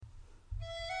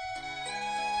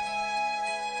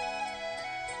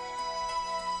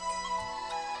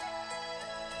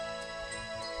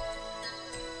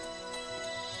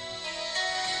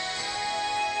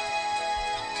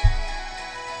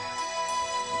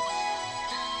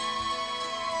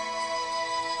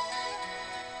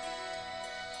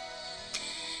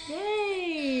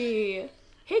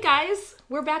guys,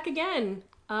 we're back again.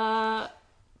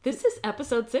 This is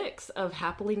episode 6 of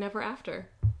Happily Never After.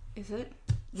 Is it?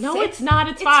 No, 6? it's not.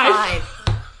 It's 5.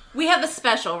 We have a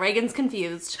special. Reagan's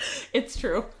confused. It's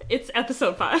true. It's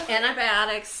episode 5.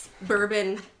 Antibiotics,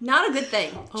 bourbon, not a good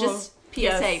thing. Just PSA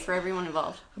yes. for everyone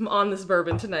involved. I'm on this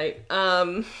bourbon tonight.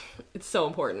 It's so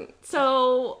important.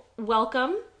 So,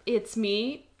 welcome. It's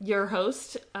me, your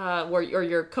host, or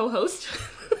your co-host,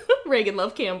 Reagan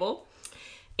Love Campbell,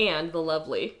 and the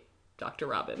lovely Dr.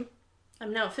 Robin.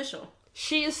 I'm now official.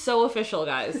 She is so official,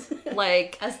 guys.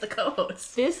 Like, as the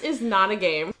co-host. This is not a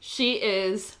game. She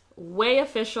is way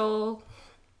official.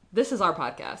 This is our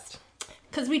podcast.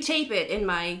 Because we tape it in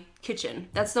my kitchen.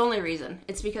 That's the only reason.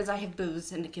 It's because I have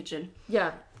booze in the kitchen.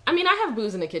 Yeah. I mean, I have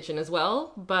booze in the kitchen as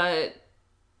well, but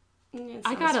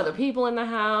I got other people in the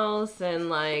house and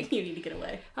like... You need to get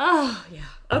away. Oh, yeah.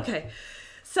 Okay.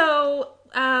 So,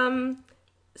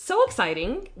 so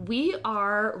exciting. We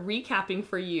are recapping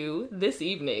for you this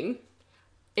evening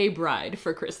A Bride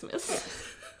for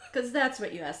Christmas. Because that's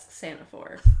what you ask Santa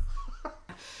for.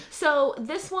 So,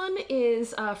 this one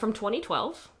is from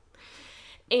 2012.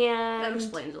 And that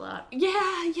explains a lot. Yeah.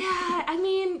 I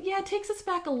mean, yeah, it takes us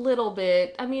back a little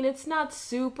bit. I mean, it's not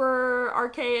super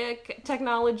archaic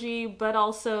technology, but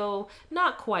also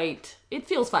not quite. It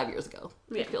feels 5 years ago.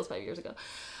 Yeah. It feels 5 years ago.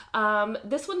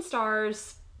 This one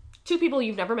stars 2 people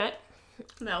you've never met.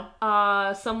 No.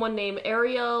 Someone named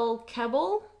Ariel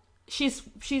Kebble. She's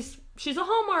a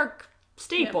Hallmark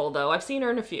staple, though. I've seen her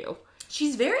in a few.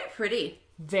 She's very pretty.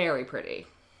 Very pretty.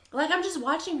 Like, I'm just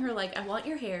watching her like, I want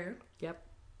your hair. Yep.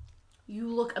 You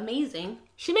look amazing.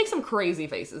 She makes some crazy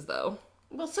faces, though.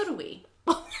 Well, so do we.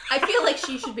 I feel like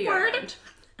she should be around.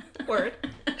 Word.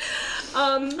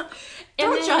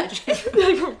 Don't judge.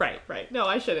 Right. No,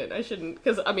 I shouldn't.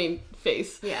 Because, I mean,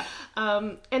 face. Yeah.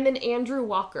 And then Andrew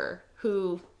Walker,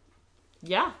 who,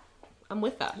 yeah, I'm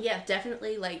with that. Yeah,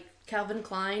 definitely, like, Calvin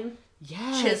Klein.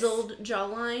 Yes. Chiseled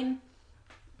jawline.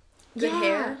 Good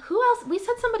hair. Who else? We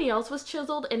said somebody else was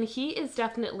chiseled, and he is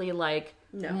definitely, like,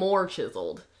 more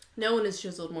chiseled. No one is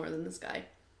chiseled more than this guy.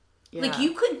 Yeah. Like,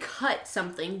 you could cut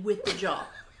something with the jaw.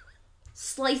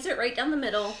 Slice it right down the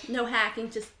middle. No hacking,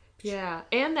 just... Yeah,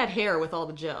 and that hair with all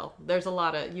the gel. There's a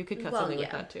lot of... You could cut something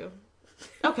with that, too.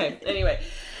 Okay, anyway.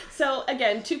 So,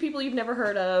 again, 2 people you've never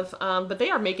heard of, but they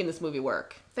are making this movie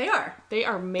work. They are. They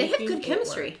are making They have good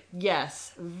chemistry.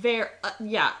 Yes.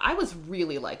 Yeah, I was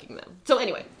really liking them. So,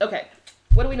 anyway, okay.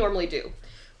 What do we normally do?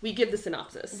 We give the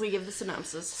synopsis.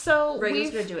 So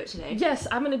Reagan's going to do it today. Yes,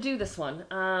 I'm going to do this one.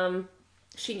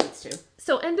 She needs to.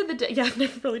 So, end of the day... Yeah, I've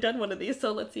never really done one of these,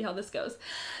 so let's see how this goes.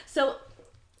 So,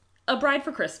 A Bride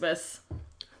for Christmas.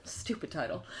 Stupid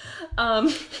title.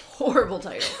 Horrible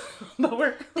title.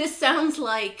 But this sounds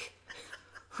like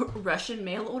Russian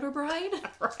mail order bride.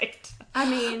 Right. I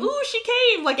mean... Ooh, she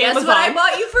came! Like Guess Amazon. what I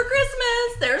bought you for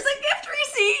Christmas? There's a gift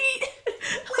receipt!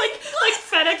 like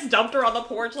FedEx dumped her on the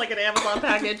porch like an Amazon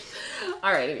package.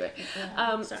 All right, anyway.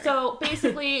 So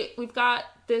basically, we've got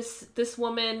this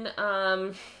woman,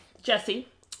 Jessie,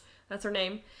 that's her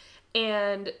name,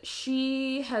 and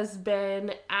she has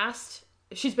been asked.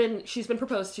 She's been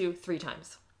proposed to 3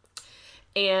 times,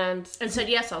 and said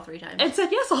yes all 3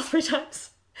 times,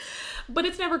 but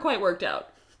it's never quite worked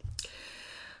out.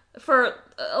 For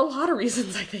a lot of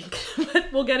reasons, I think.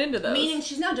 But we'll get into those. Meaning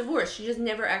she's now divorced. She just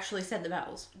never actually said the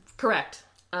vows. Correct.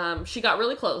 She got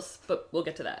really close, but we'll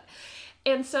get to that.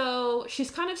 And so she's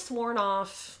kind of sworn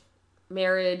off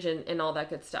marriage and all that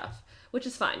good stuff, which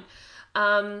is fine.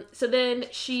 So then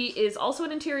she is also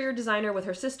an interior designer with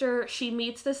her sister. She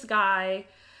meets this guy,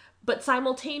 but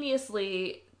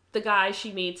simultaneously, the guy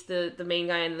she meets, the main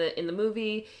guy in the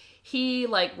movie, he,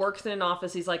 like, works in an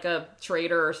office. He's, like, a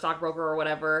trader or stockbroker or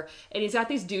whatever. And he's got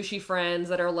these douchey friends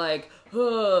that are like,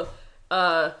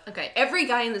 Okay, every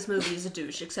guy in this movie is a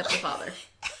douche except the father.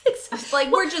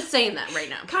 Like, we're just saying that right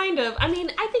now. Kind of. I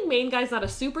mean, I think main guy's not a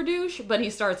super douche, but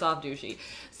he starts off douchey.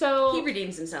 So he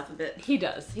redeems himself a bit. He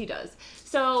does.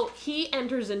 So he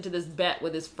enters into this bet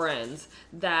with his friends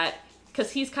that...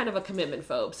 Because he's kind of a commitment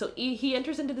phobe. So he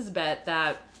enters into this bet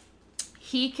that...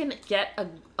 he can get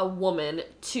a woman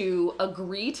to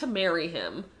agree to marry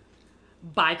him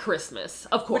by Christmas,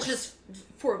 of course. Which is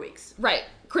 4 weeks. Right.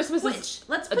 Christmas Which, is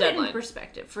let's a put deadline. it in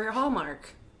perspective. For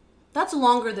Hallmark, that's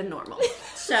longer than normal.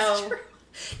 So...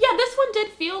 Yeah, this one did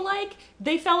feel like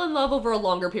they fell in love over a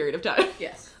longer period of time.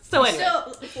 Yes. So anyway.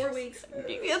 Still, 4 weeks.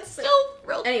 It's still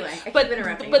real. Anyway, I keep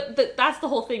interrupting. But that's the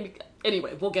whole thing.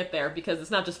 Anyway, we'll get there because it's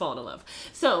not just falling in love.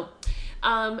 So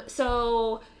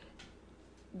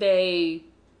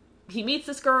he meets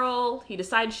this girl, he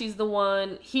decides she's the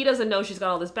one, he doesn't know she's got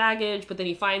all this baggage, but then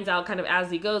he finds out kind of as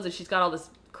he goes that she's got all this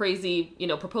crazy,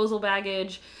 proposal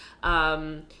baggage.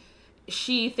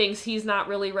 She thinks he's not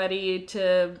really ready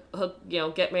to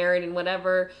get married and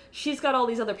whatever. She's got all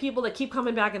these other people that keep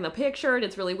coming back in the picture, and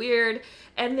it's really weird.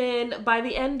 And then by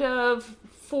the end of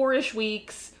 4-ish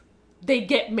weeks, they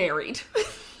get married.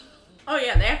 Oh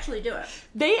yeah, they actually do it.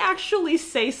 They actually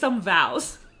say some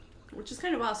vows. Which is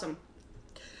kind of awesome.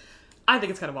 I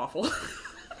think it's kind of awful.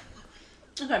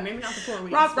 Okay, maybe not the 4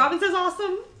 weeks. Robin says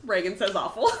awesome. Reagan says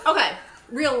awful. Okay,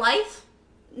 real life,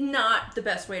 not the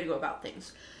best way to go about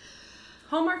things.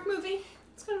 Hallmark movie,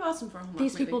 it's kind of awesome for a Hallmark movie.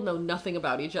 These people know nothing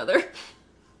about each other.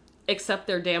 Except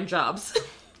their damn jobs.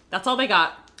 That's all they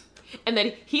got. And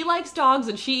then he likes dogs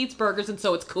and she eats burgers, and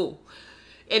so it's cool.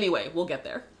 Anyway, we'll get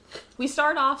there. We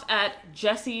start off at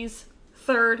Jesse's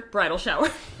 3rd bridal shower.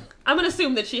 I'm going to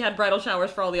assume that she had bridal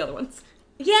showers for all the other ones.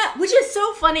 Yeah, which is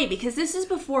so funny because this is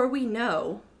before we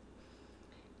know.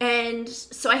 And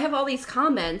so I have all these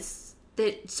comments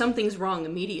that something's wrong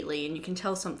immediately, and you can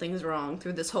tell something's wrong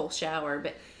through this whole shower.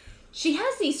 But she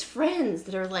has these friends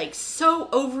that are like so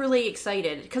overly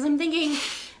excited because I'm thinking,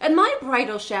 at my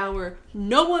bridal shower,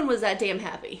 no one was that damn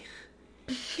happy.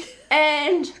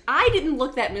 And I didn't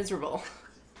look that miserable.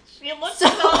 She looks so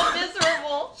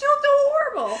miserable. She looked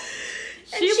horrible.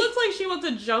 She looks like she wants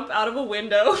to jump out of a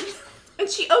window. And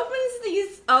she opens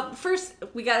these up. First,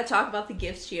 we gotta talk about the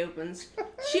gifts she opens.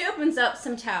 She opens up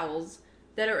some towels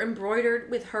that are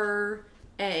embroidered with her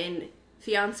and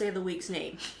Fiancé of the Week's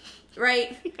name.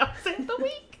 Right? Fiancé of the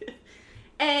Week.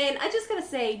 And I just gotta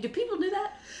say, do people do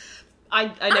that? I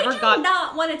do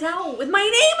not want a towel with my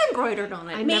name embroidered on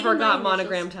it. I never got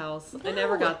monogram towels. No. I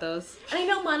never got those. And I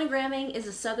know monogramming is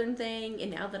a southern thing, and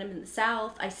now that I'm in the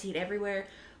South, I see it everywhere.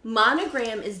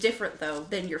 Monogram is different, though,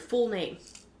 than your full name.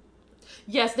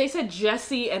 Yes, they said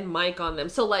Jesse and Mike on them.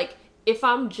 So, like, if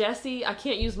I'm Jesse, I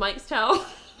can't use Mike's towel.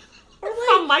 Or like,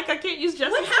 if I'm Mike, I can't use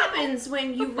Jesse's towel. What happens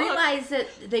when you realize that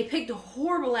they picked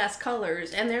horrible-ass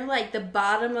colors, and they're, like, the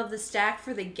bottom of the stack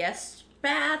for the guest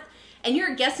bath, and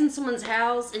you're guessing someone's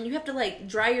house, and you have to, like,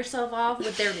 dry yourself off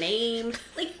with their name?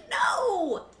 Like,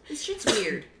 no! This shit's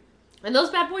weird. And those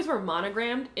bad boys were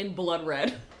monogrammed in blood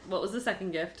red. What was the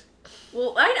second gift?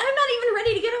 Well, I'm not even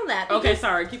ready to get on that. Okay,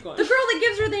 sorry, keep going. The girl that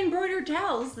gives her the embroidered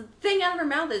towels, the thing out of her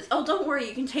mouth is, oh, don't worry,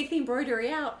 you can take the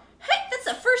embroidery out. Hey, that's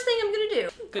the first thing I'm going to do.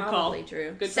 Good Probably call.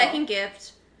 True. Good Second call.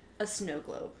 gift, a snow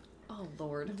globe. Oh,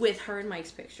 Lord. With her and Mike's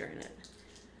picture in it.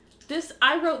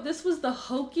 I wrote, this was the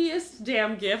hokiest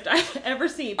damn gift I've ever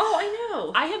seen. Oh, I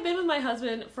know. I have been with my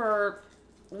husband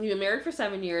we've been married for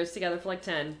 7 years, together for like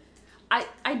 10.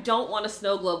 I don't want a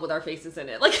snow globe with our faces in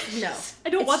it. Like, no. I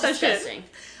don't want that disgusting.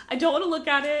 shit. I don't want to look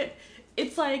at it.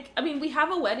 It's like, I mean, we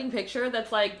have a wedding picture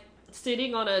that's like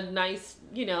sitting on a nice,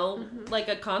 like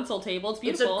a console table. It's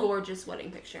beautiful. It's a gorgeous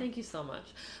wedding picture. Thank you so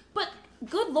much. But,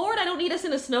 good Lord, I don't need us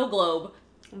in a snow globe.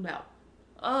 No.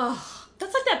 Ugh.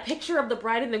 That's like that picture of the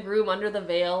bride and the groom under the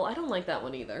veil. I don't like that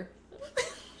one either.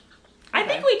 I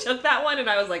think we took that one and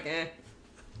I was like,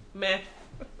 meh.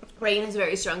 Reagan has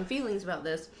very strong feelings about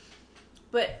this.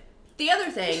 But the other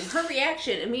thing, her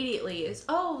reaction immediately is,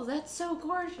 oh, that's so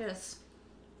gorgeous.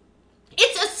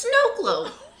 It's a snow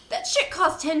globe. That shit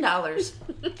costs $10.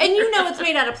 And you know it's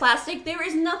made out of plastic. There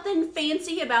is nothing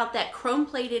fancy about that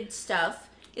chrome-plated stuff.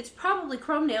 It's probably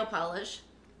chrome nail polish.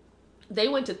 They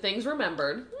went to Things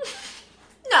Remembered.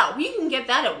 No, you can get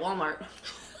that at Walmart.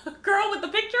 Girl with the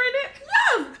picture in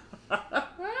it? No!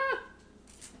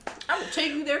 I will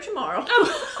take you there tomorrow.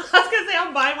 Oh, I was going to say,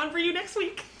 I'll buy one for you next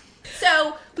week.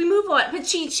 So, we move on. But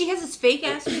she has this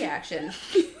fake-ass reaction.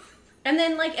 And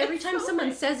then, like, every time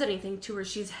someone says anything to her,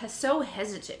 she's so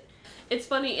hesitant. It's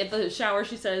funny, at the shower,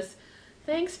 she says,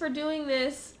 thanks for doing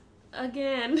this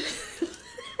again.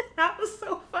 That was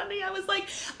so funny. I was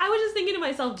just thinking to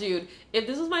myself, dude, if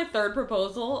this was my 3rd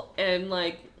proposal and,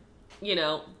 like,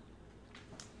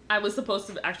 I was supposed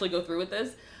to actually go through with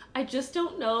this, I just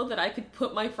don't know that I could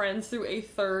put my friends through a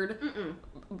 3rd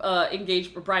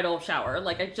engaged bridal shower.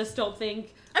 Like, I just don't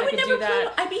think I would never do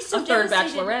that. I'd be so a 3rd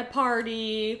devastated. bachelorette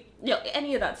party,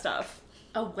 any of that stuff.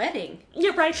 A wedding?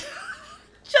 Yeah, right.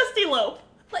 Just elope.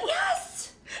 Like,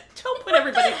 yes! Don't put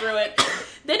everybody through it.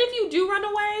 Then if you do run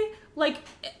away, like,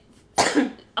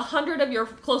 100 of your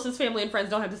closest family and friends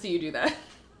don't have to see you do that.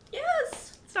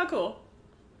 Yes! It's not cool.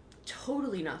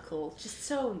 Totally not cool. Just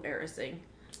so embarrassing.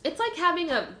 It's like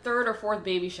having a 3rd or 4th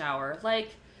baby shower.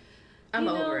 Like, I'm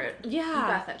over it. Yeah. You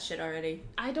got that shit already.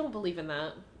 I don't believe in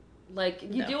that. Like,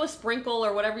 you do a sprinkle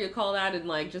or whatever you call that and,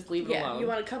 like, just leave it alone. You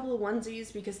want a couple of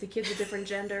onesies because the kid's a different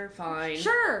gender? Fine.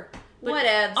 Sure. But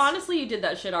whatevs. Honestly, you did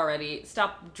that shit already.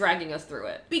 Stop dragging us through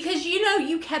it. Because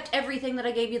you kept everything that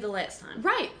I gave you the last time.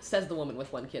 Right, says the woman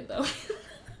with 1 kid, though.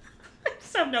 I'm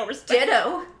just have no respect.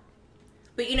 Ditto.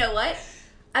 But you know what?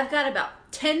 I've got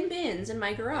about 10 bins in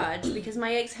my garage because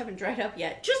my eggs haven't dried up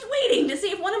yet. Just waiting to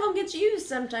see if one of them gets used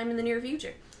sometime in the near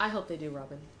future. I hope they do,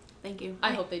 Robin. Thank you.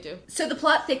 I hope they do. So the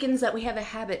plot thickens that we have a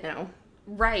habit now.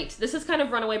 Right. This is kind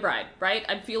of Runaway Bride, right?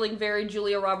 I'm feeling very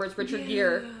Julia Roberts, Richard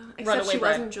Gere, Except Runaway she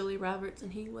Bride. wasn't Julie Roberts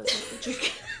and he wasn't Richard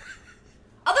Gere.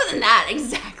 Other than that,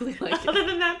 exactly like it. Other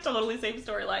than that, totally same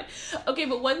storyline. Okay,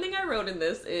 but one thing I wrote in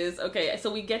this is, okay,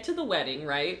 so we get to the wedding,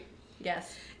 right?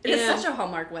 Yes. It is such a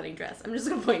Hallmark wedding dress. I'm just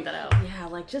going to point that out. Yeah,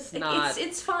 like, just not.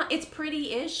 It's fun. It's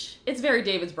pretty-ish. It's very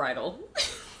David's Bridal.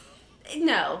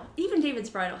 No. Even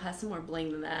David's Bridal has some more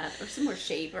bling than that. Or some more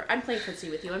shape. Or I'm playing footsie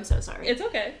with you. I'm so sorry. It's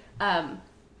okay. But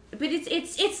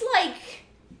it's like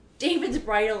David's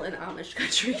Bridal in Amish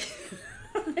country.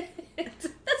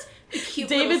 That's cute.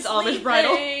 David's little Amish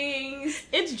bridal. things.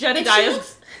 It's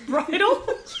Jedediah's bridal.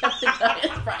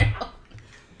 Jedediah's bridal.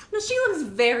 No, she looks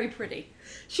very pretty.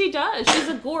 She does. She's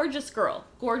a gorgeous girl.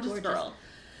 Gorgeous girl.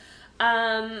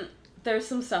 There's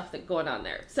some stuff going on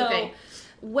there. So, okay.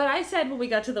 What I said when we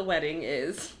got to the wedding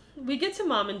is, we get to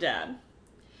mom and dad.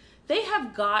 They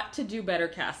have got to do better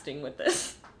casting with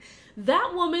this.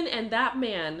 That woman and that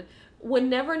man would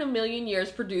never in a million years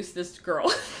produce this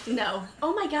girl. No.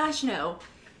 Oh my gosh, no.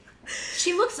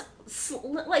 She looks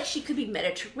like she could be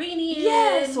Mediterranean.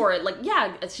 Yes, or like,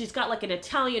 yeah, she's got like an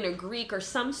Italian or Greek or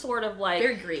some sort of like...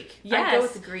 Very Greek. Yes. I'd go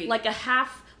with the Greek. Like a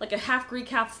half Greek,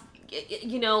 half,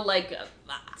 you know, like...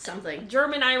 something.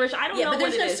 German, Irish, I don't know what it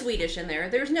is. Yeah, but there's no Swedish in there.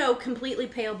 There's no completely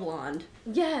pale blonde.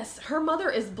 Yes, her mother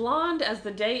is blonde as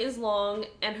the day is long,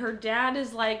 and her dad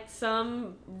is like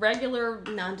some regular...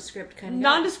 Nondescript kind of guy.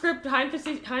 Nondescript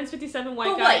Heinz 57 white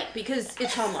guy. But white, because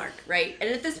it's Hallmark, right? And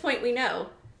at this point we know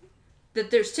that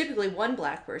there's typically one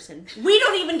black person. We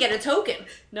don't even get a token.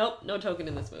 Nope, no token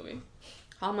in this movie.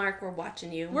 Hallmark, we're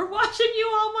watching you. We're watching you,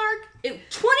 Hallmark.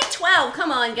 2012,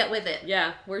 come on, get with it.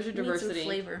 Yeah, where's your diversity? Need some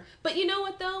flavor. But you know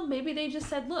what, though? Maybe they just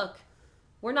said, look,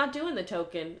 we're not doing the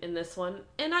token in this one.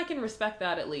 And I can respect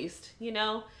that at least, you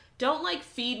know? Don't, like,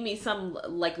 feed me some,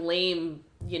 like, lame,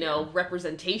 you know,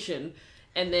 representation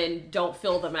and then don't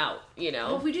fill them out, you know?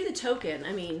 Well, if we do the token,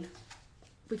 I mean...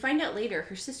 We find out later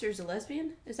her sister's a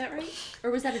lesbian. Is that right?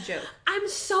 Or was that a joke? I'm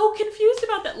so confused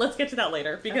about that. Let's get to that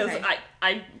later because okay.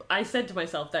 I said to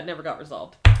myself that never got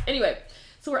resolved. Anyway,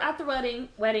 so we're at the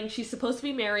wedding. She's supposed to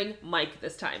be marrying Mike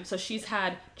this time. So she's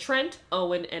had Trent,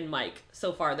 Owen, and Mike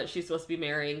so far that she's supposed to be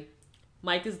marrying.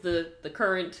 Mike is the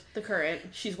current. The current.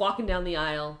 She's walking down the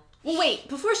aisle. Well, wait.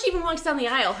 Before she even walks down the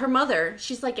aisle, her mother,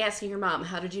 she's like asking her mom,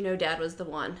 how did you know dad was the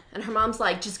one? And her mom's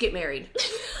like, just get married.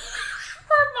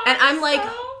 And I'm like,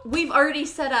 we've already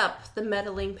set up the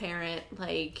meddling parent,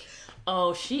 like...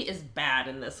 Oh, she is bad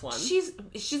in this one. She's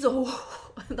the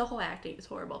whole acting is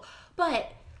horrible.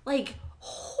 But, like,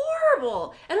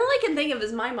 horrible. And all I can think of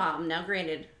is my mom. Now,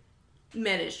 granted,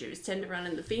 men issues tend to run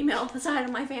in the female side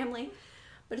of my family.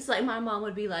 But it's like my mom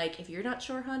would be like, if you're not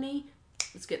sure, honey,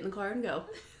 let's get in the car and go.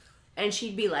 And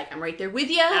she'd be like, I'm right there with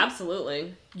you.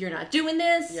 Absolutely. You're not doing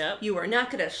this. Yep. You are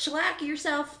not going to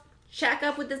shack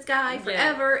up with this guy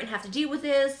forever and have to deal with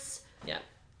this. Yeah.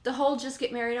 The whole just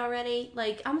get married already.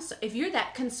 Like, if you're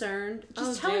that concerned,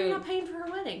 just tell her you're not paying for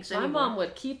her wedding. My mom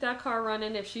would keep that car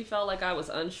running if she felt like I was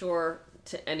unsure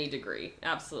to any degree.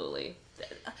 Absolutely.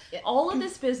 Yeah. All of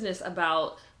this business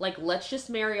about, like, let's just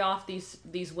marry off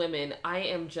these women, I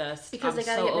am just, because they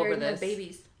gotta get married and have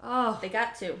babies. Oh. They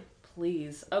got to.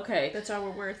 Please. Okay. That's all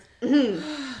we're worth.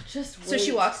 Just wait. So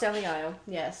she walks down the aisle.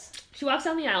 Yes. She walks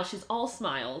down the aisle. She's all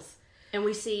smiles. And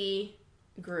we see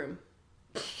groom.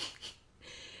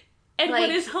 And what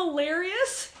is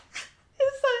hilarious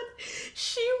is that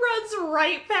she runs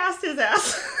right past his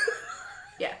ass.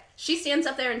 Yeah. She stands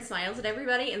up there and smiles at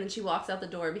everybody, and then she walks out the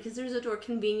door because there's a door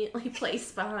conveniently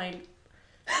placed behind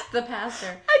the pastor.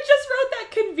 I just wrote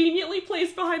that conveniently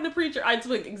placed behind the preacher. It's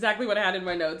exactly what I had in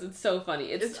my notes. It's so funny.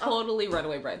 It's totally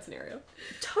Runaway Bride scenario.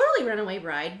 Totally Runaway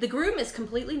Bride. The groom is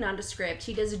completely nondescript.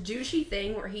 He does a douchey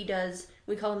thing where he does,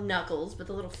 we call him Knuckles, but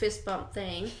the little fist bump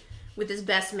thing with his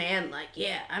best man, like,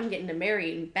 yeah, I'm getting to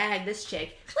marry and bag this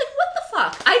chick. Like, what the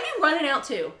fuck? I'd be running out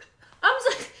too. I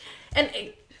was like,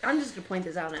 and I'm just gonna point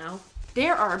this out now.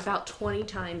 There are about 20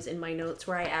 times in my notes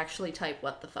where I actually type,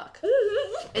 what the fuck?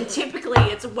 And typically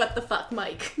it's, what the fuck,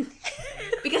 Mike?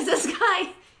 Because this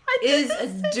guy is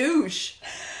a douche.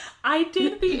 I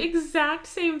did the exact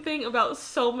same thing about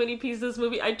so many pieces of this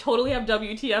movie. I totally have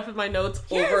WTF in my notes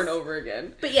over and over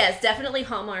again. But yes, definitely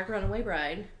Hallmark Runaway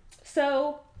Bride.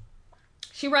 So,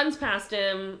 she runs past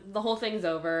him. The whole thing's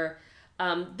over.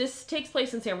 This takes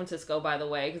place in San Francisco, by the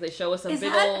way, because they show us a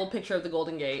big old picture of the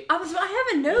Golden Gate. I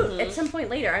have a note at some point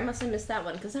later. I must have missed that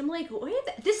one because I'm like, wait,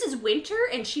 this is winter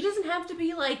and she doesn't have to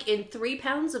be like in 3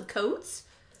 pounds of coats.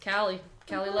 Cali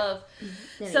love.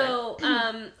 Anyway. So,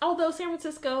 although San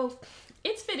Francisco,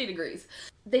 it's 50 degrees.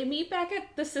 They meet back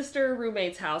at the sister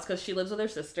roommate's house because she lives with her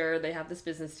sister. They have this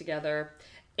business together.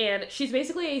 And she's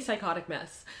basically a psychotic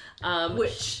mess.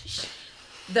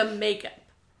 The makeup.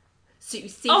 So you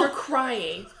see her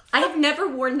crying. I have never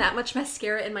worn that much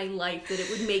mascara in my life that it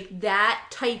would make that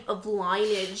type of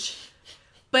lineage.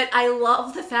 But I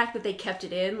love the fact that they kept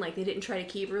it in. Like, they didn't try to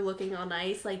keep her looking all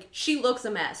nice. Like, she looks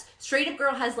a mess. Straight Up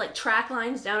Girl has, like, track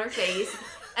lines down her face.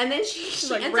 And then she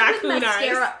like ends up with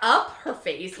mascara eyes. up her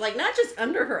face. Like, not just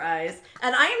under her eyes.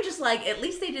 And I am just like, at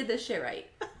least they did this shit right.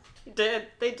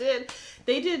 They did.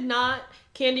 They did not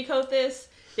candy coat this.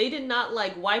 They did not,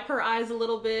 like, wipe her eyes a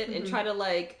little bit and try to,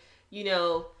 like, you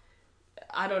know,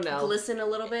 I don't know. Glisten a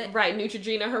little bit. Right,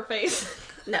 Neutrogena her face.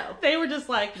 No. They were just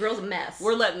like, Girl's a mess.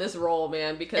 we're letting this roll,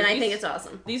 man. Because and I think it's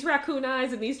awesome. These raccoon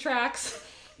eyes and these tracks,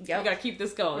 we gotta keep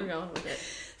this going. We're going with it.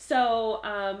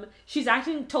 So, she's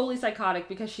acting totally psychotic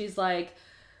because she's like,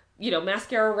 you know,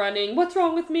 mascara running. What's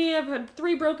wrong with me? I've had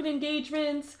 3 broken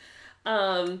engagements.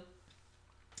 And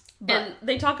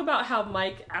they talk about how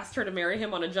Mike asked her to marry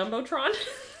him on a Jumbotron.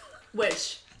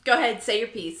 Which, go ahead, say your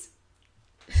piece.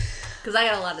 Because I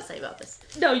got a lot to say about this.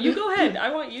 No, you go ahead.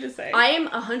 I want you to say. I am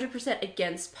 100%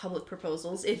 against public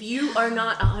proposals if you are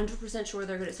not 100% sure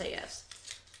they're going to say yes.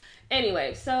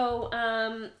 Anyway, so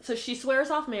she swears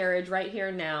off marriage right here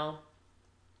and now.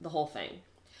 The whole thing.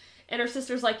 And her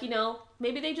sister's like, you know,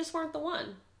 maybe they just weren't the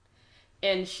one.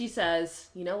 And she says,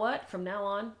 you know what? From now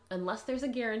on, unless there's a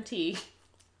guarantee,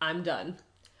 I'm done.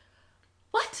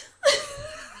 What?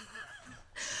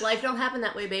 Life don't happen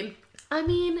that way, babe. I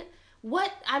mean,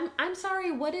 what? I'm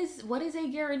sorry. What is a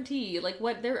guarantee? Like,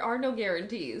 what? There are no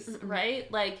guarantees,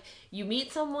 right? Like, you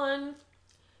meet someone,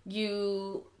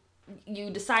 you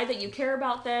decide that you care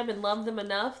about them and love them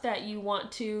enough that you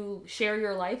want to share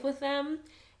your life with them,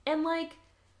 and like,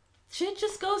 shit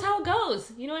just goes how it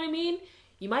goes. You know what I mean?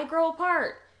 You might grow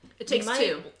apart. It takes 2.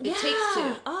 It takes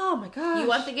 2. Oh my gosh. You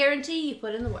want the guarantee, you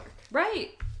put in the work.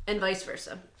 Right. And vice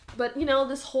versa. But, you know,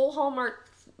 this whole Hallmark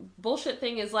bullshit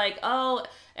thing is like, oh,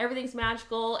 everything's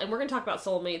magical. And we're going to talk about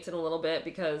soulmates in a little bit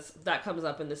because that comes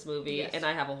up in this movie. Yes. And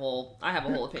I have a whole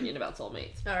opinion about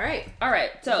soulmates. All right.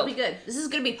 So. This will be good. This is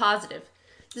going to be positive.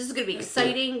 This is going to be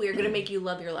exciting. We are going to make you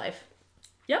love your life.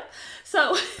 Yep.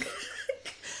 So,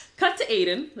 cut to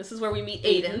Aiden. This is where we meet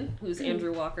Aiden, who's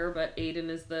Andrew Walker, but Aiden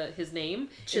is his name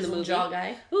in the movie. Jaw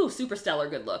guy. Ooh, super stellar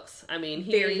good looks. I mean,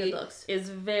 he very good looks. Is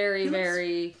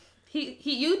very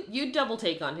you double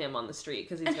take on him on the street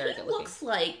because he's very good looking. Looks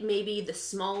like maybe the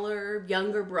smaller,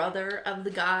 younger brother of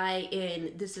the guy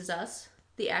in This Is Us,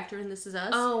 the actor in This Is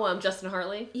Us. Oh, Justin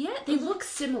Hartley. Yeah, they look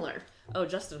similar. Oh,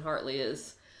 Justin Hartley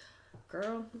is.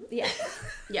 Girl. Yeah.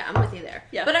 Yeah, I'm with you there.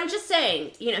 Yeah. But I'm just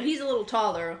saying, you know, he's a little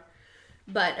taller,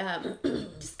 but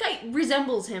this guy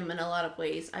resembles him in a lot of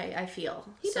ways, I feel.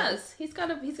 He does. He's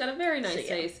got a very nice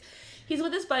face. He's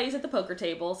with his buddies at the poker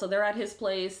table, so they're at his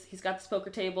place. He's got this poker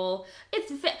table.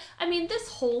 This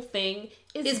whole thing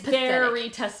is very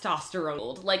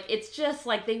testosterone. Like, it's just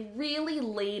like they really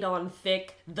laid on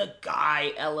thick the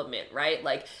guy element, right?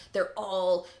 Like, they're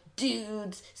all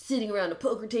dudes sitting around a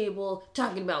poker table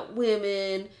talking about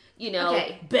women, you know,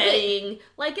 betting.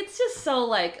 Like, it's just so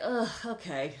like, ugh,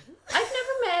 okay. I've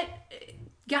never met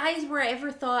guys where I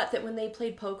ever thought that when they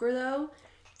played poker, though,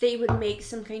 they would make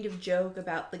some kind of joke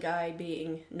about the guy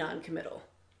being non-committal.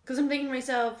 Because I'm thinking to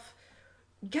myself,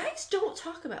 guys don't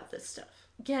talk about this stuff.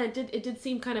 Yeah, it did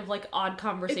seem kind of like odd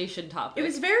conversation topic. It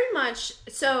was very much,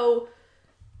 so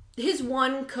his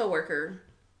one coworker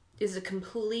is a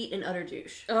complete and utter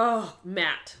douche. Oh,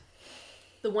 Matt.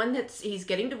 The one he's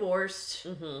getting divorced,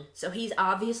 so he's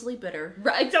obviously bitter.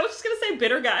 Right, I was just going to say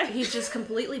bitter guy. He's just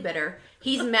completely bitter.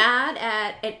 He's mad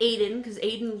at Aiden, because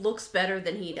Aiden looks better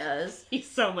than he does. He's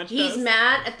so much He's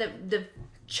mad at the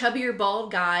chubbier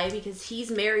bald guy, because he's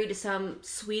married to some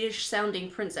Swedish-sounding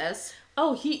princess.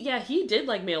 Oh, he did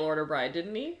like Mail Order Bride,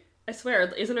 didn't he? I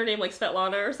swear, isn't her name like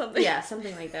Svetlana or something? Yeah,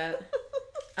 something like that.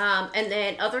 And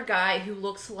then other guy who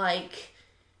looks like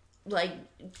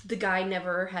the guy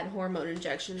never had hormone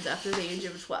injections after the age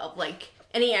of 12.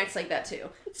 And he acts like that too.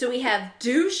 So we have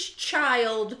douche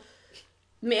child,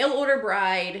 Mail Order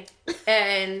Bride,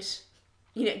 and,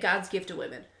 you know, God's gift to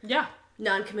women. Yeah.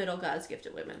 Non-committal God's gift to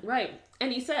women. Right.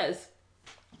 And he says,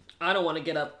 I don't want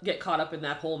to get caught up in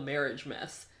that whole marriage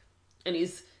mess. And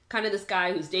he's kind of this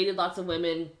guy who's dated lots of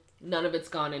women. None of it's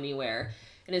gone anywhere.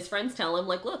 And his friends tell him,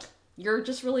 like, look, you're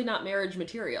just really not marriage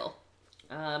material.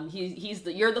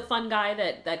 You're the fun guy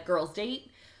that girls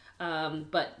date,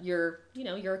 but you're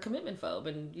a commitment phobe,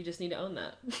 and you just need to own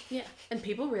that. Yeah, and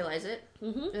people realize it,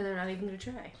 and they're not even going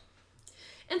to try.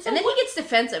 And then he gets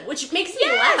defensive, which makes me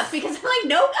laugh, because I'm like,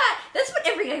 no guy, that's what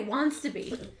every guy wants to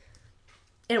be,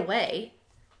 in a way,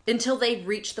 until they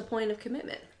reach the point of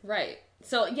commitment. Right.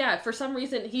 So, yeah, for some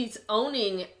reason, he's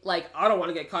owning, like, I don't want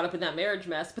to get caught up in that marriage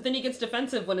mess, but then he gets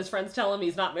defensive when his friends tell him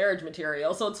he's not marriage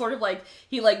material. So it's sort of like,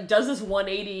 he, like, does this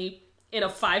 180 in a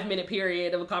 5-minute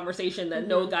period of a conversation that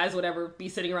no guys would ever be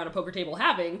sitting around a poker table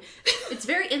having. It's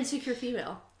very insecure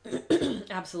female.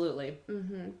 Absolutely.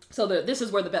 So this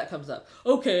is where the bet comes up.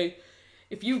 Okay,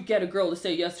 if you get a girl to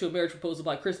say yes to a marriage proposal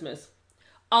by Christmas,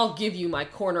 I'll give you my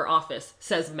corner office,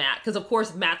 says Matt. Because, of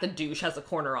course, Matt the douche has a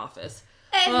corner office.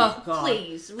 And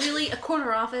please, really? A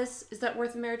corner office? Is that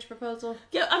worth a marriage proposal?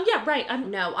 Yeah, right.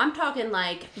 No, I'm talking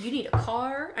like, you need a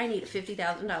car, I need a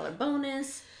 $50,000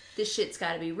 bonus, this shit's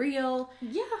gotta be real.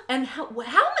 Yeah. And how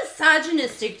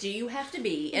misogynistic do you have to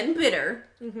be, and bitter,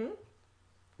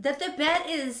 that the bet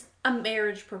is a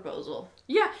marriage proposal?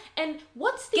 Yeah, and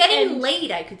what's the Getting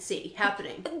laid, I could see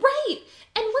happening. Right.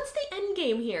 And what's the end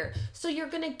game here? So you're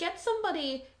gonna get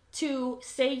somebody to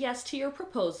say yes to your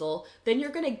proposal, then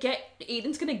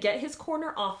Aiden's gonna get his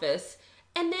corner office,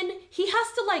 and then he has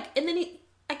to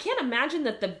I can't imagine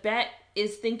that the bet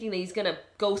is thinking that he's gonna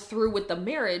go through with the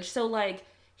marriage, so like,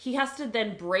 he has to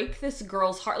then break this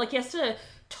girl's heart, like he has to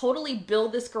totally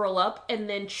build this girl up and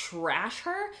then trash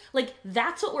her. Like,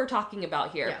 that's what we're talking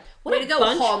about here. Yeah. What Way to go,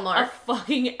 bunch Hallmark. of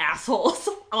fucking assholes,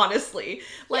 honestly.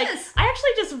 Like, Yes. I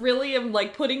actually just really am,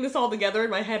 like, putting this all together in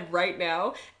my head right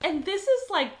now, and this is,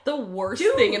 like, the worst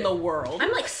thing in the world.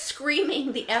 I'm, like,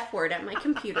 screaming the F word at my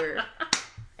computer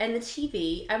and the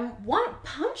TV. I want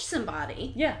to punch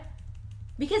somebody. Yeah.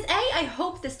 Because, I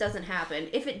hope this doesn't happen.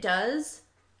 If it does,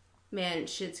 man,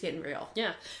 shit's getting real.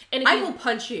 Yeah. And I will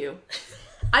punch you.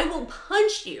 I will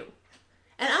punch you.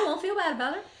 And I won't feel bad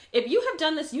about it. If you have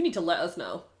done this, you need to let us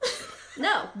know.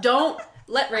 No, don't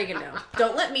let Reagan know.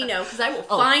 Don't let me know, because I will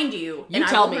find you and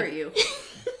I will hurt you.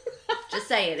 Just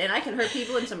saying. And I can hurt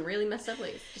people in some really messed up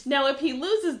ways. Now, if he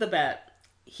loses the bet,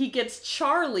 he gets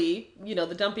Charlie,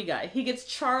 the dumpy guy, he gets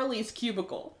Charlie's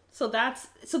cubicle. So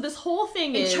this whole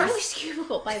thing is... In Charlie's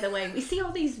cubicle, by the way, we see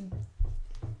all these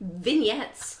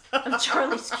vignettes of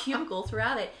Charlie's cubicle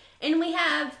throughout it. And we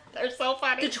have... They're so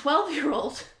funny. The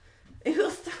 12-year-old who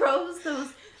throws those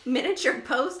miniature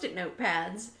Post-it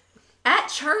notepads at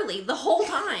Charlie the whole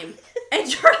time. And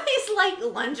Charlie's, like,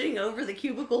 lunging over the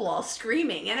cubicle wall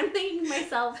screaming. And I'm thinking to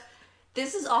myself,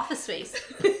 this is Office Space.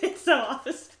 It's so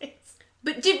Office Space.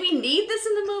 But did we need this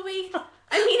in the movie?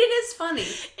 I mean, it is funny.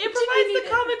 It provides the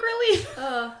comic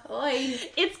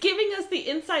relief. It's giving us the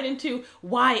insight into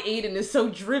why Aiden is so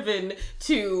driven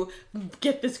to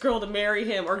get this girl to marry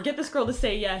him or get this girl to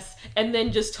say yes and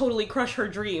then just totally crush her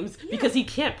dreams because he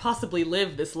can't possibly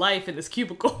live this life in this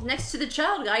cubicle. Next to the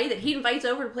child guy that he invites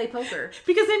over to play poker.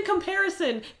 Because in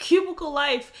comparison, cubicle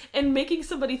life and making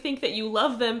somebody think that you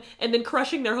love them and then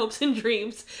crushing their hopes and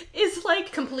dreams is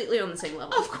like... completely on the same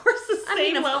level. Of course, the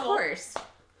same level. Of course.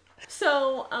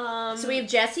 So we have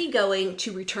Jesse going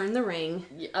to return the ring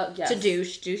to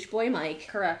douche boy Mike.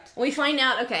 Correct. And we find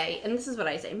out, okay, and this is what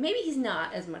I say, maybe he's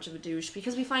not as much of a douche,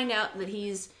 because we find out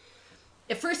that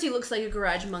at first he looks like a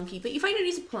garage monkey, but you find out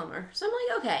he's a plumber. So I'm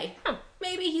like, okay,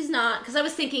 maybe he's not, because I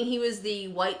was thinking he was the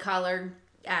white collar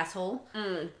asshole.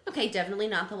 Okay, definitely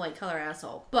not the white collar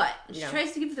asshole, but she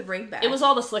tries to give the ring back. It was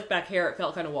all the slick back hair. It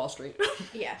felt kind of Wall Street.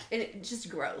 Yeah, and it just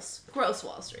gross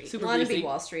Wall Street. Super Wanna greasy. be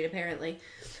Wall Street, apparently.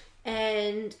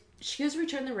 And she goes to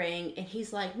return the ring, and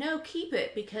he's like, no, keep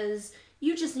it, because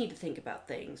you just need to think about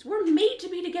things. We're made to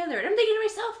be together. And I'm thinking to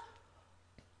myself,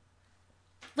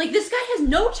 like, this guy has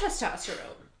no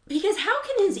testosterone. Because how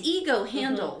can his ego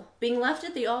handle being left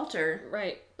at the altar?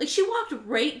 Right. Like, she walked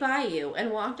right by you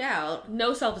and walked out.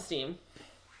 No self-esteem.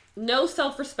 No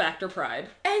self-respect or pride.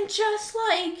 And just,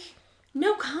 like,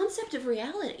 no concept of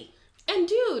reality. And,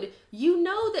 dude, you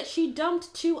know that she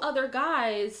dumped 2 other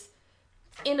guys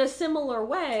in a similar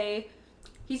way.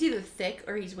 He's either thick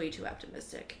or he's way too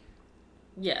optimistic.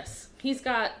 Yes. He's too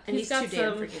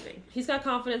damn forgiving. He's got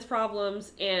confidence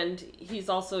problems, and he's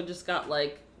also just got,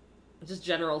 like, just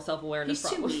general self-awareness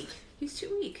problems. He's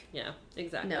too weak. Yeah,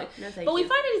 exactly. No, thank you. But we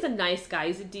find out he's a nice guy.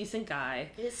 He's a decent guy.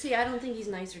 See, I don't think he's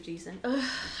nice or decent.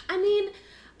 I mean,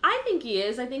 I think he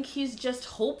is. I think he's just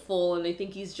hopeful, and I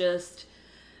think he's just...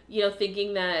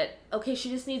 thinking that, okay, she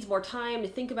just needs more time to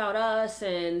think about us,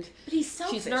 and but he's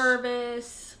selfish. She's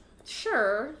nervous.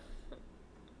 Sure.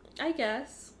 I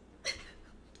guess.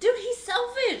 Dude, he's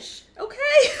selfish.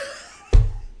 Okay.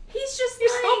 He's just You're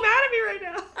like, so mad at me right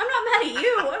now. I'm not mad at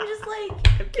you. I'm just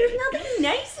like, there's nothing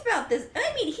nice about this.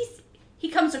 I mean, he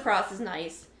comes across as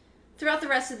nice. Throughout the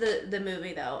rest of the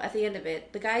movie, though, at the end of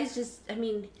it, the guy's just, I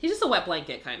mean... He's just a wet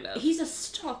blanket, kind of. He's a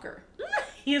stalker.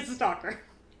 He is a stalker.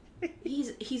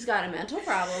 He's got a mental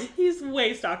problem. He's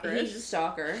way stalkerish. He's a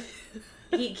stalker.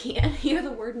 He can't hear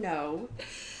the word no.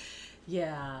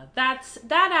 Yeah, that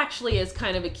actually is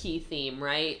kind of a key theme,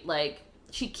 right? Like,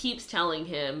 she keeps telling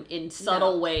him in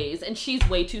subtle ways, and she's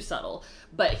way too subtle,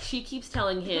 but she keeps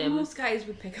telling him... Most guys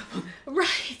would pick up on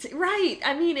that. Right.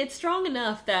 I mean, it's strong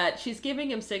enough that she's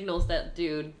giving him signals that,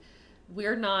 dude,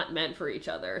 we're not meant for each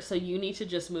other, so you need to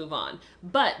just move on.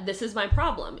 But this is my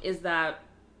problem, is that,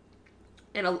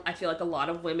 and I feel like a lot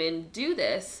of women do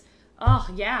this. Oh,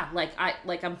 yeah,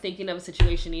 I'm thinking of a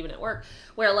situation even at work,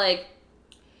 where, like,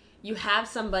 you have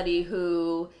somebody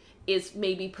who is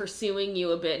maybe pursuing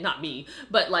you a bit, not me,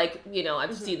 but like, you know,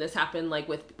 I've seen this happen like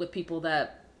with people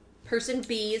that person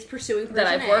B is pursuing person that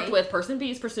I've A. worked with. Person B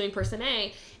is pursuing person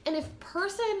A, and if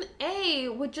person A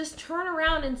would just turn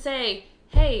around and say,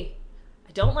 hey,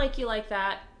 I don't like you like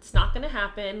that, it's not gonna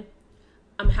happen,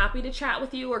 I'm happy to chat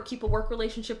with you or keep a work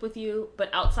relationship with you, but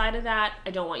outside of that,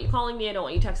 I don't want you calling me, I don't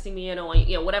want you texting me, I don't want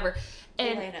you, whatever,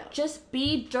 and just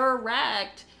be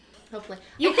direct. Hopefully.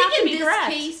 You have to be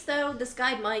direct. In this case, though, this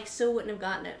guy Mike still wouldn't have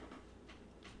gotten it.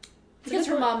 Because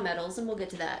her mom meddles, and we'll get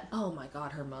to that. Oh my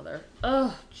god, her mother.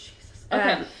 Oh, Jesus.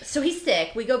 Okay. So he's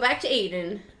sick. We go back to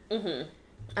Aiden. Mm-hmm.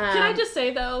 Can I just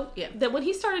say, though, yeah, that when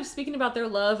he started speaking about their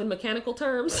love in mechanical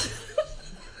terms...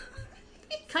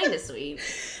 kind of sweet.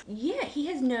 Yeah, he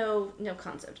has no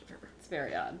concept of her. It's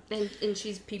very odd. And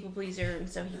she's people pleaser, and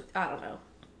so I don't know.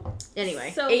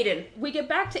 Anyway, so Aiden. We get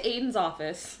back to Aiden's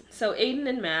office. So Aiden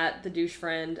and Matt, the douche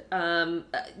friend,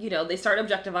 you know, they start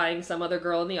objectifying some other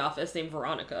girl in the office named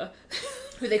Veronica.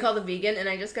 Who they call the vegan, and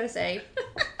I just gotta say...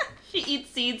 She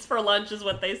eats seeds for lunch is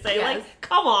what they say. Yes. Like,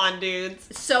 come on,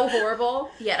 dudes. So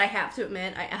horrible, yet I have to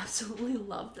admit, I absolutely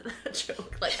loved that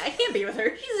joke. Like, I can't be with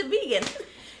her. She's a vegan.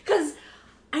 Because...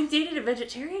 I've dated a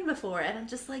vegetarian before, and I'm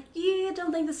just like, yeah, I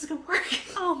don't think this is gonna work.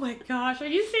 Oh my gosh, are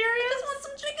you serious? I just want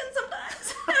some chicken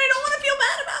sometimes, and I don't want to feel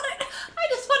bad about it. I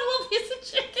just want a little piece of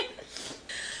chicken.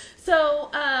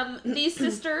 So, these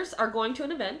sisters are going to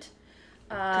an event.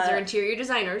 Because they're interior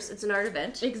designers. It's an art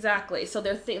event. Exactly. So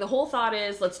the whole thought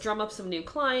is, let's drum up some new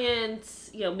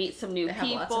clients, you know, meet some new people.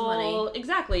 Have lots of money.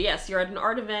 Exactly, yes. You're at an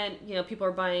art event, you know, people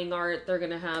are buying art, they're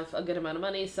going to have a good amount of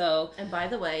money, so... And by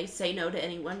the way, say no to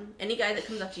anyone. Any guy that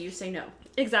comes up to you, say no.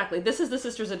 Exactly. This is the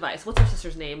sister's advice. What's her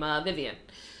sister's name? Vivian.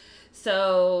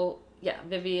 So, yeah,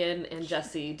 Vivian and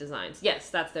Jesse Designs. Yes,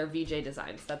 that's their VJ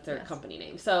Designs. That's their company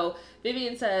name. So,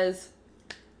 Vivian says,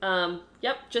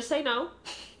 yep, just say no.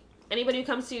 Anybody who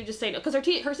comes to you, just say no. Because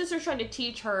her sister's trying to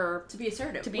teach her... To be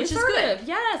assertive. Which is good.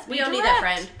 Yes, we don't need that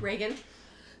friend. Reagan.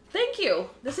 Thank you.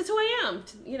 This is who I am.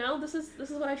 You know, this is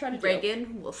what I try to do.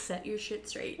 Reagan will set your shit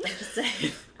straight. I'm just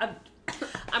saying.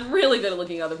 I'm really good at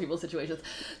looking at other people's situations.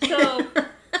 So,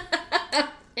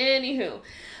 anywho.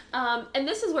 And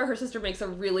this is where her sister makes a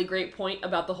really great point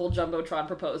about the whole Jumbotron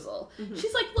proposal. Mm-hmm.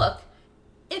 She's like, look,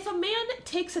 if a man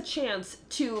takes a chance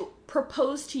to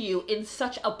propose to you in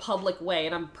such a public way,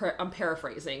 and I'm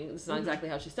paraphrasing, this is not exactly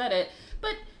how she said it,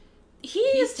 but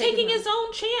he's taking his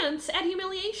own chance at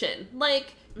humiliation.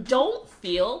 Like, don't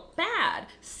feel bad.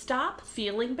 Stop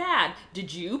feeling bad.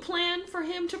 Did you plan for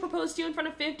him to propose to you in front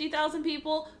of 50,000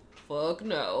 people? Fuck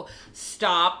no.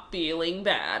 Stop feeling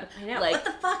bad. I know. Like, what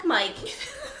the fuck, Mike?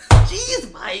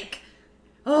 Jeez, Mike.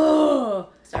 Oh.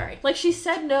 Sorry. Like, she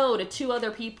said no to 2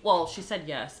 other people. Well, she said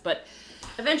yes, but...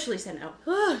 Eventually said no.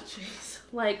 Oh, jeez.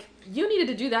 Like, you needed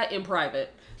to do that in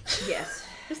private. Yes.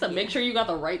 Just to make sure you got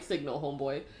the right signal,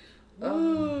 homeboy.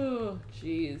 Oh,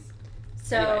 jeez.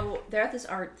 So, anyway. They're at this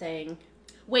art thing.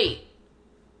 Wait.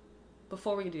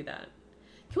 Before we do that,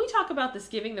 can we talk about this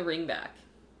giving the ring back?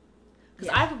 Because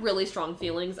I have really strong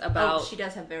feelings about... Oh, she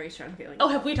does have very strong feelings. Oh,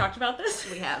 have we talked about this?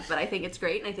 We have, but I think it's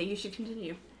great, and I think you should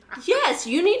continue. Yes,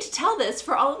 you need to tell this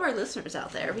for all of our listeners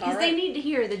out there, because they need to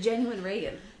hear the genuine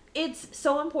Reagan. It's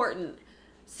so important.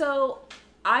 So,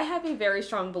 I have a very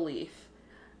strong belief,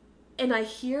 and I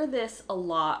hear this a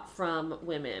lot from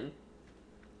women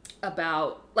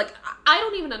about, like, I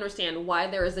don't even understand why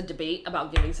there is a debate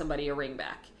about giving somebody a ring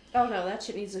back. Oh no, that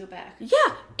shit needs to go back.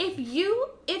 Yeah, if you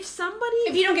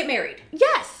don't get married.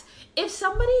 Yes. If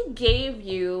somebody gave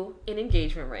you an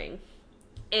engagement ring,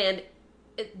 and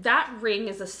that ring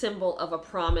is a symbol of a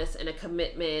promise and a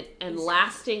commitment and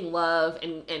lasting love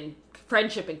and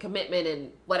friendship and commitment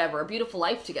and whatever, a beautiful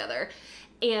life together,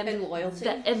 And loyalty.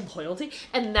 And loyalty.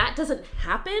 And that doesn't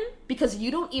happen because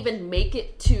you don't even make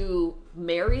it to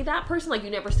marry that person. Like, you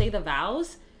never say the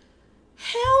vows.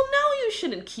 Hell no, you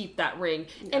shouldn't keep that ring.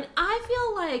 Yeah. And I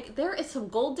feel like there is some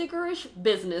gold diggerish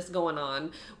business going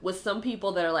on with some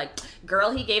people that are like, girl,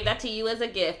 he gave that to you as a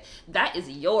gift. That is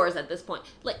yours at this point.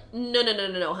 Like,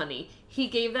 no, honey. He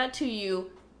gave that to you.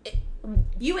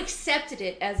 You accepted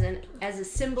it as a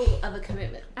symbol of a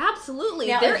commitment. Absolutely.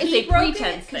 Now, there is a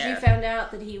pretense because you found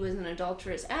out that he was an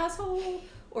adulterous asshole,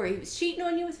 or he was cheating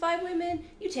on you with 5 women.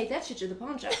 You take that shit to the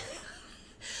pawn shop.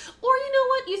 Or you know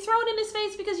what? You throw it in his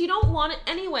face because you don't want it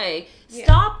anyway. Yeah.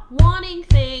 Stop wanting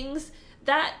things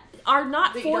that are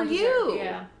not that for you.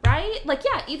 Yeah. Right? Like,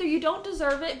 yeah, either you don't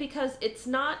deserve it because it's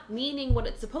not meaning what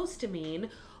it's supposed to mean,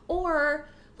 or,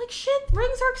 like, shit,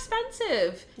 rings are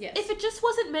expensive. Yes. If it just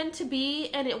wasn't meant to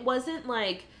be and it wasn't,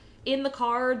 like, in the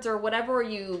cards or whatever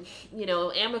you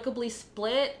know, amicably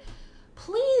split,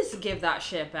 please give that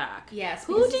shit back. Yes.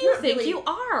 Who do you think you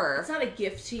are? It's not a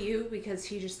gift to you because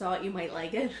he just thought you might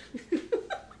like it.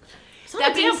 It's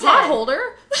not a damn pot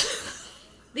holder.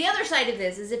 The other side of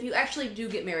this is if you actually do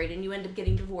get married and you end up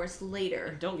getting divorced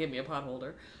later. Don't give me a pot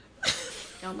holder.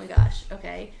 Oh my gosh.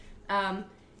 Okay.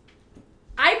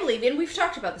 I believe, and we've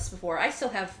talked about this before, I still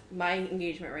have my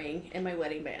engagement ring and my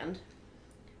wedding band.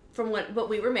 But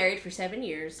we were married for 7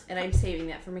 years, and I'm saving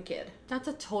that for my kid. That's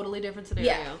a totally different scenario.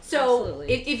 Yeah. So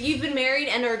if you've been married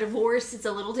and are divorced, it's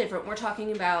a little different. We're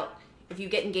talking about if you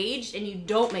get engaged and you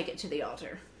don't make it to the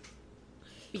altar.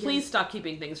 Please stop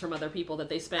keeping things from other people that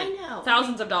they spent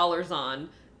thousands of dollars on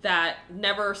that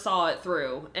never saw it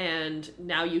through, and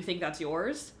now you think that's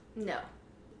yours? No.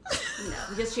 No.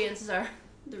 Because chances are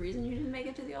the reason you didn't make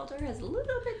it to the altar has a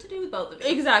little bit to do with both of you.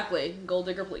 Exactly. Gold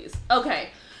digger, please. Okay.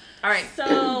 All right.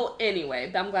 So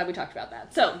anyway, I'm glad we talked about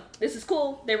that. So this is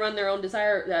cool. They run their own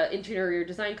interior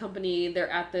design company. They're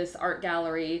at this art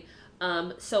gallery.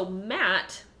 So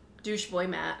Matt, douche boy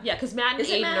Matt. Yeah, because Matt and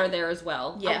Aiden are there as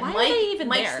well. Yeah. Why are they even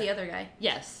Mike's there? The other guy.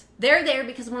 Yes. They're there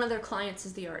because one of their clients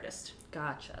is the artist.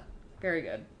 Gotcha. Very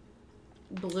good.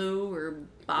 Blue or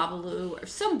Babalu or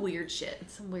some weird shit.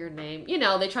 It's some weird name. You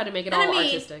know, they try to make it all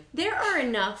artistic. There are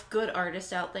enough good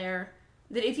artists out there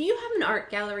that if you have an art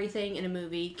gallery thing in a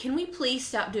movie, can we please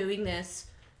stop doing this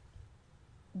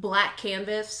black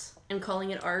canvas and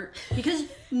calling it art? Because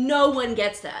no one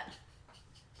gets that.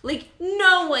 Like,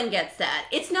 no one gets that.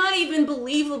 It's not even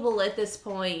believable at this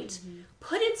point. Mm-hmm.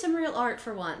 Put in some real art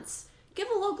for once. Give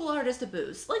a local artist a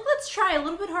boost. Like, let's try a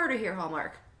little bit harder here,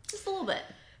 Hallmark. Just a little bit.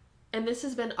 And this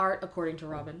has been Art According to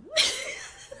Robin.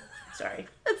 Sorry.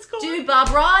 That's cool. Dude, Bob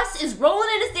Ross is rolling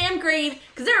in his damn grave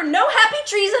because there are no happy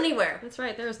trees anywhere. That's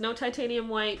right. There is no titanium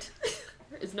white.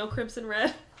 There is no crimson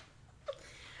red.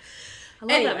 I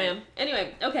love that, man.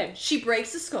 Anyway, okay. She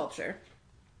breaks the sculpture.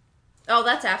 Oh,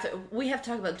 that's after. We have to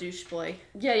talk about douche boy.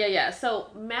 Yeah. So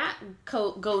Matt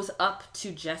goes up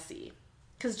to Jessie.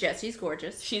 Because Jessie's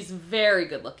gorgeous. She's very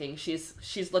good looking. She's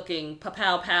looking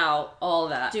pow, all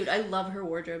that. Dude, I love her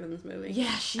wardrobe in this movie.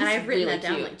 Yeah, she's and I've written really that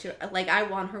down cute. Like I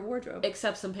want her wardrobe.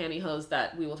 Except some pantyhose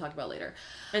that we will talk about later.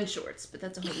 And shorts, but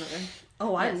that's a whole nother.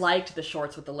 Oh, yes. I liked the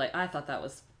shorts with the I thought that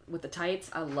was with the tights.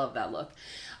 I love that look.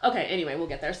 Okay, anyway, we'll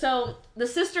get there. So the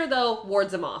sister though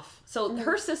wards him off. So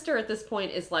her sister at this point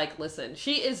is like, listen,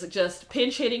 she is just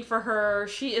pinch hitting for her.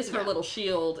 She is her little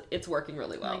shield. It's working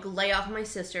really well. Like, lay off my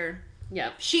sister.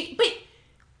 Yeah. But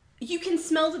you can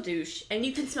smell the douche and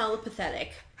you can smell the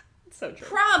pathetic. So true.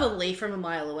 Probably from a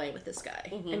mile away with this guy.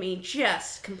 Mm-hmm. I mean,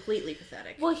 just completely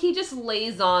pathetic. Well, he just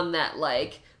lays on that,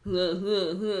 like,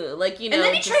 like, you know. And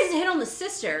then he tries to hit on the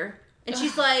sister, and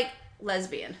she's like,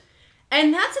 lesbian.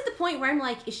 And that's at the point where I'm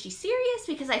like, is she serious?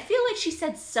 Because I feel like she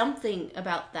said something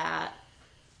about that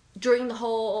during the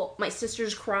whole, my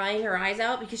sister's crying her eyes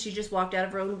out because she just walked out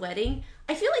of her own wedding.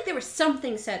 I feel like there was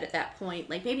something said at that point.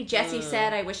 Like, maybe Jessie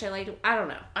said, I wish I liked him. I don't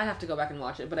know. I have to go back and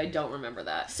watch it, but I don't remember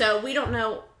that. So we don't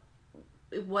know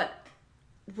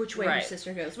which way her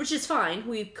sister goes, which is fine.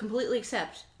 We completely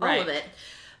accept all of it.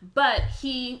 But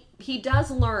he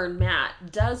does learn,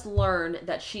 Matt does learn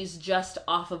that she's just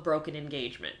off of broken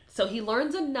engagement. So he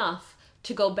learns enough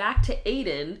to go back to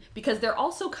Aiden, because they're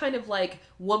also kind of like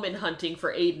woman hunting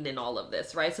for Aiden in all of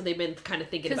this, right? So they've been kind of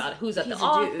thinking about who's at the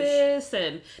office,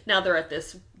 and now they're at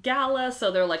this gala,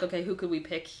 so they're like, okay, who could we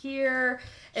pick here?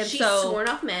 And she's sworn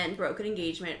off men, broken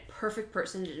engagement, perfect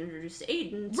person to introduce to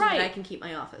Aiden so that I can keep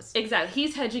my office. Exactly.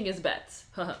 He's hedging his bets.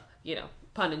 You know,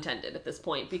 pun intended at this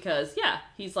point, because,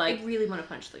 he's like... I really want to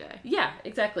punch the guy. Yeah,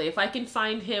 exactly. If I can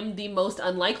find him the most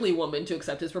unlikely woman to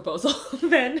accept his proposal,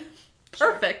 then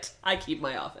perfect. Sure. I keep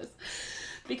my office.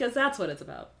 Because that's what it's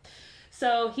about.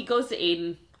 So he goes to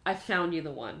Aiden. I found you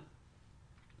the one.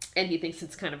 And he thinks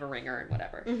it's kind of a ringer and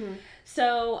whatever.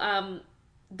 So,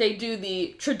 they do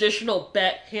the traditional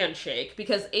bet handshake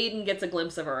because Aiden gets a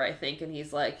glimpse of her, I think, and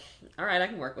he's like, all right, I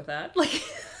can work with that. Like,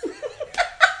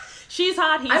 she's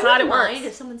hot, he's hot, it works. I wouldn't mind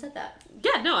if someone said that.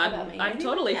 Yeah, no, I'm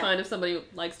totally fine if somebody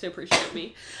likes to appreciate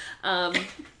me.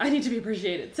 I need to be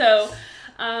appreciated. So,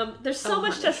 there's so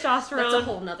much testosterone. That's a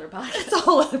whole nother podcast. It's a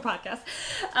whole other podcast.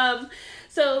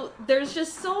 So there's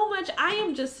just so much. I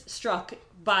am just struck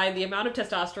by the amount of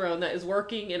testosterone that is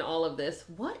working in all of this.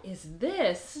 What is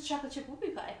this? It's a chocolate chip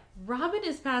whoopie pie. Robin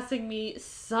is passing me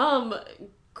some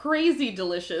crazy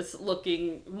delicious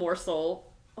looking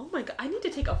morsel. Oh my god, I need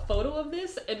to take a photo of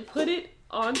this and put it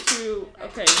onto...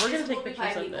 Okay, we're going to take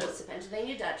pictures of this. It's a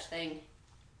Pennsylvania Dutch thing.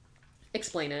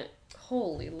 Explain it.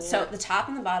 Holy Lord. So the top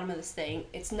and the bottom of this thing,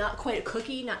 it's not quite a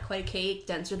cookie, not quite a cake,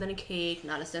 denser than a cake,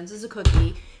 not as dense as a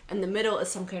cookie. And the middle is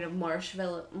some kind of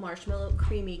marshmallow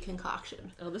creamy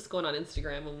concoction. Oh, this is going on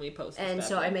Instagram when we post this. And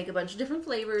so I make a bunch of different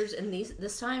flavors, and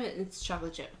this time it's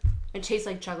chocolate chip. It tastes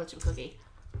like chocolate chip cookie.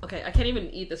 Okay, I can't even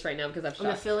eat this right now because I'm shocked.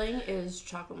 And the filling is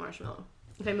chocolate marshmallow.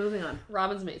 Okay, moving on.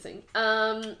 Robin's amazing.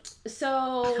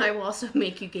 So... I will also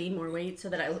make you gain more weight so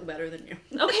that I look better than you.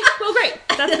 Okay, well, great.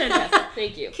 That's fantastic.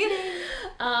 Thank you. Kidding.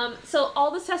 So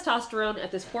all this testosterone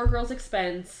at this poor girl's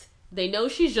expense. They know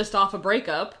she's just off a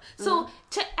breakup. So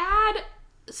to add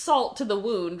salt to the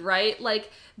wound, right?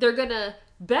 Like, they're gonna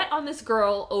bet on this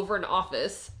girl over an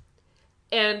office.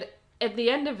 And at the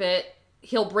end of it,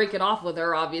 he'll break it off with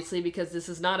her, obviously, because this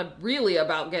is not really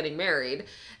about getting married.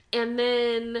 And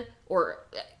then, or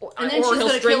he'll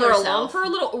string her along for a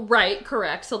little. Right,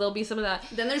 correct. So there'll be some of that.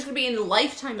 Then there's going to be a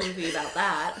Lifetime movie about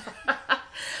that.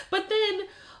 But then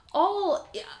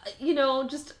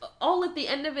just all at the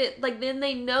end of it, like, then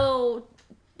they know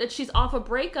that she's off a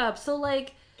breakup. So,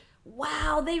 like,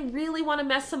 wow, they really want to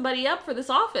mess somebody up for this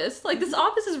office. Like, this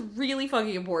office is really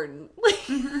fucking important. Like,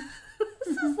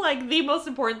 this is, like, the most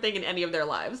important thing in any of their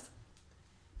lives.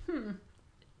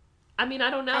 I mean, I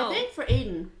don't know. I think for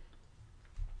Aiden,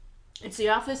 it's the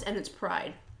office and it's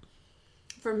pride.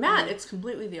 For Matt, it's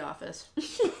completely the office.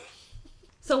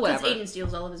 So whatever. Because Aiden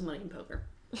steals all of his money in poker.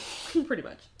 Pretty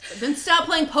much. Then stop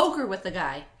playing poker with the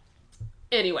guy.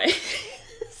 Anyway,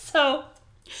 so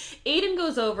Aiden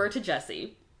goes over to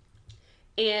Jesse,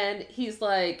 and he's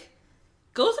like,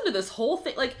 goes into this whole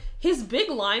thing. Like, his big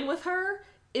line with her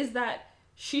is that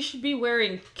she should be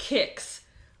wearing kicks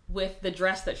with the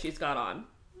dress that she's got on.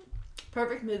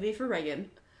 Perfect movie for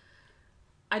Reagan.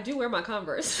 I do wear my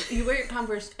Converse. You wear your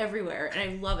Converse everywhere, and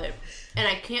I love it. And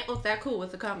I can't look that cool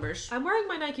with the Converse. I'm wearing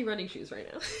my Nike running shoes right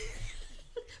now.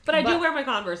 But I do wear my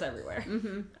Converse everywhere.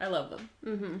 Mm-hmm. I love them.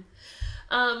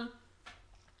 Mm-hmm.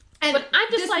 And but I'm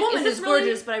just this like, woman is is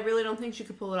gorgeous, but I really don't think she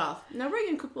could pull it off. No,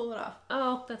 Reagan could pull it off.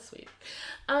 Oh, that's sweet.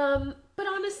 But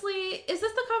honestly, is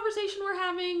this the conversation we're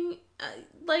having?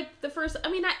 Like the first, I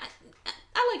mean,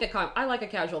 I like a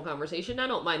casual conversation. I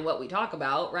don't mind what we talk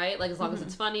about, right? Like, as long as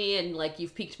it's funny and, like,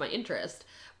 you've piqued my interest.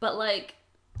 But, like,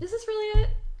 is this really it?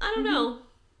 I don't know.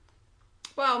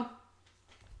 Well,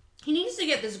 he needs to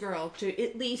get this girl to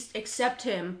at least accept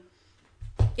him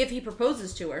if he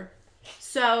proposes to her.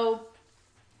 So,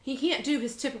 he can't do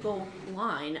his typical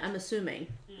line, I'm assuming.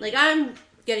 Like, I'm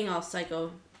getting all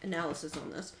psychoanalysis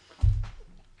on this.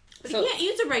 But he can't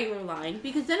use a regular line,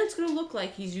 because then it's going to look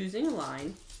like he's using a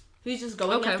line. He's just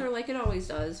going after her like it always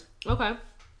does. Okay.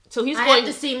 So he's I going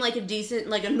have to seem like a decent,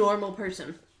 like a normal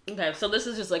person. Okay, so this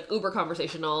is just like uber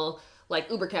conversational, like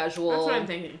uber casual. That's what I'm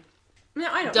thinking. No,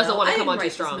 I don't Doesn't know. want to I come on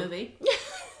didn't too write strong. This movie.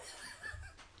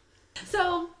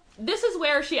 So this is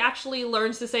where she actually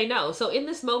learns to say no. So in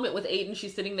this moment with Aiden,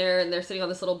 she's sitting there and they're sitting on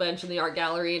this little bench in the art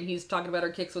gallery and he's talking about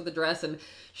her kicks with the dress and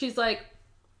she's like,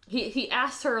 he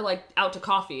asked her like out to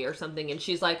coffee or something and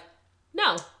she's like,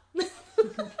 no.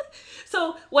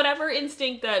 So whatever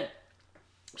instinct that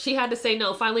she had to say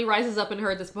no finally rises up in her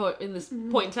at this point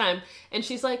in time, and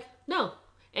she's like, no.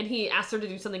 And he asks her to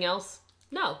do something else,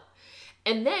 no.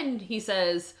 And then he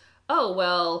says, oh,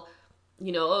 well,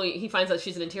 he finds out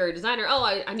she's an interior designer. Oh,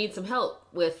 I need some help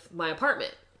with my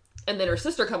apartment. And then her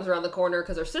sister comes around the corner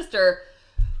because her sister,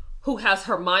 who has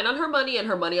her mind on her money and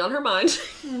her money on her mind,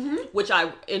 which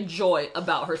I enjoy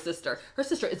about her sister. Her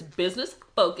sister is business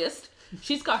focused.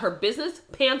 She's got her business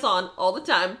pants on all the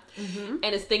time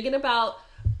and is thinking about,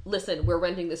 listen, we're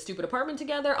renting this stupid apartment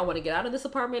together. I want to get out of this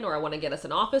apartment, or I want to get us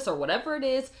an office, or whatever it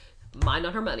is. Mind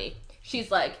on her money.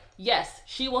 She's like, yes,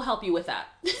 she will help you with that.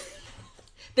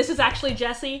 This is actually,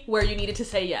 Jesse, where you needed to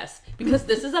say yes. Because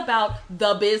this is about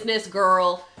the business,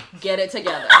 girl. Get it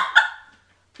together.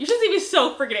 You should see me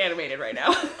so freaking animated right now.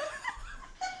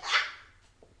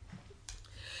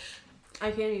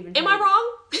 I can't even. Am I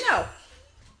wrong? No.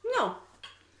 No.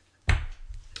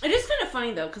 It is kind of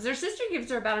funny, though, because her sister gives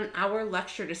her about an hour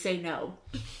lecture to say no.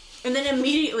 And then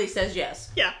immediately says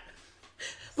yes. Yeah.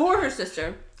 For her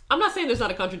sister. I'm not saying there's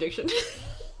not a contradiction.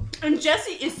 And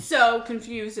Jessie is so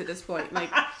confused at this point. Like,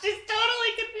 she's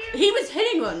totally confused. he was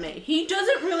hitting on me. He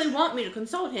doesn't really want me to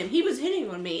consult him. He was hitting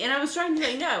on me. And I was trying to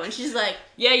say no. And she's like,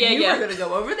 you were going to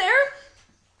go over there.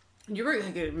 You were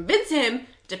going to convince him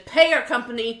to pay our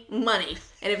company money.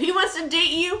 And if he wants to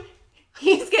date you,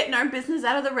 he's getting our business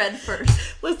out of the red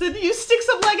first. Listen, you stick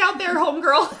some leg out there,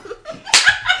 homegirl.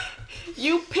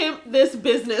 You pimp this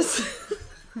business.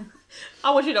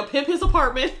 I want you to pimp his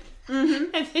apartment.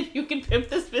 Mm-hmm. And then you can pimp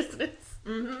this business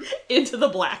into the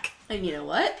black. And you know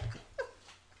what?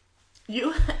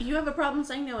 You have a problem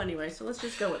saying no anyway, so let's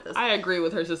just go with this. I agree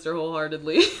with her sister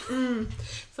wholeheartedly.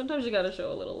 Sometimes you gotta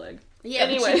show a little leg. Yeah,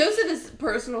 anyway. But she goes to this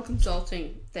personal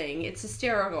consulting thing. It's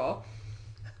hysterical.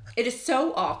 It is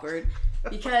so awkward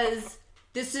because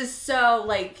this is so,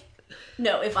 like,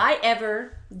 no, if I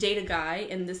ever date a guy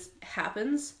and this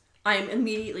happens, I am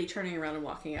immediately turning around and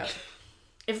walking out.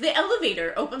 If the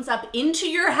elevator opens up into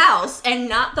your house and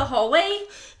not the hallway,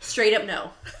 straight up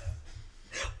no.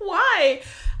 Why?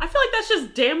 I feel like that's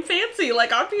just damn fancy.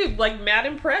 Like, I'd be, like, mad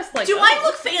impressed. Like, do I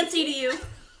look fancy to you?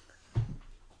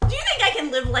 Do you think I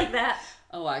can live like that?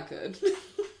 Oh, I could.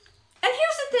 And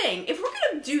here's the thing. If we're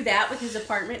going to do that with his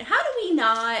apartment, how do we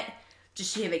not... Does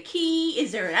she have a key?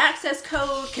 Is there an access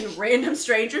code? Can random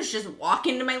strangers just walk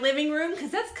into my living room?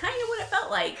 Because that's kind of what it felt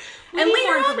like. And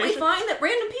later on, we find that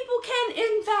random people can,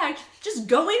 in fact, just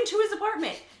go into his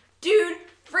apartment. Dude,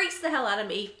 freaks the hell out of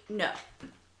me. No.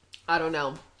 I don't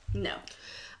know. No.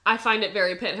 I find it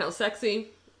very penthouse sexy.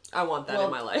 I want that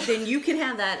in my life. Then you can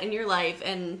have that in your life,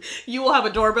 and... You will have a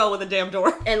doorbell with a damn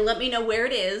door. And let me know where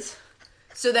it is.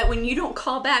 So that when you don't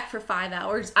call back for 5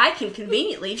 hours, I can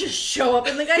conveniently just show up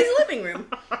in the guy's living room.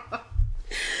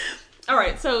 All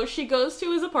right, so she goes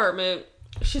to his apartment.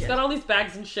 She's got all these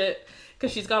bags and shit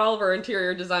because she's got all of her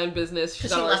interior design business. She's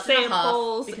got all her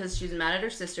samples. Because she's mad at her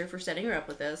sister for setting her up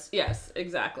with this. Yes,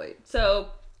 exactly. So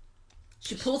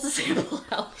she pulls the sample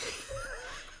out.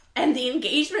 And the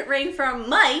engagement ring from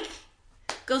Mike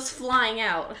goes flying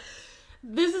out.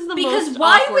 This is the most Because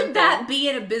why awkward would that be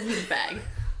in a business bag?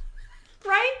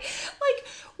 Right? Like,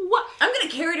 what? I'm going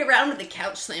to carry it around with the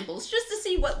couch samples just to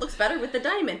see what looks better with the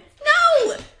diamond. No!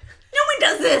 No one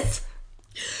does this!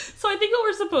 So I think what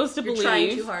we're supposed to believe... You're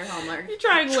trying too hard, Hallmark. You're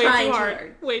trying way too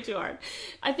hard. Way too hard.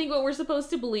 I think what we're supposed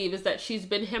to believe is that she's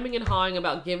been hemming and hawing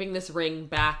about giving this ring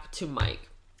back to Mike.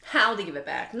 How to give it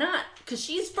back. Not... Because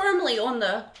she's firmly on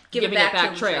the giving it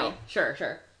back trail.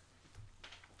 Sure.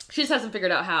 She just hasn't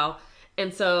figured out how.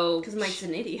 And so... Because Mike's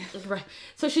an idiot. Right.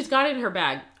 So she's got it in her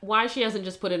bag. Why she hasn't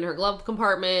just put it in her glove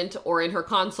compartment or in her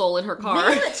console in her car?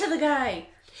 Mail it to the guy.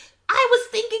 I was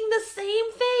thinking the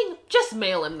same thing. Just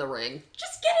mail him the ring.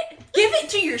 Just get it. Give it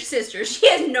to your sister. She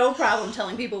has no problem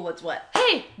telling people what's what.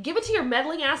 Hey, give it to your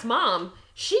meddling ass mom.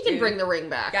 She can bring the ring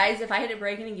back. Guys, if I had to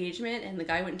break an engagement and the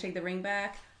guy wouldn't take the ring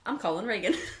back, I'm calling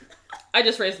Reagan. I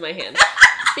just raised my hand.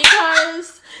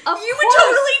 Because you would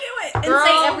totally do it and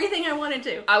say everything I wanted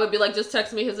to. I would be like, just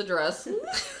text me his address.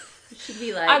 She'd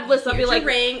be like, I'd be like,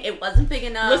 ring. It wasn't big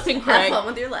enough. Listen, Craig. Have fun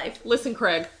with your life. Listen,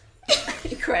 Craig.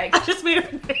 Craig. I just made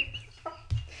a name.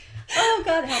 Oh,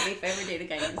 God help me if I ever date a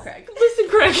guy named Craig. Listen,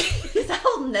 Craig. Because I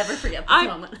will never forget this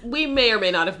moment. We may or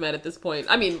may not have met at this point.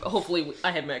 I mean, hopefully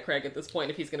I had met Craig at this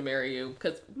point if he's going to marry you.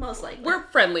 Because most likely. We're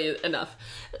friendly enough.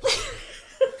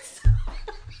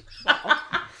 Wow.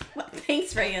 Well,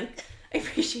 thanks, Reagan. I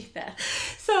appreciate that.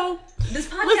 So, this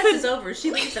podcast is over.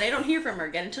 She leaves and I don't hear from her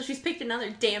again until she's picked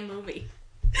another damn movie.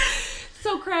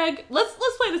 So, Craig, let's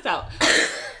play this out.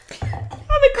 I'm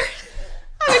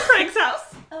at Craig's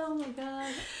house. Oh my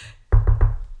God.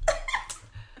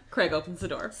 Craig opens the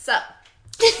door. Sup?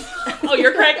 Oh,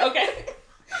 you're Craig? Okay.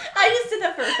 I just did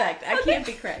that for effect. I can't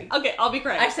be Craig. Okay, I'll be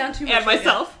Craig. I sound too much and like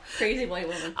myself. a crazy white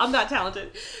woman. I'm not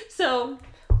talented. So,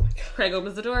 Craig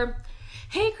opens the door.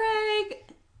 Hey, Craig.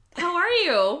 How are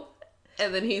you?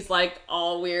 And then he's like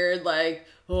all weird, like,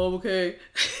 oh, I'm okay.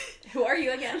 Who are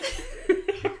you again?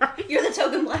 You're the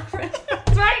token black friend.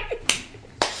 That's right.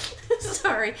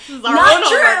 Sorry. This is our own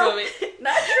Hallmark movie.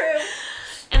 Not true.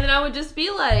 And then I would just be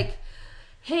like,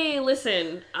 hey,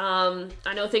 listen,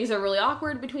 I know things are really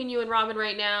awkward between you and Robin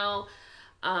right now.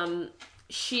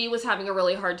 She was having a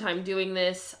really hard time doing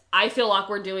this. I feel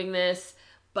awkward doing this,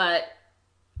 but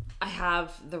I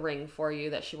have the ring for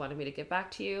you that she wanted me to give back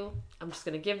to you. I'm just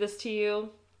going to give this to you.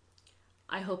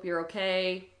 I hope you're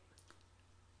okay.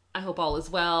 I hope all is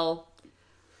well.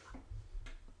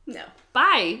 No.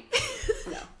 Bye.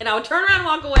 No. And I would turn around and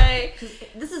walk away.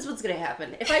 This is what's gonna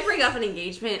happen. If I bring up an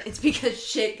engagement, it's because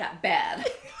shit got bad.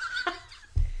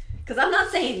 Because I'm not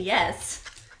saying yes.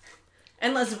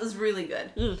 Unless it was really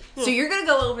good. So you're gonna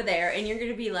go over there and you're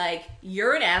gonna be like,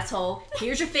 you're an asshole.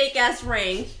 Here's your fake ass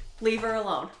ring. Leave her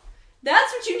alone.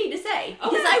 That's what you need to say.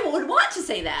 Because I would want to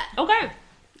say that. Okay. I mean,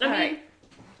 Alright.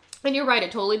 and you're right,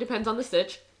 it totally depends on the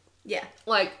stitch. Yeah.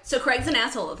 Like, So Craig's an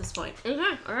asshole at this point.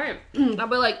 okay, alright. I'll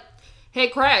be like, hey,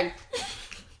 Craig,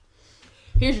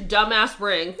 here's your dumbass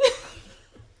ring.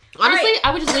 Honestly, Alright.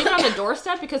 I would just leave it on the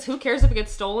doorstep because who cares if it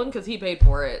gets stolen because he paid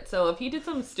for it. So if he did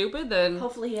something stupid, then...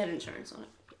 Hopefully he had insurance on it.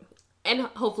 And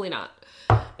hopefully not.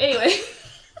 Anyway.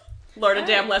 Learn a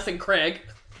damn lesson, Craig.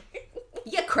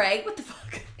 Yeah, Craig, what the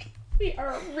fuck? We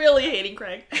are really hating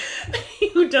Craig,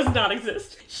 who does not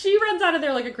exist. She runs out of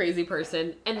there like a crazy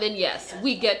person. And then, yes,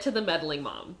 we get to the meddling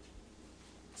mom.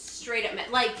 Straight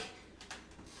up, like...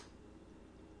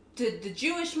 The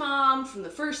Jewish mom from the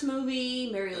first movie,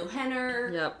 Mary Lou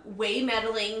Henner, Yep. way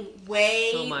meddling, way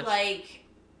So much. like,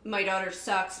 my daughter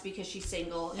sucks because she's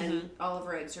single and all of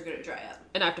her eggs are going to dry up.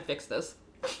 And I have to fix this.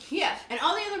 Yeah, and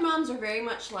all the other moms are very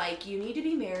much like, you need to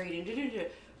be married and da-da-da.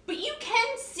 But you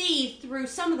can see through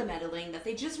some of the meddling that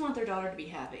they just want their daughter to be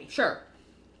happy. Sure.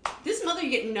 This mother,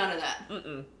 you get none of that.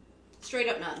 Mm-mm. Straight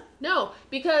up none. No,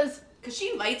 because... Because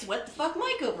she invites what the fuck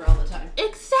Mike over all the time.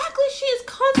 Exactly, she is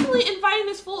constantly inviting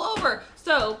this fool over.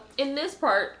 So, in this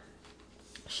part,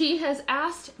 she has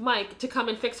asked Mike to come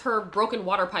and fix her broken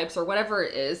water pipes or whatever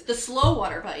it is. The slow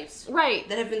water pipes. Right.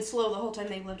 That have been slow the whole time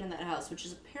they've lived in that house, which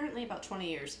is apparently about 20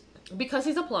 years. Because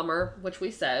he's a plumber, which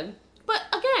we said. But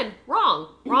again, wrong.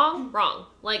 Wrong.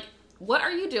 Like, what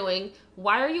are you doing?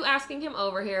 Why are you asking him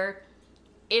over here?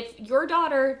 If your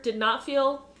daughter did not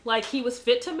feel like he was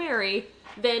fit to marry,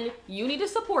 then you need to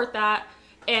support that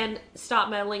and stop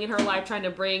meddling in her life trying to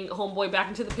bring homeboy back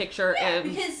into the picture. Yeah, and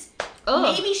because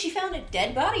Ugh. maybe she found a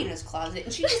dead body in his closet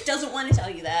and she just doesn't want to tell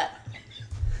you that.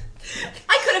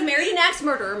 I could have married an axe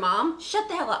murderer, Mom. Shut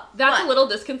the hell up. That's What? a little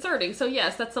disconcerting. So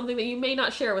yes, that's something that you may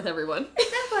not share with everyone.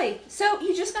 Exactly. So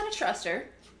you just gotta trust her.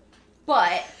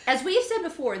 But, as we've said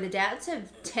before, the dads have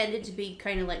tended to be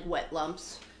kind of like wet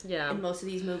lumps Yeah. in most of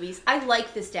these movies. I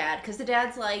like this dad, because the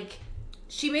dad's like,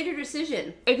 she made her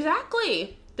decision.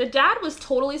 Exactly. The dad was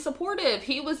totally supportive.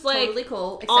 He was like, Totally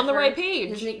cool. Except on the for right page.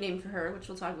 His nickname for her, which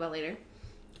we'll talk about later.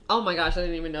 oh my gosh, I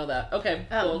didn't even know that. Okay,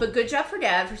 cool. But good job for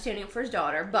dad for standing up for his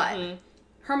daughter. But Mhm.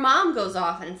 her mom goes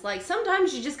off, and it's like,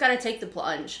 sometimes you just gotta take the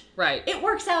plunge. Right. It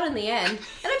works out in the end. And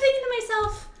I'm thinking to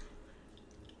myself,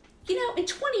 you know, in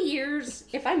 20 years,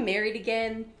 if I'm married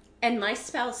again, and my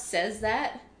spouse says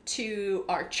that to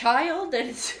our child that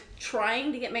is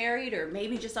trying to get married, or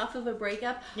maybe just off of a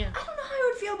breakup, Yeah. I don't know how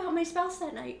I would feel about my spouse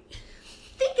that night.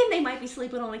 Thinking they might be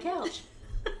sleeping on the couch.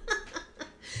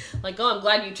 Like, oh, I'm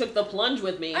glad you took the plunge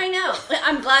with me. I know.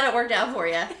 I'm glad it worked out for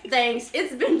you. Thanks.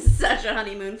 It's been such a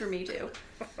honeymoon for me, too.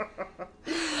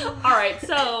 All right,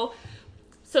 so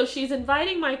she's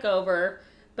inviting Mike over,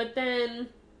 but then,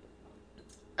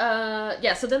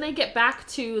 so then they get back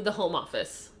to the home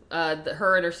office,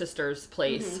 her and her sister's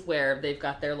place, where they've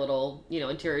got their little,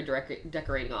 interior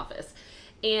decorating office,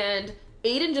 and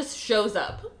Aiden just shows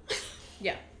up.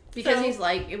 Yeah. Because So- he's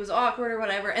like, it was awkward or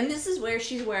whatever. And this is where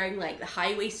she's wearing, like, the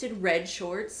high-waisted red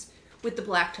shorts with the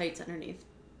black tights underneath.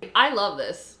 I love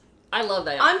this. I love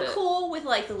that I'm outfit. cool with,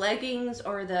 like, the leggings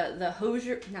or the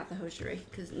hosier... Not the hosiery,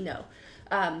 because no.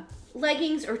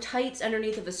 Leggings or tights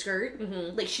underneath of a skirt.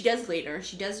 Mhm. Like, she does later.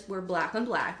 She does wear black on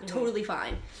black. Totally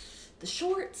fine. The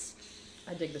shorts...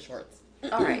 I dig the shorts.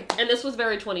 All right. And this was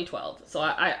very 2012, so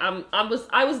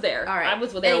I was there. All right. I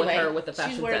was there with Anyway, her with the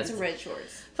fashion she's wearing sense. some red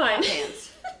shorts. Fine. Hot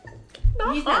pants.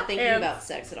 He's hot not thinking pants. about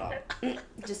sex at all.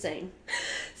 Just saying.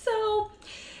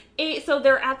 So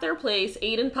they're at their place.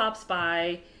 Aiden pops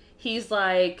by. He's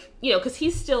like, because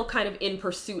he's still kind of in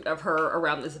pursuit of her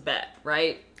around this bet,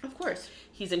 right? Of course.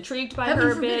 He's intrigued by Heaven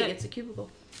her a forbid bit, it gets a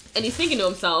cubicle. and he's thinking to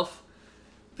himself,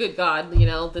 "Good God,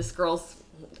 this girl's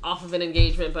off of an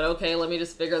engagement, but okay, let me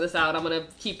just figure this out. I'm gonna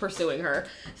keep pursuing her."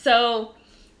 So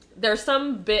there's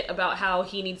some bit about how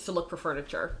he needs to look for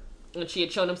furniture. And she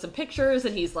had shown him some pictures,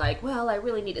 and he's like, well, I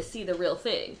really need to see the real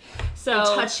thing. So And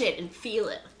touch it and feel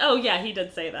it. Oh, yeah, he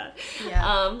did say that.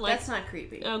 Yeah. Like, That's not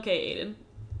creepy. okay,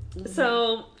 Aiden.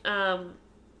 So,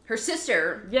 Her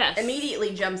sister Yes.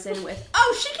 immediately jumps in with,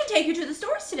 oh, she can take you to the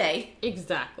stores today.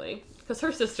 exactly. Because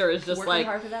her sister is just Working like,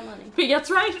 hard for that money. that's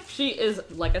right. She is,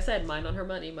 like I said, mind on her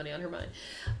money, money on her mind.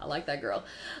 I like that girl.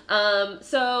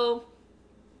 So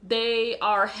they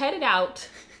are headed out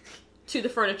to the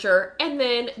furniture, and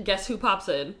then guess who pops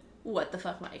in? What the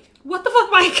fuck, Mike? What the fuck,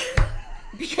 Mike?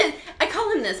 Because I call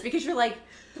tell him this because you're like,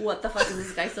 what the fuck is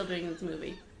this guy still doing in this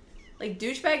movie? Like,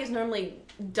 douchebag is normally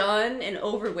done and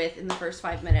over with in the first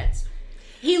 5 minutes.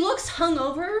 He looks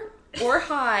hungover or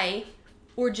high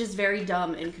or just very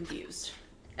dumb and confused.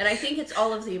 And I think it's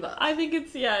all of the above. I think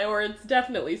it's, or it's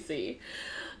definitely C.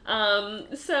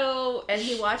 So... And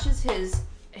he watches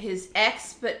his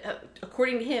ex, but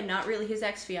according to him, not really his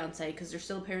ex-fiancé, because they're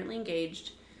still apparently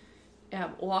engaged,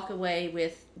 walk away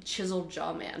with chiseled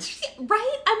jaw man.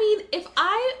 Right? I mean, if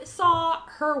I saw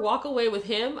her walk away with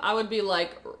him, I would be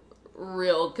like,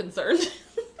 real concerned.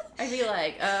 I'd be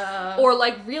like, Or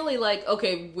like, really like,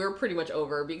 okay, we're pretty much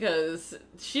over, because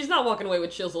she's not walking away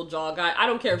with chiseled jaw guy. I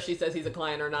don't care if she says he's a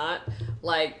client or not.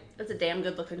 Like... That's a damn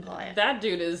good looking client. That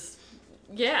dude is...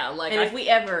 Yeah, like... And if we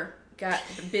ever got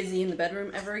busy in the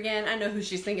bedroom ever again, I know who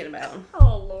she's thinking about.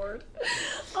 Oh, Lord.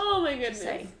 Oh, my goodness.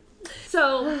 Say.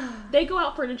 So, they go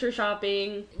out furniture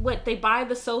shopping. They buy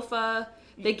the sofa.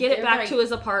 They get it back to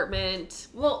his apartment.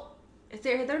 Well,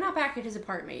 they're not back at his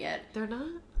apartment yet. They're not?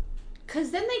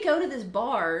 Because then they go to this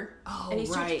bar, and he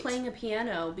starts right. playing a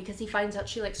piano because he finds out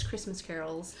she likes Christmas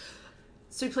carols.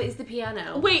 So he plays the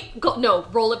piano. Wait,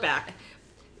 roll it back.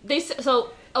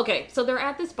 So they're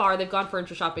at this bar. They've gone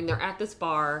furniture shopping. They're at this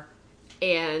bar,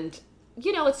 and...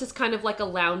 it's just kind of like a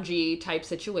loungy type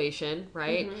situation,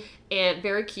 right? Mm-hmm. And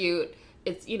very cute.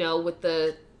 It's, with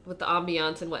the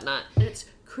ambiance and whatnot. And it's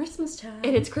Christmas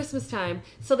time.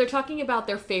 So they're talking about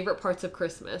their favorite parts of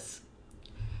Christmas.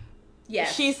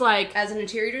 Yes. She's like... As an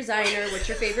interior designer, what's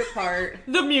your favorite part?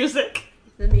 The music.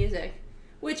 The music.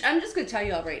 Which, I'm just going to tell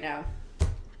you all right now.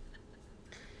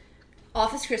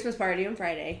 Office Christmas party on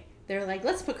Friday. They're like,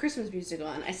 let's put Christmas music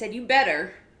on. I said, you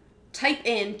better... type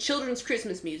in children's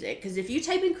Christmas music, because if you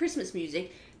type in Christmas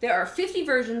music, there are 50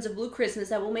 versions of Blue Christmas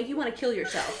that will make you want to kill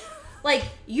yourself. Like,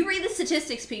 you read the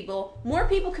statistics, people. More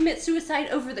people commit suicide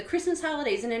over the Christmas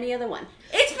holidays than any other one.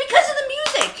 It's because of the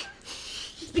music!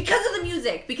 It's because of the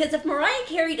music. Because if Mariah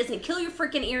Carey doesn't kill your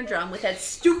freaking eardrum with that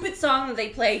stupid song that they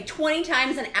play 20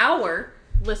 times an hour...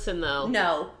 Listen, though.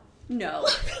 No.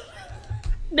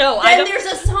 No, then there's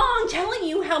a song telling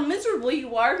you how miserable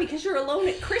you are because you're alone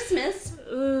at Christmas.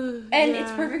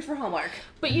 It's perfect for Hallmark.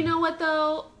 But you know what,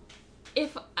 though?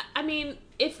 If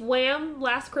Wham!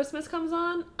 Last Christmas comes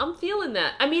on, I'm feeling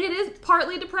that. I mean, it is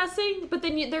partly depressing, but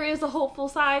then there is a hopeful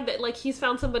side that, like, he's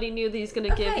found somebody new that he's going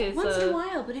to give his once in a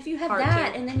while. But if you have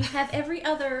that, and then you have every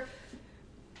other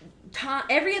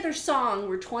song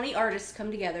where 20 artists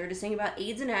come together to sing about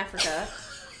AIDS in Africa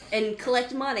and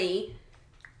collect money...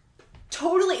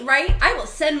 Totally, right? I will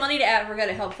send money to Africa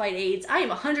to help fight AIDS. I am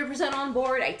 100% on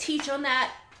board. I teach on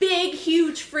that. Big,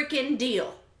 huge freaking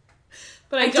deal.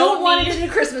 But I don't want it in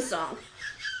a Christmas song.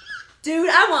 Dude,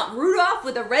 I want Rudolph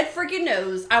with a red freaking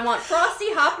nose. I want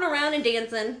Frosty hopping around and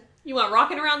dancing. You want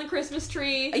rocking around the Christmas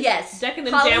tree? Yes. Decking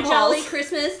them Holly damn Jolly halls.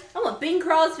 Christmas. I want Bing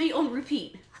Crosby on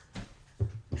repeat.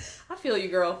 I feel you,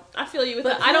 girl. I feel you with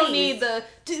But that. I don't need the...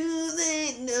 Do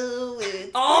they know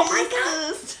it's Oh my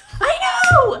Christmas? God. I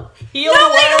know! Heal no, the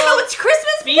world. they don't know it's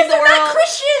Christmas Feed because the they're world. not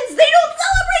Christians. They don't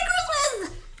celebrate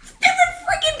Christmas. It's a different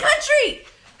freaking country.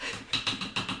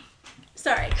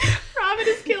 Sorry. Robin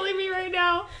is killing me right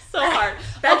now. So hard.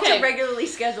 Back to regularly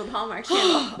scheduled Hallmark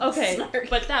Channel. Okay, Sorry.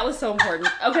 but that was so important.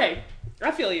 Okay,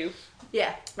 I feel you. Yeah.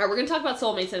 All right, we're going to talk about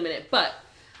soulmates in a minute, but...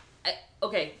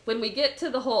 Okay, when we get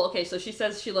to the whole... Okay, so she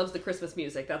says she loves the Christmas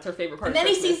music. That's her favorite part And then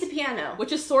of Christmas. he sees the piano.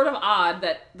 Which is sort of odd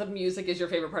that the music is your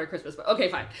favorite part of Christmas, but okay,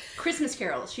 fine. Christmas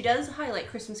carols. She does highlight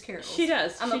Christmas carols. She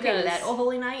does. I'm okay with that. Oh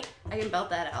Holy Night, I can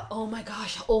belt that out. Oh my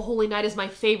gosh, Oh Holy Night is my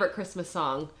favorite Christmas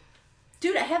song.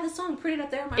 Dude, I have the song printed up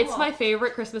there on my wall. It's my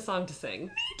favorite Christmas song to sing. Me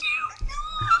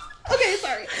too. Okay,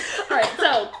 sorry. Alright,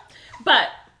 so, but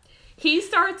he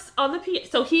starts on the piano.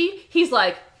 So he's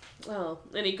like... Oh,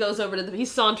 and he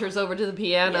saunters over to the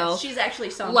piano. Yes, she's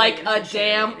actually sauntering like a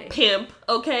damn pimp,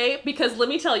 okay? Because let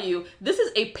me tell you, this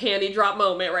is a panty drop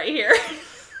moment right here.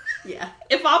 Yeah.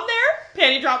 If I'm there,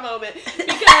 panty drop moment.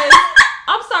 Because,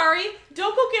 I'm sorry,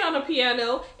 don't go get on a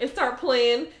piano and start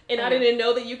playing, and I didn't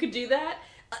know that you could do that.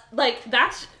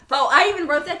 That's... Oh, I even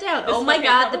wrote that down. This Oh is my my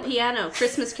God, favorite the piano.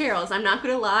 Christmas carols. I'm not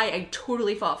going to lie, I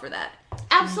totally fall for that.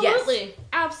 Absolutely. Yes.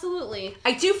 Absolutely.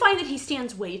 I do find that he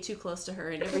stands way too close to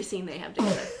her in every scene they have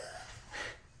together.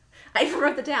 I even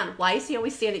wrote that down. Why is he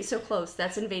always standing so close?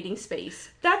 That's invading space.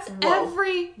 That's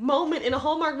every moment in a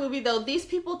Hallmark movie, though. These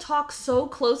people talk so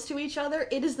close to each other.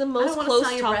 It is the most I don't close want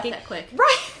to smell your talking. breath that quick.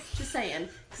 Right. Just saying.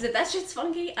 Because if that shit's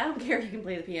funky, I don't care if you can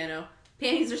play the piano.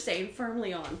 Panties are staying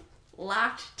firmly on.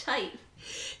 Locked tight.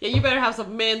 Yeah, you better have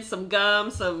some mint, some gum,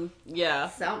 something.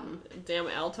 Damn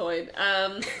Altoid.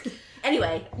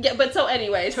 Anyway. Yeah, but so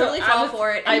anyway. Totally fall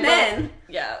for it. And then...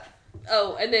 Yeah.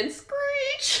 Oh, and then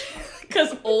screech.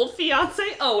 Because old fiance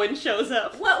Owen shows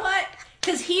up. What?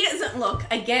 Because he doesn't look,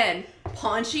 again,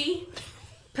 paunchy,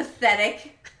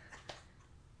 pathetic.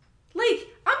 Like,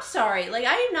 I'm sorry. Like,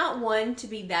 I am not one to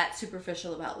be that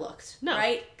superficial about looks. No.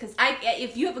 Right? Because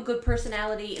if you have a good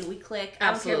personality and we click,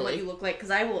 I don't care what you look like,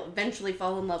 because I will eventually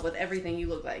fall in love with everything you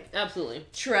look like. Absolutely.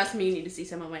 Trust me, you need to see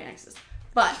some of my exes.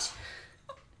 But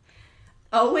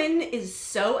Owen is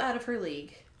so out of her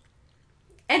league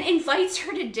and invites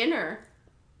her to dinner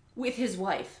with his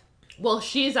wife. Well,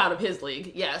 she's out of his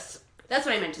league, yes. That's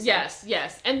what I meant to say.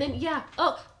 Yes. And then, yeah.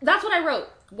 Oh, that's what I wrote.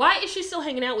 Why is she still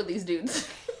hanging out with these dudes?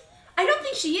 I don't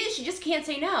think she is. She just can't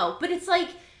say no. But it's like,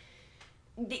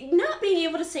 not being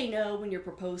able to say no when you're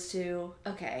proposed to,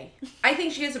 okay. I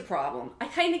think she has a problem. I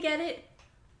kind of get it.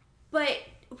 But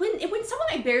when someone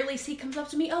I barely see comes up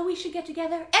to me, oh, we should get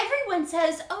together, everyone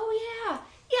says, oh, yeah,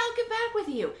 I'll get back with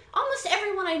you. Almost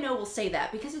everyone I know will say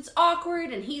that because it's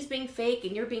awkward and he's being fake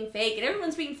and you're being fake and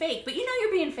everyone's being fake, but you know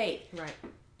you're being fake. Right.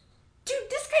 Dude,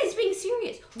 this guy's being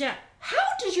serious. Yeah. How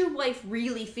does your wife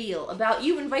really feel about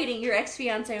you inviting your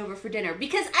ex-fiance over for dinner?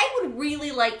 Because I would really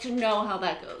like to know how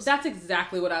that goes. That's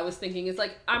exactly what I was thinking. It's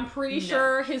like, I'm pretty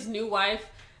sure his new wife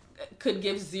could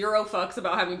give 0 fucks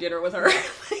about having dinner with her.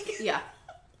 Yeah.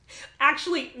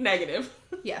 Actually, negative.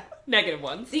 Yeah. Negative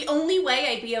ones. The only way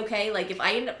I'd be okay, like if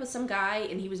I end up with some guy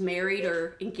and he was married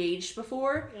or engaged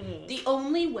before, the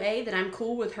only way that I'm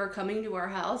cool with her coming to our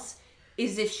house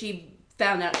is if she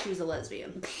found out she was a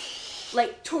lesbian.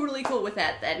 Like, totally cool with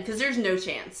that then, because there's no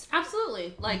chance.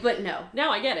 Absolutely. Like, but no. Now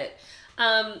I get it.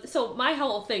 So my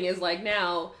whole thing is like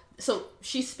now, so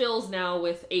she spills now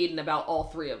with Aiden about all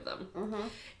 3 of them. Mm-hmm.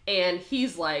 And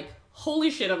he's like,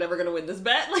 holy shit, I'm never going to win this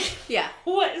bet. Like, yeah.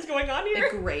 What is going on here?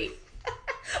 Great.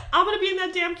 I'm going to be in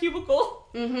that damn cubicle.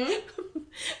 Mm-hmm.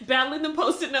 Battling the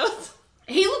Post-it notes.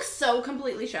 He looks so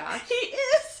completely shocked. He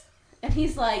is. And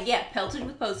he's like, yeah, pelted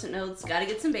with Post-it notes. Gotta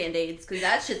get some Band-Aids, because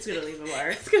that shit's gonna leave a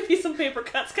mark. It's gonna be some paper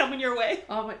cuts coming your way.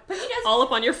 Oh my, but he does. All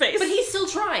up on your face. But he's still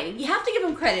trying. You have to give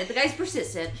him credit. The guy's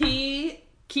persistent. He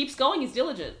keeps going. He's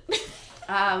diligent.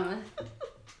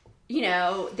 You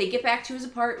know, they get back to his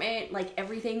apartment. Like,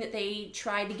 everything that they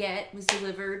tried to get was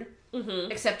delivered.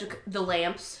 Mm-hmm. Except the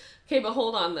lamps. Okay, but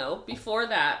hold on, though. Before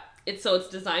that, it's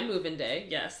design move-in day.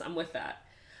 Yes, I'm with that.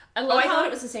 I thought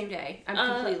it was the same day. I'm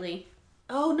completely...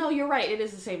 Oh, no, you're right. It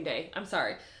is the same day. I'm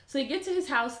sorry. So you get to his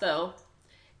house, though,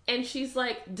 and she's,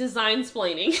 like,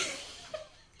 design-splaining.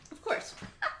 Of course.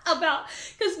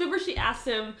 Because remember she asked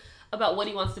him about what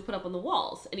he wants to put up on the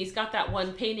walls. And he's got that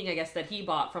one painting, I guess, that he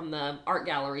bought from the art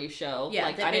gallery show. Yeah,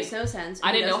 like, that makes no sense.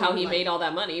 I didn't know how he made all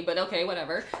that money, but okay,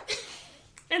 whatever.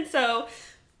 And so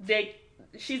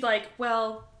she's like,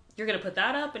 well, you're going to put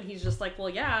that up? And he's just like, well,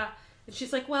 yeah. And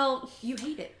she's like, well, you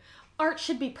hate it. Art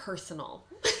should be personal.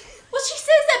 Well, she says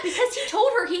that because he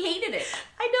told her he hated it.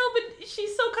 I know, but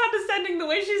she's so condescending the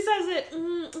way she says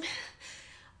it.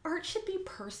 Art should be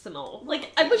personal.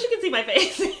 Like, I wish you could see my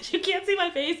face. You can't see my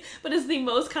face, but it's the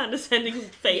most condescending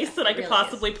face that I could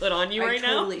possibly put on you right now.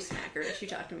 I'd totally smack her if she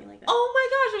talked to me like that. Oh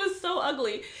my gosh, it was so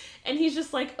ugly. And he's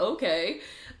just like, okay.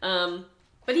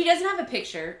 But he doesn't have a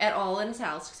picture at all in his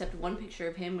house, except one picture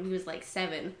of him when he was like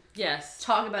 7. Yes.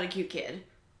 Talk about a cute kid.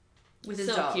 With his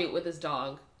dog. So cute with his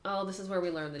dog. Oh, this is where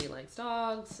we learn that he likes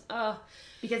dogs.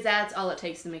 Because that's all it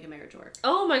takes to make a marriage work.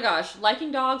 Oh my gosh.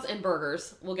 Liking dogs and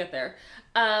burgers. We'll get there.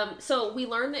 So we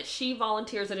learn that she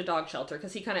volunteers at a dog shelter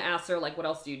because he kind of asks her, like, what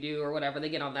else do you do or whatever. They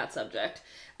get on that subject.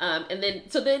 And then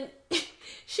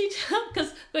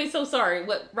so sorry.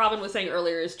 What Robin was saying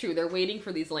earlier is true. They're waiting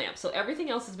for these lamps. So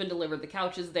everything else has been delivered. The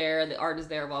couch is there. The art is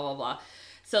there, blah, blah, blah.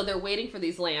 So they're waiting for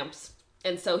these lamps.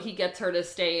 And so he gets her to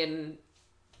stay and...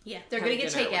 Yeah, they're going to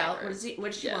get takeout.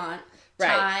 What does she want?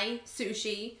 Thai,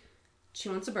 sushi. She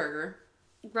wants a burger.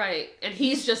 Right. And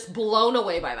he's just blown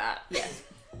away by that. Yes.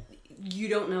 You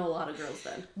don't know a lot of girls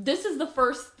then. This is the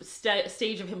first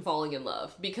stage of him falling in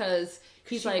love because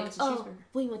he's like, oh,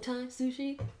 what, you want Thai,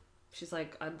 sushi? She's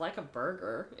like, I'd like a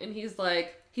burger. And he's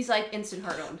like instant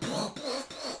heart on.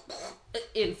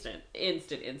 Instant.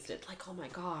 Like, oh my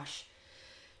gosh.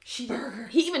 Burger.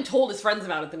 He even told his friends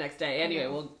about it the next day.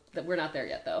 Anyway, we're not there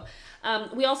yet, though.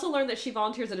 We also learned that she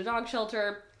volunteers at a dog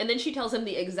shelter, and then she tells him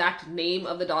the exact name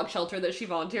of the dog shelter that she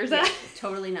volunteers at.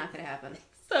 Totally not going to happen.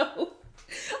 So,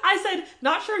 I said,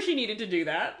 not sure she needed to do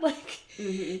that. Like,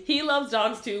 He loves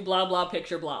dogs too, blah, blah,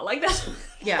 picture, blah. Like, that's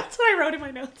what I wrote in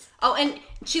my notes. Oh, and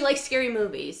she likes scary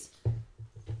movies.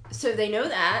 So they know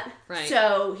that. Right.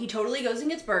 So he totally goes and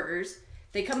gets burgers.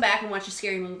 They come back and watch a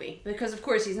scary movie. Because, of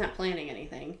course, he's not planning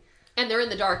anything. And they're in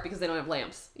the dark because they don't have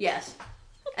lamps. Yes.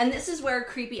 And this is where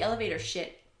creepy elevator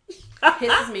shit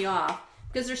pisses me off.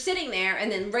 Because they're sitting there,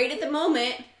 and then right at the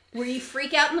moment where you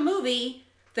freak out in the movie,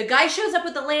 the guy shows up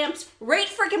with the lamps right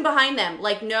freaking behind them.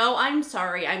 Like, no, I'm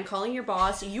sorry. I'm calling your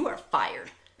boss. You are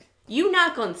fired. You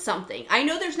knock on something. I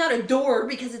know there's not a door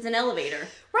because it's an elevator.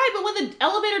 Right, but when the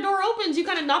elevator door opens, you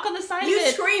kind of knock on the side of it.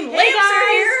 You scream, "Hey, lamps guys!"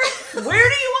 are here. Where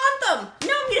do you want them?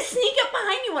 No, I'm going to sneak up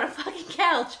behind you on a fucking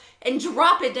couch and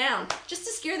drop it down just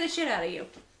to scare the shit out of you.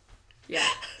 Yeah.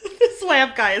 This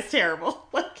lamp guy is terrible.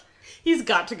 Like, he's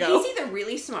got to go. He's either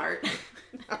really smart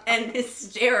and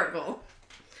hysterical,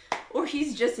 or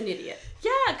he's just an idiot.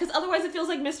 Yeah, because otherwise it feels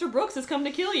like Mr. Brooks has come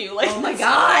to kill you. Like, Oh my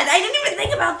god, I didn't even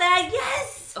think about that.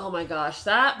 Yes. Oh my gosh,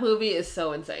 that movie is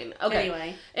so insane.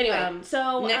 Okay. Anyway,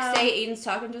 so next day, Aiden's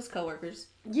talking to his coworkers.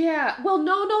 Yeah. Well,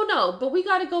 no. But we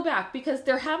got to go back because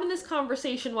they're having this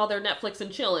conversation while they're Netflix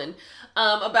and chilling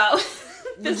about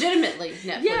Legitimately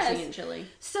Netflixing and chilling.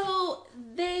 So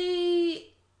they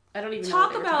I don't even talk know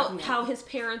what they were about talking how his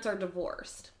parents are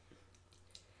divorced.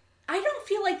 I don't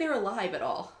feel like they're alive at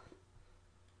all.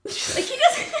 Like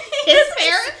His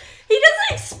parents? He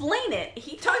doesn't explain it.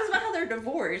 He talks about how they're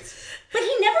divorced, but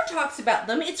he never talks about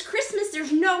them. It's Christmas.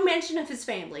 There's no mention of his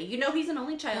family. You know he's an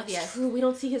only child. That's yes, true. We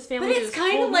don't see his family. but it's this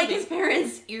kind whole of like movie. his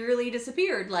parents eerily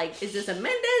disappeared. Like, is this a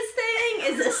Mendez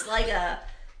thing? Is this like a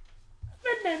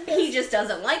he just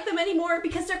doesn't like them anymore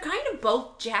because they're kind of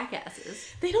both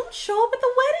jackasses. They don't show up at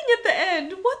the wedding at the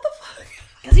end. What the fuck?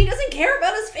 Because he doesn't care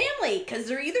about his family. Because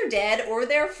they're either dead or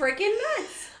they're freaking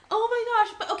nuts. Oh my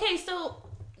gosh. But okay, so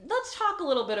let's talk a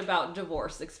little bit about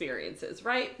divorce experiences,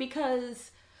 right?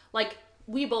 Because, like,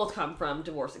 we both come from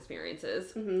divorce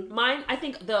experiences. Mm-hmm. Mine, I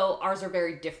think, though, ours are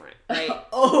very different, right?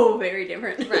 Oh, very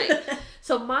different. Right.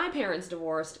 So my parents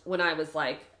divorced when I was,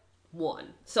 like, 1.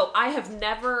 So I have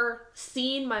never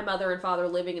seen my mother and father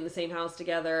living in the same house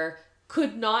together.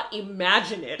 Could not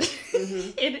imagine it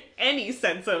in any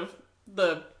sense of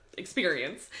the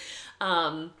experience.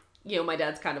 You know, my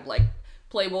dad's kind of like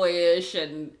playboyish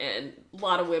and a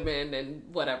lot of women and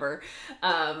whatever.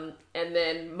 And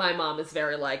then my mom is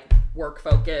very like work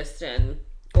focused and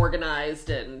organized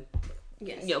and,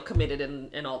 Yes. you know, committed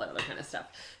and all that other kind of stuff.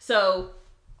 So,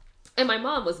 and my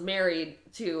mom was married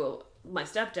to my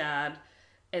stepdad.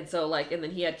 And so, like, and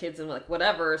then he had kids and, like,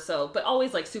 whatever. So, but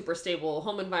always, like, super stable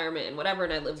home environment and whatever.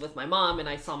 And I lived with my mom and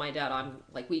I saw my dad on,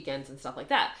 like, weekends and stuff like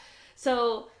that.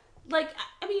 So, like,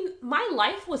 I mean, my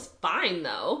life was fine,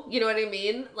 though. You know what I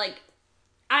mean? Like,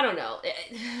 I don't know.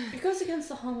 It goes against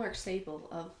the Hallmark staple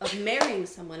of marrying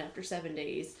someone after 7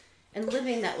 days and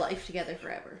living that life together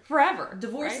forever. Forever.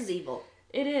 Divorce right? is evil.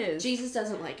 It is. Jesus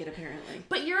doesn't like it, apparently.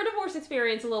 But your divorce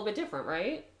experience is a little bit different,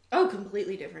 right? Oh,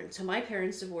 completely different. So my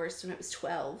parents divorced when I was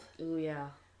 12. Ooh, yeah.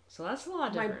 So that's a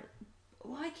lot different.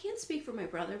 Well, I can't speak for my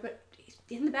brother, but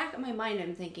in the back of my mind,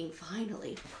 I'm thinking,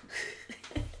 finally.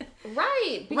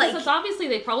 Right. Because Like, obviously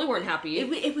they probably weren't happy.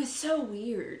 It was so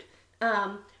weird.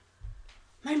 My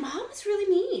mom was really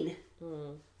mean.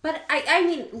 But I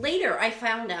mean, later I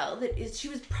found out that she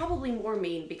was probably more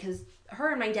mean because her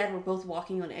and my dad were both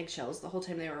walking on eggshells the whole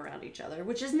time they were around each other,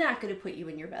 which is not going to put you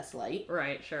in your best light.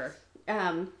 Right, sure.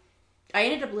 I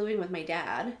ended up living with my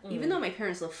dad, even though my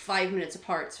parents lived 5 minutes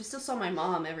apart, so I still saw my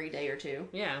mom every day or two.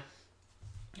 Yeah.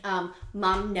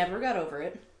 Mom never got over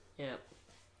it. Yeah.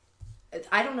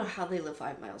 I don't know how they live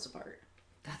 5 miles apart.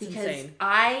 That's Because insane.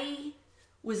 I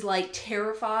was like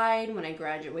terrified when I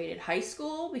graduated high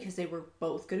school because they were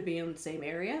both going to be in the same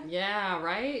area. Yeah,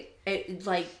 right? It,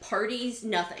 like, parties,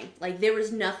 nothing. Like, there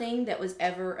was nothing that was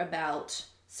ever about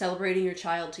celebrating your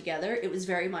child together. It was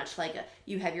very much like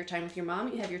you have your time with your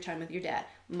mom, you have your time with your dad.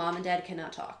 Mom and dad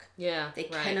cannot talk. Yeah, They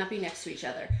right. cannot be next to each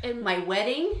other. And- My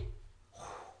wedding,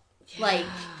 like,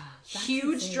 that's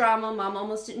huge insane. drama. Mom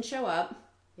almost didn't show up.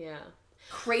 Yeah.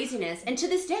 Craziness. And to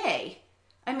this day,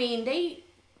 I mean, they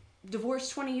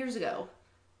divorced 20 years ago.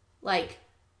 Like,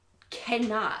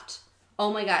 cannot.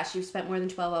 Oh my gosh, you've spent more than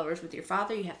 12 hours with your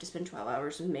father, you have to spend 12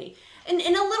 hours with me. And a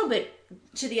little bit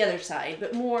to the other side,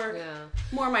 but more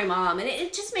my mom. And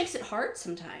it just makes it hard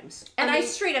sometimes. And I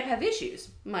straight up have issues,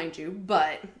 mind you,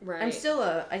 but Right. I'm still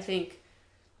I think,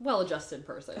 Well-adjusted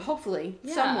person. hopefully,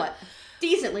 Yeah. somewhat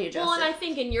decently adjusted. Well, and I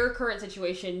think in your current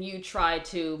situation, you try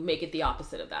to make it the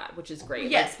opposite of that, which is great.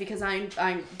 Yes, because I'm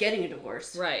getting a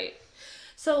divorce. Right.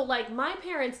 So, like, my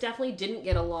parents definitely didn't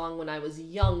get along when I was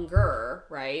younger,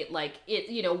 right? Like, it,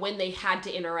 you know, when they had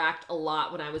to interact a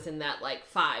lot when I was in that, like,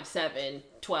 5, 7,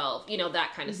 12, you know,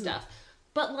 that kind of stuff.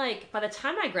 But, like, by the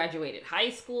time I graduated high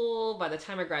school, by the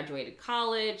time I graduated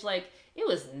college, like, it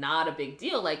was not a big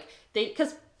deal. Like,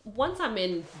 because once I'm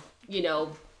in, you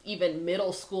know, even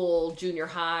middle school, junior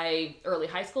high, early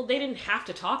high school, they didn't have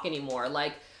to talk anymore.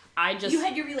 Like, I just... You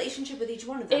had your relationship with each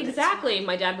one of them. Exactly.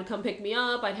 My dad would come pick me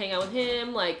up. I'd hang out with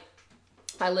him. Like,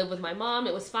 I lived with my mom.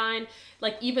 It was fine.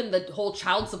 Like, even the whole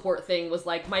child support thing was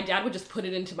like, my dad would just put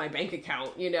it into my bank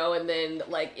account, you know, and then,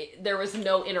 like, there was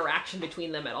no interaction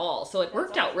between them at all. So it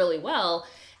worked out really well.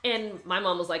 And my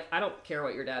mom was like, I don't care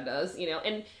what your dad does, you know,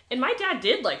 and my dad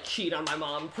did, like, cheat on my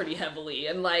mom pretty heavily.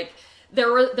 And, like,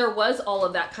 there was all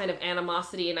of that kind of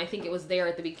animosity, and I think it was there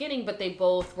at the beginning, but they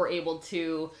both were able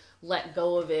to let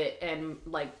go of it and,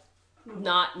 like,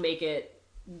 not make it,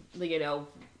 you know,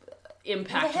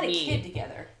 impact me. They had a kid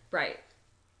together. Right.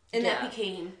 And that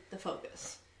became the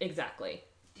focus. Exactly.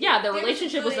 Yeah, their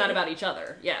relationship was not about each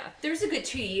other. Yeah. There was a good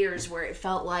 2 years where it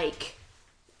felt like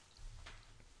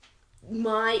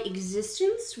my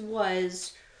existence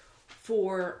was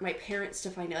for my parents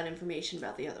to find out information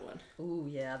about the other one. Ooh,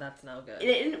 yeah, that's no good.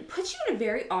 And it puts you in a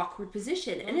very awkward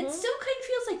position. And it still kind of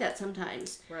feels like that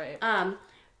sometimes. Right.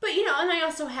 But, you know, and I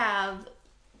also have...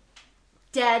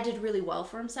 Dad did really well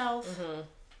for himself.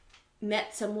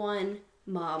 Met someone.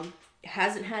 Mom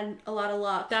hasn't had a lot of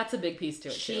luck. That's a big piece to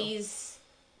it, too. She's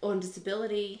on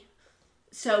disability.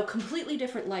 So, completely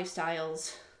different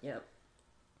lifestyles. Yep.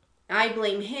 I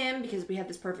blame him because we had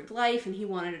this perfect life and he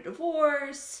wanted a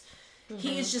divorce.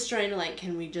 He's just trying to, like,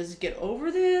 can we just get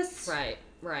over this?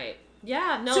 Right.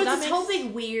 Yeah, no, so that it's this whole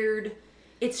big weird,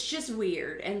 it's just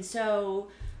weird. And so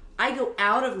I go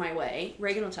out of my way.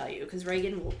 Reagan will tell you, because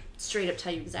Reagan will straight up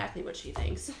tell you exactly what she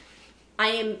thinks. I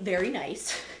am very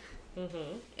nice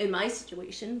in my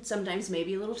situation. Sometimes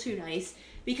maybe a little too nice.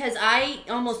 Because I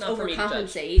almost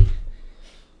overcompensate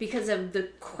because of the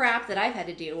crap that I've had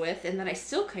to deal with and that I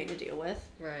still kind of deal with.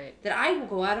 Right. That I will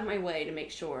go out of my way to make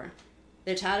sure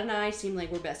that Todd and I seem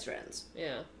like we're best friends.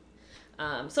 Yeah.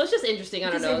 So it's just interesting.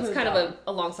 I don't know. It's kind of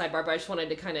a long sidebar, but I just wanted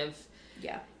to kind of...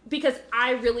 Yeah. Because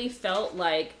I really felt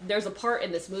like there's a part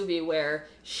in this movie where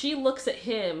she looks at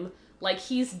him like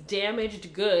he's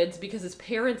damaged goods because his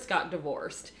parents got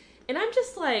divorced. And I'm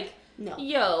just like, no.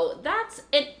 Yo, that's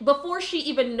it. Before she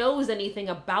even knows anything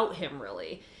about him,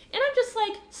 really. And I'm just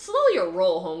like, slow your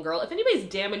roll, homegirl. If anybody's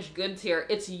damaged goods here,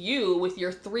 it's you with your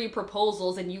 3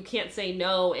 proposals and you can't say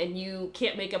no and you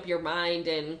can't make up your mind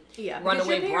and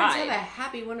runaway bride. Your parents have a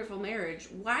happy, wonderful marriage.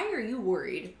 Why are you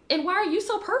worried? And why are you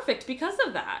so perfect because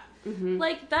of that?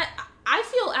 Like, that, I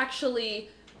feel actually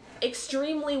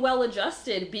extremely well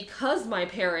adjusted because my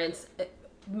parents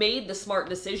made the smart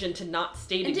decision to not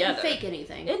stay together. Didn't fake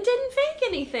anything. It didn't fake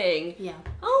anything. Yeah.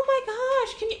 Oh my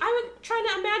gosh. I was trying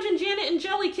to imagine Janet and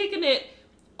Jelly kicking it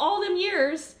all them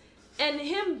years and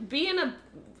him being a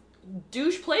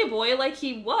douche playboy like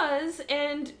he was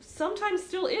and sometimes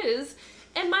still is,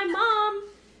 and my mom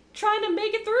trying to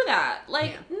make it through that.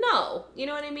 Like, no. You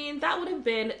know what I mean? That would have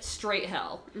been straight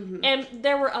hell. And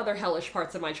there were other hellish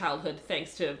parts of my childhood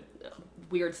thanks to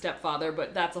weird stepfather,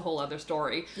 but that's a whole other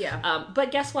story. Yeah.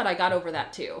 But guess what? I got over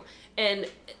that too. And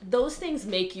those things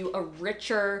make you a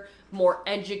richer, more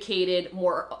educated,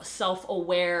 more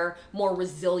self-aware, more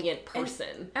resilient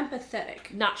person. And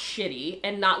empathetic. Not shitty.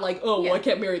 And not like, oh, well, I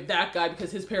can't marry that guy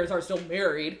because his parents are still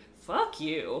married. Fuck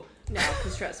you. No,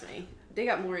 because trust me, they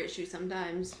got more issues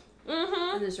sometimes.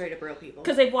 And there's straight up real people.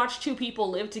 Because they've watched 2 people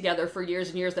live together for years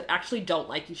and years that actually don't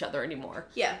like each other anymore.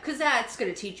 Yeah, because that's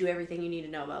going to teach you everything you need to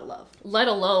know about love. Let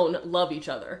alone love each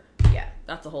other. Yeah.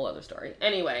 That's a whole other story.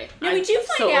 Anyway. Now, we do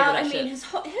find out, I mean, his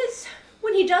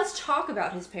when he does talk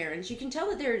about his parents, you can tell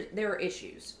that there are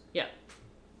issues. Yeah.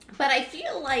 But I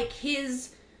feel like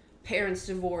his parents'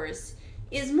 divorce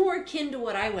is more akin to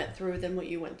what I went through than what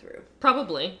you went through.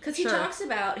 Probably. Because he talks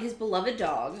about his beloved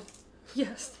dog.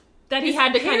 Yes. That he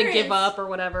had to kind of give up or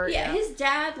whatever. Yeah, his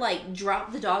dad, like,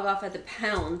 dropped the dog off at the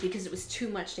pound because it was too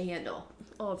much to handle.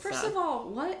 Oh, it's First sad. of all,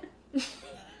 what?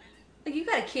 Like, you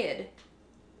got a kid.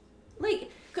 Like,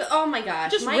 oh my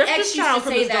gosh. Just my ripped ex his used child to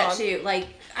from say his that dog. too. Like,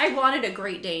 I wanted a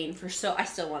Great Dane I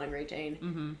still want a Great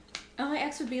Dane. And my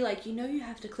ex would be like, you know you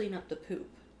have to clean up the poop.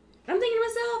 And I'm thinking to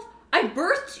myself, I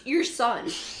birthed your son.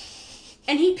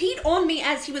 And he peed on me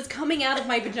as he was coming out of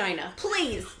my vagina.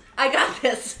 Please, I got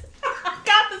this. I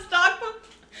got this dog poop.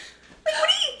 Like, what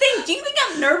do you think? Do you think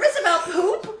I'm nervous about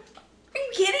poop? Are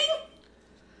you kidding?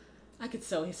 I could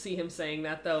so see him saying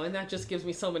that, though, and that just gives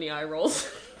me so many eye rolls.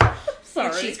 Sorry.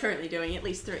 And she's currently doing at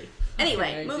least 3.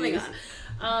 Anyway, Okay, moving geez.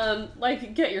 on.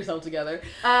 Like, get yourself together.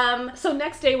 So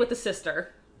next day with the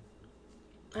sister.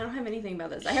 I don't have anything about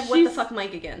this. I have what the fuck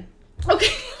Mike again.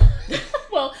 Okay.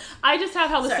 Well, I just have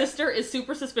how the sister is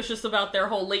super suspicious about their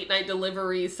whole late night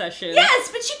delivery session. Yes,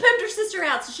 but she pimped her sister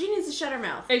out, so she needs to shut her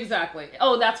mouth. Exactly.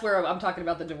 Oh, that's where I'm talking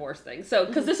about the divorce thing. So,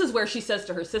 because this is where she says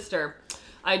to her sister,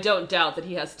 I don't doubt that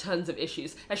he has tons of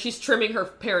issues. As she's trimming her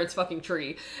parents' fucking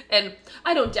tree. And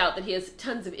I don't doubt that he has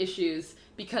tons of issues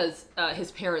because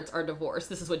his parents are divorced.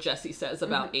 This is what Jesse says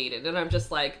about Aiden. And I'm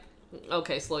just like,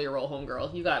 okay, slow your roll,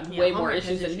 homegirl. You got way more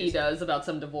issues than he does about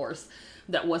some divorce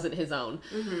that wasn't his own.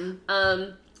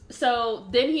 So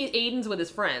then Aiden's with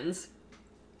his friends.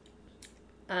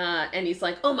 And he's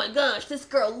like, oh my gosh, this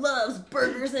girl loves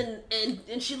burgers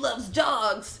and she loves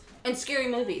dogs. And scary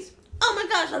movies. Oh my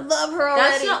gosh, I love her already.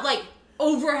 That's not like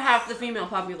over half the female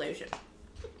population.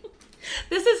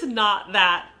 This is not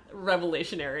that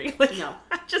revelationary. Like, No.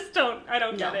 I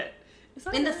don't get it.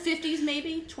 In the 50s,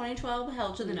 maybe? 2012?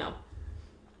 Hell to the no.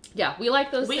 Yeah, we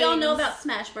like those We all know about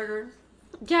Smashburger.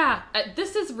 Yeah,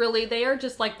 this is really, they are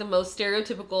just like the most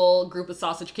stereotypical group of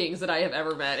sausage kings that I have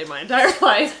ever met in my entire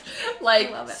life.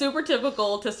 Like, super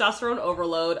typical, testosterone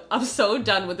overload. I'm so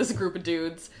done with this group of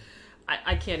dudes.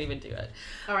 I can't even do it.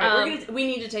 All right, we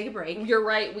need to take a break. You're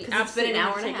right, we absolutely it's been an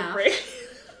hour and take a half. break.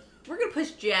 We're going to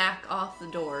push Jack off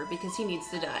the door because he needs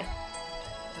to die.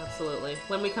 Absolutely.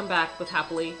 When we come back with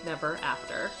Happily Never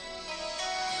After.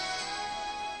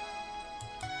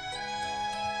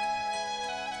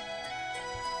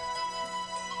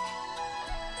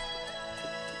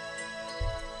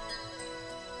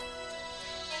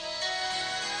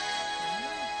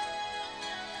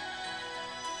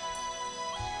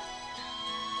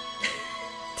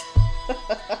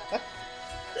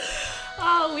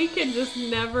 Oh, we can just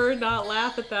never not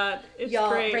laugh at that. It's Y'all,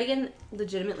 great. Reagan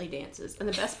legitimately dances. And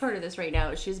the best part of this right now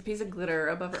is she has a piece of glitter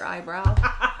above her eyebrow.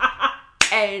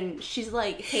 And she's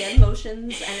like hand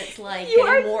motions and it's like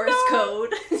getting Morse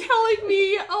code. Telling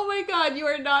me, oh my god, you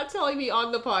are not telling me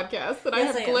on the podcast that I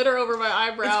have glitter over my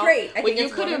eyebrow. It's great. I when think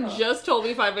you could have just told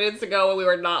me 5 minutes ago when we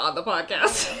were not on the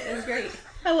podcast. It was great.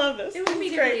 I love this. It would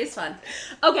be great. It's fun.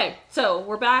 Okay, so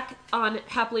we're back on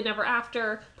Happily Never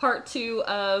After, part 2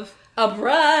 of A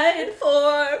Bride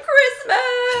for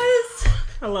Christmas.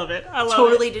 I love it. I love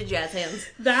totally it. did jazz hands.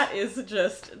 That is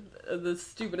just the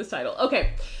stupidest title.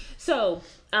 Okay, so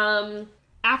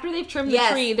after they've trimmed the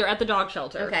tree, they're at the dog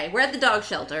shelter. Okay, we're at the dog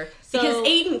shelter because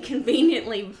Aiden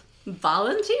conveniently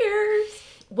volunteers.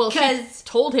 Well, she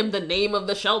told him the name of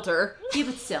the shelter. Yeah,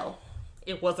 but still.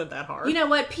 It wasn't that hard. You know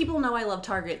what? People know I love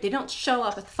Target. They don't show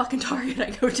up at the fucking Target I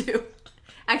go to.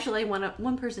 Actually,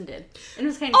 one person did. And it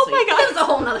was kind of sweet. Oh my god. That was a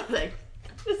whole nother thing.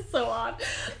 This is so odd.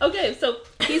 Okay, so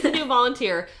he's the new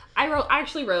volunteer. I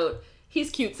actually wrote, he's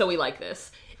cute, so we like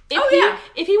this.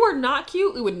 If he were not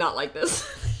cute, we would not like this.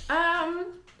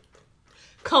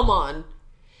 Come on.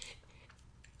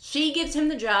 She gives him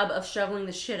the job of shoveling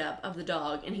the shit up of the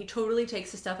dog, and he totally takes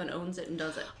the stuff and owns it and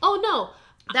does it. Oh, no.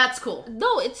 That's cool.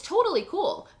 No, it's totally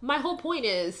cool. My whole point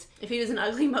is... If he was an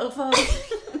ugly mofo,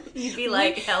 you'd be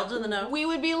like, hell to the no. We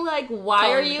would be like,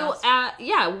 why are you at...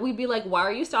 Yeah, we'd be like, why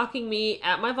are you stalking me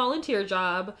at my volunteer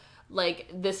job? Like,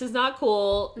 this is not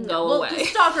cool. Go away. The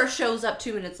stalker shows up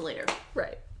 2 minutes later.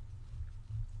 Right.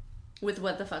 With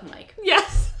What the Fuck Mike.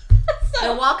 Yes.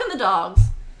 They're walking the dogs.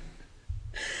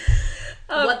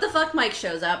 What the Fuck Mike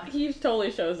shows up. He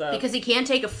totally shows up. Because he can't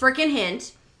take a frickin'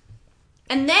 hint.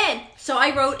 And then, so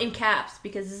I wrote in caps,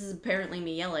 because this is apparently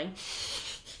me yelling.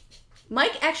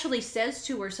 Mike actually says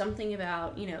to her something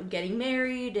about, getting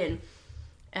married and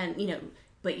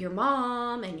but your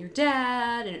mom and your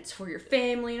dad and it's for your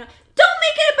family. Don't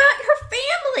make it about her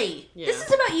family. Yeah. This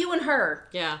is about you and her.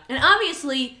 Yeah. And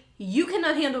obviously, you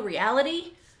cannot handle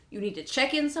reality. You need to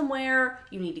check in somewhere.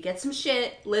 You need to get some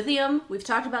shit. Lithium. We've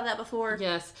talked about that before.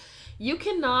 Yes. You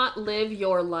cannot live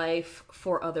your life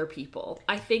for other people.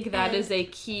 I think that is a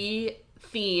key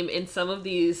theme in some of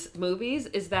these movies,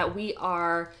 is that we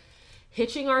are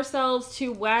hitching ourselves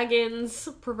to wagons,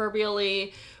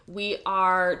 proverbially. We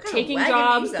are taking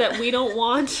jobs that we don't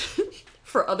want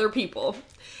for other people.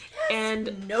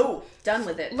 And no, done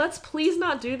with it. Let's please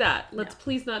not do that.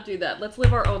 Please not do that. Let's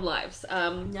live our own lives.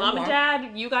 Mom and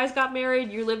Dad, you guys got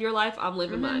married. You live your life. I'm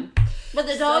living mine. But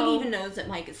the dog even knows that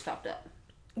Mike is fucked up.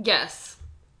 Yes.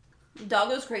 Dog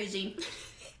goes crazy.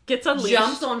 Gets unleashed.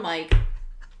 Jumps on Mike.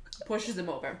 Pushes him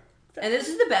over. And this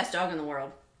is the best dog in the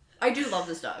world. I do love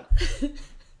this dog.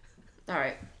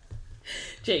 Alright.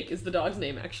 Jake is the dog's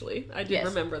name, actually. I did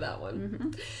remember that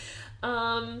one.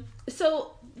 Mm-hmm.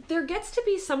 So there gets to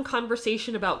be some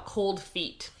conversation about cold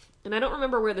feet. And I don't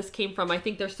remember where this came from. I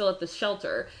think they're still at the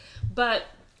shelter. But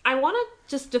I want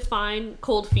to just define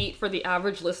cold feet for the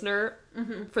average listener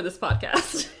for this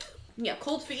podcast. Yeah,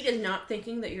 cold feet is not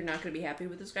thinking that you're not going to be happy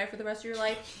with this guy for the rest of your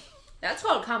life. That's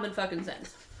called common fucking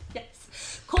sense.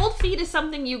 Yes. Cold feet is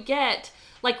something you get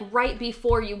like right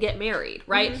before you get married,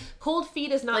 right? Cold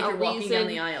feet is not Like a you're reason. walking down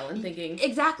the aisle and thinking,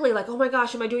 Exactly, like, oh my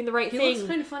gosh, am I doing the right he thing? looks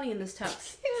kind of funny in this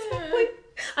tux.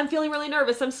 I'm feeling really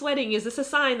nervous. I'm sweating. Is this a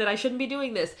sign that I shouldn't be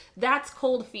doing this? That's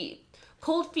cold feet.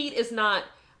 Cold feet is not,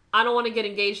 I don't want to get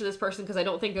engaged to this person because I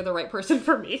don't think they're the right person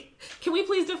for me. Can we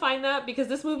please define that? Because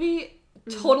this movie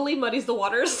totally muddies the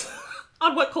waters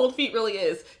on what cold feet really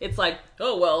is. It's like,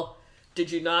 oh, well, did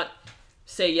you not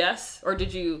say yes? Or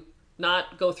did you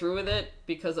not go through with it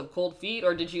because of cold feet?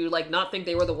 Or did you, like, not think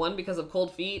they were the one because of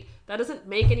cold feet? That doesn't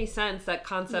make any sense. That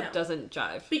concept doesn't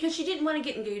jive. Because she didn't want to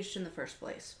get engaged in the first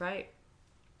place. Right.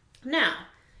 Now,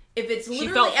 if it's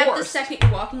literally felt at the forced. second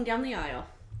you're walking down the aisle,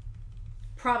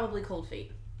 probably cold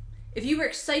feet. If you were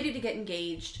excited to get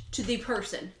engaged to the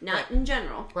person, not in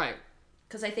general, Right.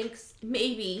 because I think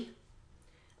maybe,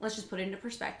 let's just put it into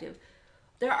perspective,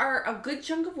 there are a good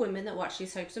chunk of women that watch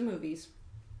these types of movies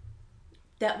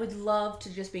that would love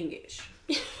to just be engaged.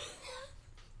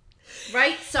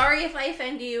 Right? Sorry if I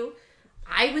offend you.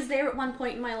 I was there at one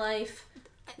point in my life.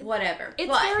 Whatever. It's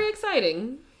But very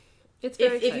exciting. It's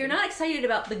very if you're not excited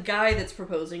about the guy that's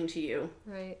proposing to you,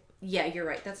 Right. yeah, you're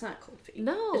right. That's not cold feet.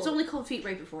 No. It's only cold feet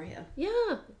right beforehand.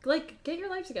 Yeah. Like, get your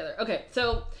life together. Okay,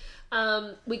 so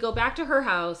we go back to her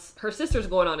house. Her sister's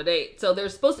going on a date. So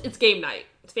it's game night.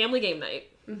 It's family game night.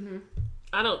 Mm-hmm.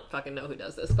 I don't fucking know who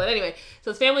does this. But anyway,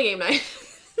 so it's family game night.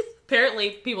 Apparently,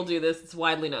 people do this. It's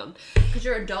widely known. Because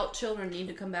your adult children need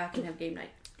to come back and have game night.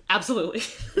 Absolutely.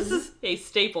 This is a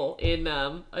staple in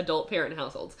adult parent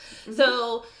households.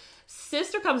 So,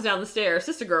 sister comes down the stairs.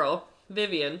 Sister girl,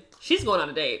 Vivian, she's going on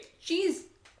a date. She's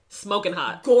Smoking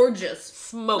hot. gorgeous.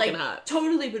 Smoking hot.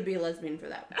 Totally would be a lesbian for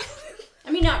that. I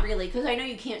mean, not really, because I know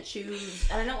you can't choose,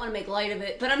 and I don't want to make light of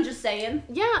it, but I'm just saying.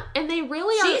 Yeah, and they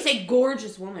really are. She's a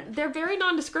gorgeous woman. They're very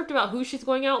nondescript about who she's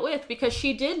going out with because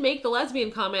she did make the lesbian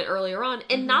comment earlier on,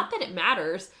 and not that it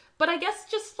matters, but I guess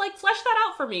just like flesh that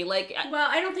out for me. Like, Well,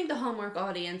 I don't think the Hallmark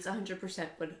audience 100%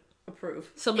 would approve.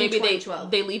 so maybe in they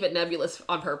 2012. they leave it nebulous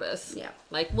on purpose. Yeah.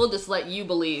 Like, we'll just let you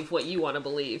believe what you want to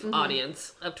believe,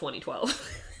 audience of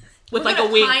 2012. With We're like a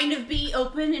gonna wink. kind of be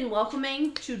open and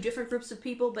welcoming to different groups of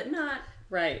people, but not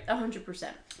Right.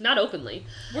 100%. Not openly.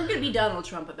 We're gonna be Donald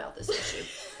Trump about this issue.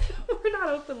 We're not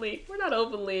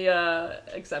openly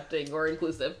accepting or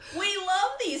inclusive. We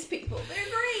love these people. They're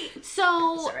great.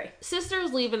 So, Sorry.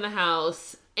 sister's leaving the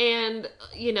house, and,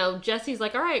 you know, Jesse's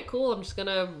like, all right, cool, I'm just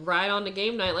gonna ride on to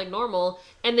game night like normal.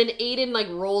 And then Aiden, like,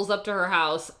 rolls up to her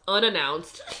house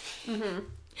unannounced.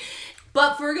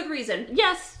 But for a good reason.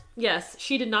 Yes,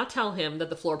 she did not tell him that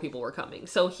the floor people were coming.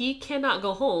 So he cannot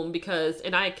go home because,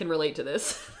 and I can relate to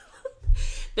this,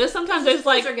 there's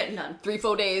like are getting done.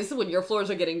 3-4 days when your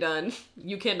floors are getting done.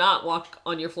 You cannot walk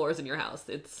on your floors in your house.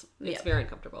 It's very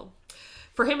uncomfortable.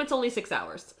 For him, it's only 6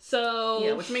 hours. So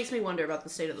Yeah, which makes me wonder about the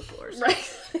state of the floors.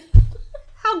 right.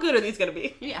 How good are these going to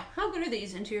be? Yeah, how good are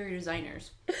these interior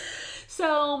designers?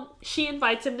 So she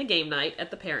invites him to game night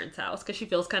at the parents' house because she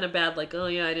feels kind of bad, like, oh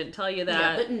yeah, I didn't tell you Yeah,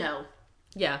 that. but no.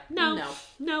 Yeah, no,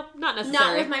 not necessary.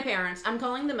 Not with my parents. I'm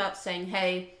calling them up saying,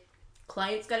 hey,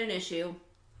 client's got an issue.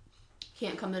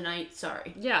 Can't come tonight.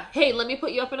 Sorry. Yeah. Hey, let me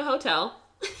put you up in a hotel.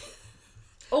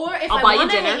 Or if I'll I buy you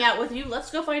want to dinner. hang out with you, let's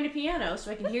go find a piano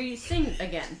so I can hear you sing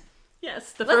again.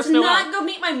 Yes, the Let's first Noel. not go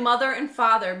meet my mother and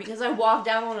father because I walked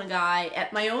out on a guy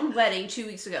at my own wedding 2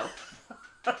 weeks ago.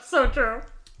 That's so true.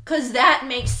 Because that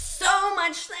makes so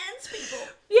much sense, people.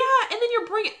 Yeah, and then you're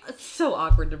bringing... It's so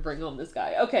awkward to bring home this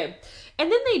guy. Okay.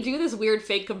 And then they do this weird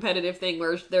fake competitive thing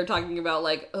where they're talking about,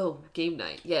 like, oh, game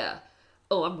night. Yeah.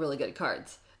 Oh, I'm really good at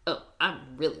cards. Oh, I'm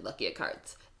really lucky at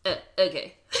cards.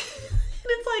 Okay. And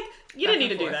it's like, you didn't need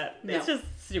to do that. No. It's just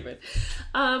stupid.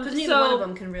 Because neither one of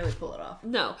them can really pull it off.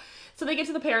 No. So they get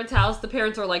to the parents' house. The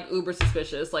parents are, like, uber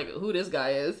suspicious, like, who this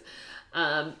guy is.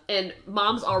 And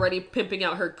mom's already pimping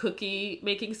out her cookie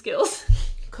making skills.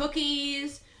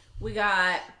 Cookies. We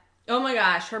got... Oh my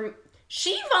gosh.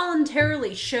 She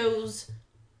voluntarily shows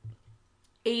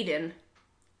Aiden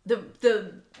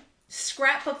the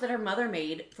scrapbook that her mother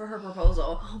made for her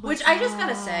proposal. Which I just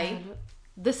gotta say...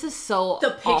 This is so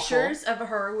The awful. pictures of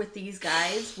her with these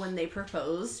guys when they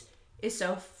proposed is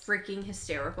so freaking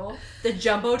hysterical. The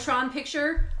Jumbotron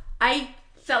picture, I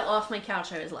fell off my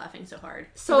couch. I was laughing so hard.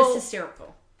 So, it was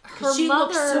hysterical. her She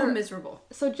looks mother- so miserable.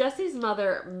 So Jesse's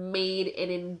mother made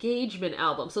an engagement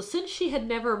album. So since she had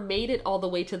never made it all the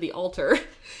way to the altar,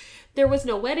 there was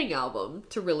no wedding album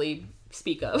to really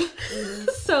speak of.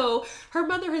 So her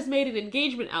mother has made an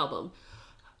engagement album.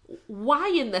 Why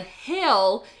in the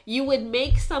hell you would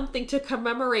make something to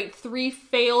commemorate 3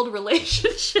 failed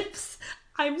relationships?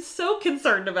 I'm so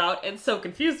concerned about and so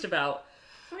confused about.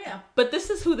 Oh yeah. But this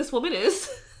is who this woman is.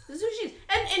 This is who she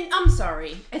is. And I'm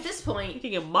sorry. At this point,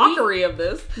 Making a mockery of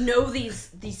this. know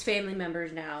these family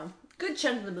members now. Good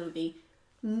chunk of the movie.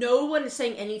 No one is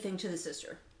saying anything to the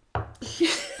sister.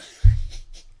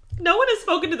 No one has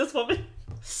spoken to this woman.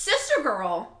 Sister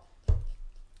girl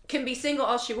can be single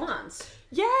all she wants.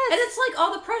 Yes. And it's like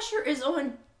all the pressure is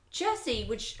on Jessie,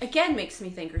 which again makes me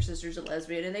think her sister's a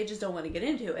lesbian and they just don't want to get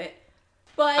into it.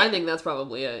 But I think that's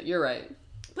probably it. You're right.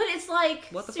 But it's like,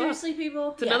 What the seriously,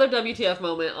 people? It's another WTF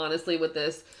moment, honestly, with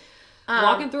this.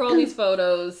 Walking through all these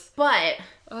photos. But,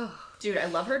 Oh, dude, I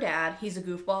love her dad. He's a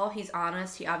goofball. He's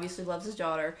honest. He obviously loves his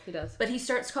daughter. he does. But he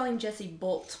starts calling Jessie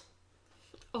Bolt.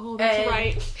 Oh, that's And-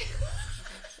 right.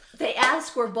 They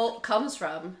ask where Bolt comes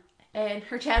from. And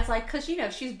her dad's like, because, you know,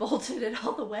 she's bolted at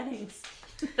all the weddings.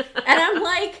 And I'm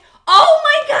like, oh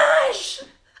my gosh!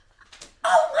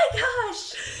 Oh my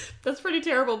gosh! That's pretty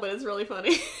terrible, but it's really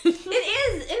funny. It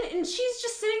is. And she's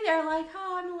just sitting there like,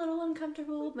 oh, I'm a little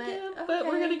uncomfortable, but Yeah, okay. but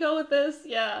we're gonna go with this.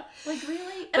 Yeah. Like,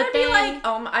 really? And But I'd then- be like,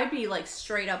 I'd be like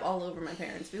straight up all over my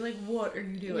parents. Be like, what are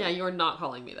you doing? Yeah, you're not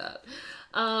calling me that.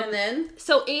 And then?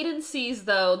 So Aiden sees,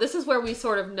 though, this is where we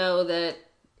sort of know that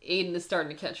Aiden is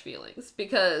starting to catch feelings,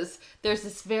 because there's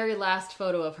this very last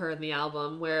photo of her in the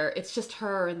album where it's just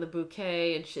her and the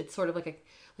bouquet, and it's sort of like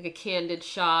a candid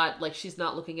shot, like she's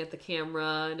not looking at the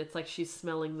camera, and it's like she's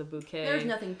smelling the bouquet. There's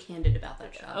nothing candid about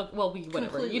that shot. Oh, well, whatever.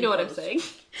 Completely You know what I'm posed. saying.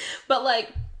 But,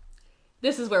 like,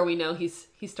 this is where we know he's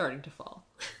starting to fall.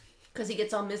 Because he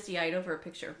gets all misty-eyed over a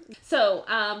picture. So,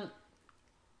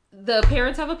 the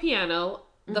parents have a piano.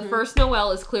 The first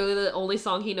Noel is clearly the only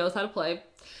song he knows how to play.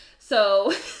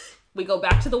 So, we go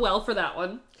back to the well for that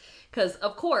one. Because,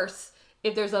 of course,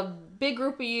 if there's a big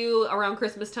group of you around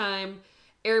Christmas time,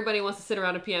 everybody wants to sit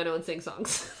around a piano and sing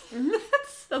songs.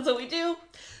 That's what we do.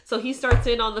 So he starts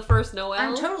in on the first Noel.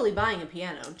 I'm totally buying a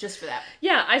piano just for that.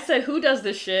 Yeah, I said, who does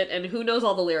this shit and who knows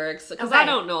all the lyrics? Because I Okay.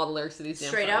 don't know all the lyrics to these damn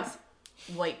Straight songs.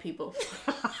 up, white people.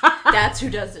 That's who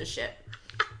does this shit.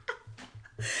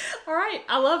 All right,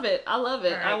 I love it. I love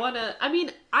it. All right. I mean,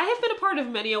 I have been a part of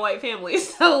many a white family,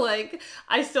 so, like,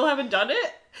 I still haven't done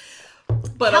it.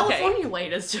 But California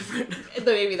white is different. okay.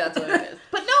 Maybe that's what it is.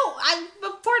 But no, I'm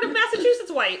a part of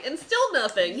Massachusetts white, and still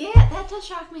nothing. Yeah, that does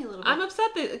shock me a little bit. I'm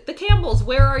upset that the Campbells,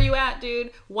 where are you at,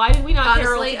 dude? Why did we not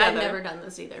carol Honestly, together? I've never done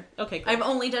this either. Okay, cool. I've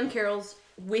only done carols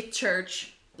with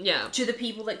church Yeah. to the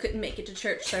people that couldn't make it to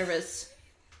church service,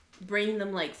 bringing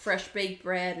them like fresh baked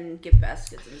bread and gift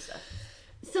baskets and stuff.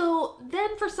 So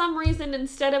then, for some reason,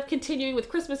 instead of continuing with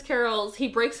Christmas carols, he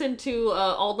breaks into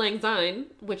Auld Lang Syne,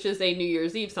 which is a New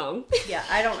Year's Eve song. Yeah,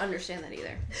 I don't understand that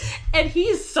either. And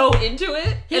he's so into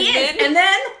it. And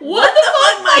then what the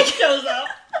fuck? Mike shows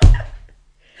up.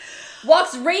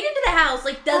 walks right into the house,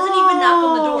 like doesn't even knock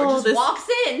on the door, just this walks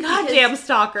in. because- Goddamn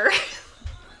stalker.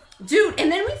 dude.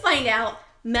 And then we find out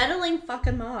meddling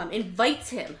fucking mom invites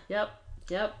him. Yep.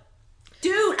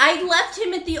 Dude, I left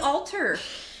him at the altar.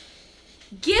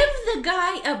 Give the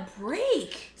guy a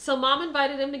break. So mom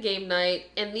invited him to game night,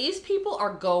 and these people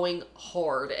are going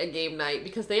hard at game night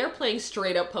because they are playing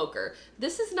straight up poker.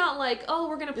 This is not like, oh,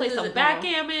 we're gonna play This some isn't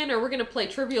backgammon or we're gonna play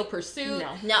Trivial Pursuit.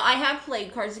 No. Now, I have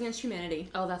played Cards Against Humanity.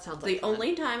 Oh, that sounds The like fun.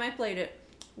 only time I played it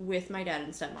with my dad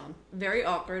and stepmom. Very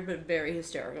awkward, but very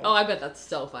hysterical. Oh, I bet that's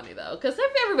so funny though, because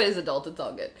if everybody's adult, it's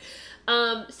all good.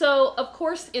 So of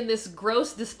course, in this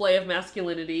gross display of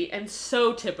masculinity, and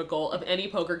so typical of any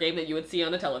poker game that you would see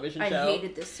on a television show, I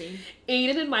hated this scene.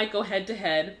 Aiden and Mike go head to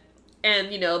head,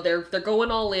 and you know they're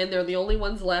going all in. They're the only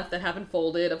ones left that haven't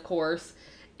folded, of course.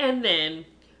 And then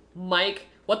Mike,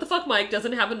 what the fuck, Mike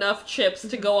doesn't have enough chips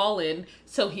to go all in,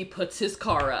 so he puts his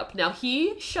car up. Now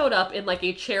he showed up in like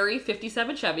a cherry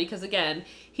 '57 Chevy because again,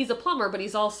 he's a plumber, but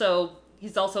he's also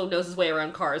knows his way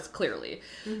around cars clearly.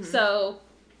 So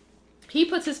he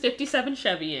puts his '57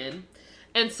 Chevy in.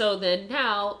 And so then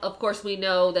now, of course, we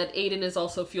know that Aiden is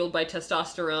also fueled by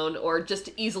testosterone or just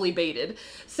easily baited.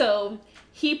 So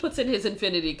he puts in his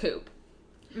Infinity Coupe.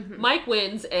 Mike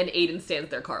wins and Aiden stands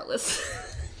there carless.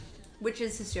 Which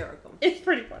is hysterical. It's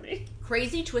pretty funny.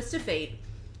 Crazy twist of fate.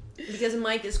 Because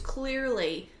Mike is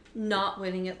clearly not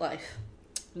winning at life.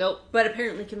 Nope. But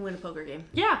apparently can win a poker game.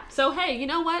 Yeah. So, hey, you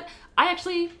know what? I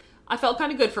felt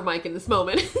kind of good for Mike in this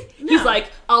moment. He's No.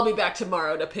 like, I'll be back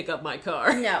tomorrow to pick up my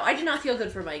car. No, I did not feel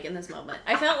good for Mike in this moment.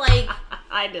 I felt like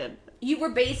I did. you were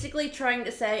basically trying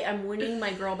to say, I'm winning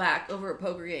my girl back over a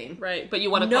poker game. Right. But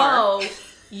you want a car. No,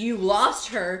 you lost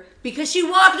her because she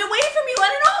walked away from you at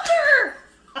an altar.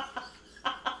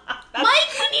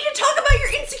 Mike, we need to talk about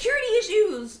your insecurity my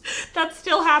shoes. That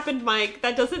still happened, Mike.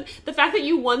 That doesn't... The fact that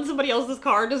you won somebody else's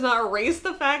car does not erase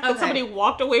the fact that somebody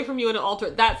walked away from you in an Alter.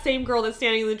 That same girl that's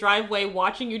standing in the driveway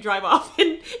watching you drive off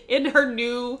in her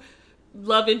new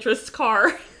love interest's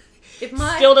car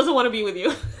still doesn't want to be with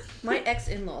you. My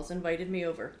ex-in-laws invited me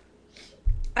over.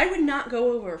 I would not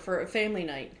go over for a family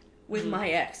night with my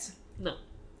ex.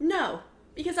 No.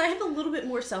 Because I have a little bit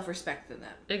more self-respect than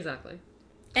that. Exactly.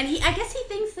 And I guess he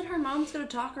thinks that her mom's going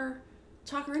to talk her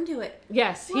into it.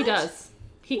 Yes, he does.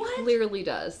 He clearly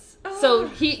does. So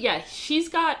he's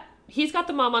got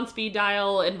the mom on speed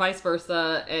dial and vice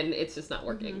versa, and it's just not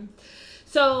working. Mm-hmm.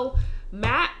 So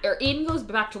Aiden goes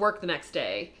back to work the next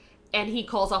day, and he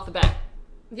calls off the bet.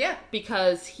 Yeah.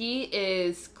 Because he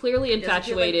is clearly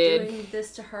infatuated. Doing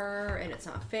this to her, and it's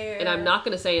not fair. And I'm not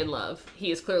going to say in love.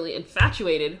 He is clearly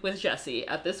infatuated with Jessie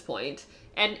at this point,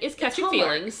 and is catching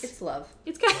feelings. It's love.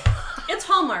 It's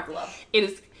Hallmark love. It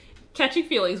is catching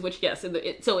feelings, which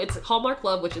so it's Hallmark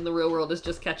love, which in the real world is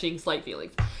just catching slight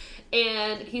feelings.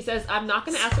 And he says, I'm not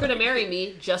going to ask her to marry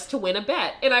me just to win a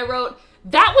bet. And I wrote,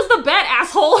 that was the bet,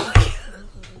 asshole. That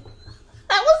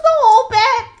was the whole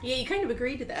bet. Yeah, you kind of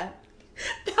agreed to that.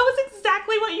 That was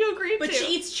exactly what you agreed to. But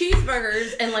she eats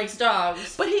cheeseburgers and likes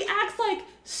dogs. But he acts like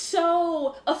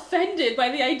so offended by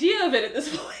the idea of it at this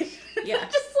point. Yeah.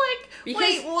 Just like,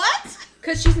 wait, what?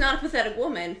 Because she's not a pathetic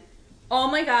woman.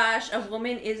 Oh my gosh, a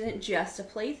woman isn't just a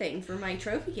plaything for my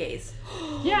trophy case.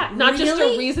 Yeah, not just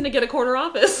a reason to get a corner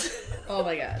office. Oh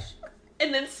my gosh.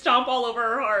 And then stomp all over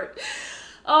her heart.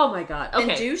 Oh my god. Okay.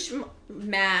 And douche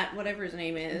Matt, whatever his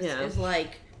name is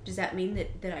like, does that mean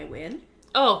that I win?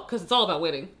 Oh, because it's all about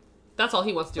winning. That's all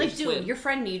he wants to do. Like, dude, win. Your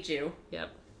friend needs you. Yep.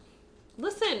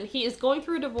 Listen, he is going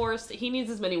through a divorce. He needs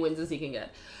as many wins as he can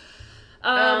get.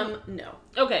 No.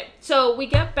 Okay, so we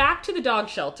get back to the dog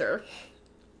shelter,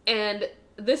 and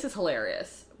this is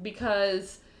hilarious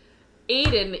because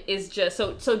Aiden is just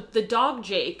so the dog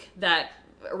Jake that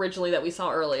we saw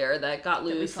earlier that got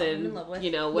loose and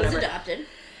whatever was adopted.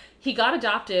 He got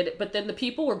adopted, but then the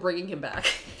people were bringing him back.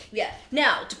 Yeah.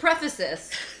 Now, to preface this,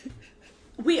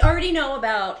 we already know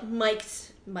about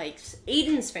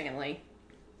Aiden's family.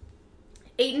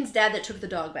 Aiden's dad that took the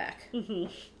dog back.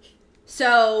 Mm-hmm.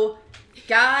 So,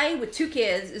 guy with 2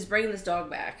 kids is bringing this dog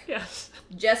back. Yes.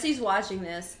 Jesse's watching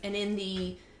this, and in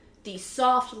the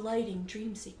soft lighting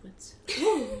dream sequence.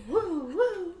 Woo, woo,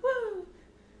 woo, woo.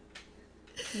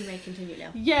 You may continue now.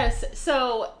 Yes,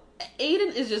 so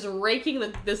Aiden is just raking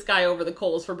this guy over the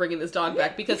coals for bringing this dog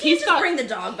back because bring the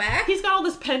dog back. He's got all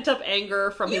this pent up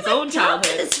anger from his own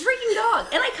childhood. This freaking dog,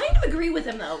 and I kind of agree with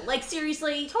him though. Like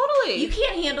seriously, totally. You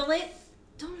can't handle it.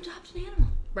 Don't adopt an animal.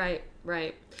 Right.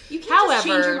 You can't just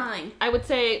change your mind. I would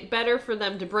say better for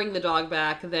them to bring the dog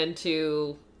back than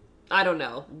to, I don't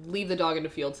know, leave the dog in a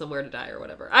field somewhere to die or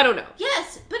whatever. I don't know.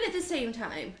 Yes, but at the same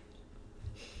time,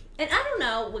 and I don't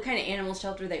know what kind of animal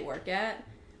shelter they work at.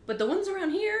 But the ones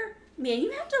around here, man,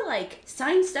 you have to, like,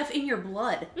 sign stuff in your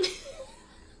blood.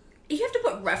 You have to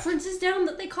put references down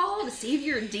that they call to see if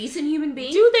you're a decent human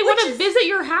being. Dude, they want to visit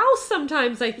your house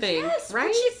sometimes, I think. Yes,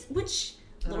 right? Which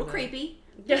a little creepy.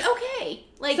 Yeah. Okay.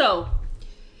 Like, so,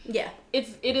 yeah.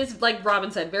 It is, like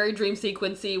Robin said, very dream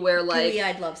sequency where, like...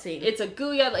 Gooey-eyed love scene. It's a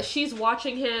gooey-eyed... Like, she's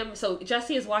watching him... So,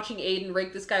 Jessie is watching Aiden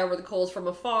rake this guy over the coals from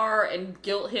afar and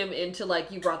guilt him into, like,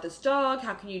 you brought this dog.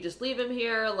 How can you just leave him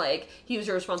here? Like, he was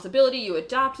your responsibility. You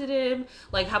adopted him.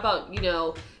 Like, how about,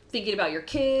 thinking about your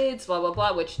kids? Blah, blah,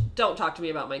 blah. Which, don't talk to me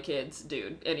about my kids,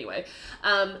 dude. Anyway.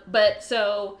 But,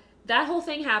 so... That whole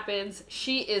thing happens.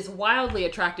 She is wildly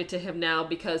attracted to him now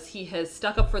because he has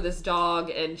stuck up for this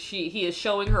dog, and he is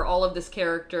showing her all of this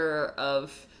character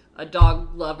of a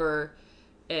dog lover,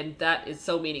 and that is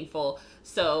so meaningful.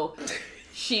 So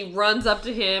she runs up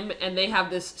to him, and they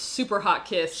have this super hot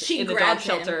kiss in the dog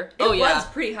shelter. It was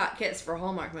pretty hot kiss for a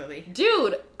Hallmark movie.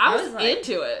 Dude, I was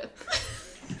into it.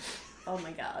 Oh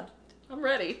my god. I'm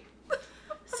ready.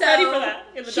 So ready for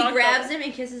that. She grabs him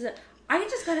and kisses him. I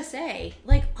just gotta say,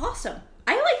 like, awesome.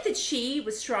 I like that she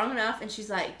was strong enough and she's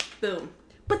like, boom.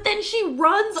 But then she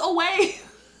runs away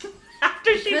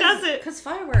after she does it. Because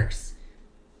fireworks.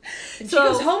 And she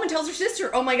goes home and tells her sister,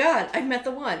 oh my god, I've met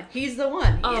the one. He's the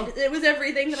one. It was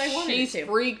everything that I wanted She's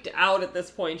freaked out at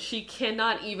this point. She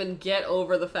cannot even get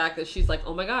over the fact that she's like,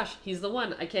 oh my gosh, he's the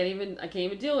one. I can't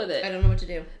even deal with it. I don't know what to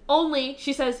do. Only,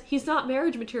 she says, he's not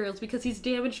marriage materials because he's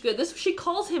damaged goods. She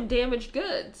calls him damaged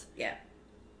goods. Yeah.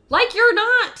 Like you're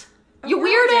not. You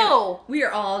weirdo. We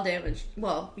are all damaged.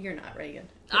 Well, you're not, Reagan.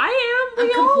 I am.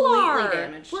 We all are.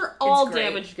 Damaged. We're all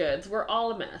damaged goods. We're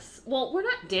all a mess. Well, we're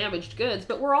not damaged goods,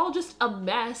 but we're all just a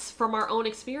mess from our own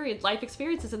life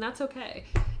experiences, and that's okay.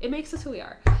 It makes us who we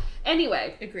are.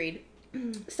 Anyway. Agreed.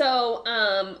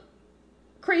 So,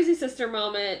 crazy sister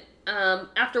moment.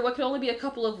 After what can only be a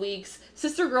couple of weeks,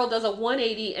 Sister Girl does a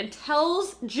 180 and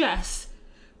tells Jess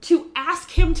to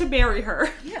ask him to marry her.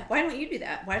 Yeah, why don't you do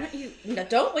that? Why don't you... No,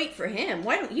 don't wait for him.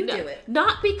 Why don't you do it?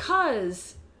 Not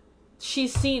because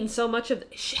she's seen so much of...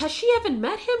 Has she even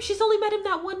met him? She's only met him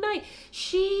that one night.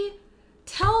 She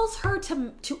tells her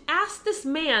to ask this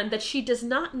man that she does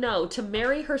not know to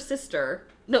marry her sister.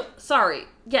 No, sorry.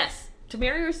 Yes, to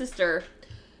marry her sister.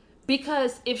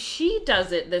 Because if she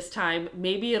does it this time,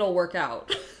 maybe it'll work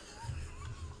out.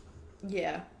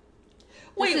 Yeah.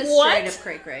 Wait, this is what? straight up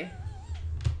cray-cray.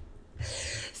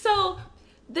 So,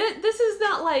 this is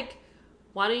not like,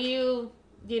 why don't you,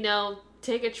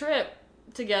 take a trip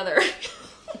together?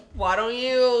 Why don't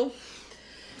you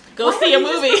go see a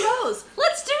movie? Just propose?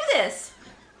 Let's do this.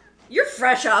 You're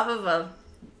fresh off of a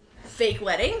fake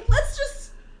wedding. Let's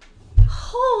just...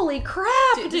 Holy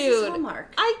crap, dude. This is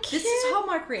Hallmark. I can't This is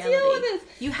Hallmark reality. deal with this.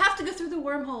 You have to go through the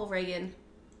wormhole, Reagan.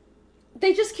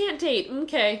 They just can't date.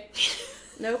 Okay.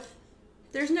 Nope.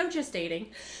 There's no just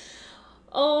dating.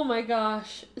 Oh my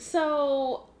gosh.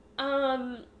 So,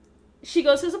 she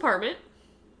goes to his apartment.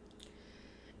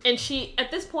 And she,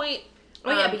 at this point...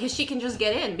 Oh yeah, because she can just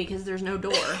get in because there's no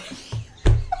door.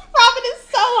 Robin is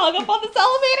so hung up on this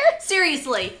elevator.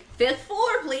 Seriously. 5th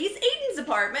floor, please. Aiden's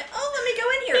apartment. Oh, let me go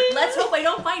in here. Let's hope I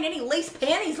don't find any lace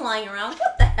panties lying around.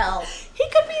 What the hell? He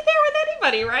could be there with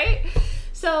anybody, right?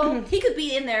 So... He could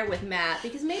be in there with Matt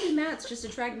because maybe Matt's just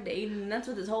attracted to Aiden and that's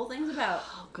what this whole thing's about.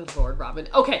 Oh, good Lord, Robin.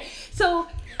 Okay, so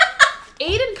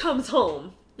Aiden comes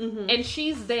home and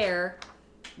she's there.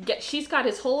 She's got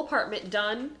his whole apartment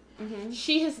done.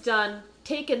 She has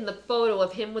taken the photo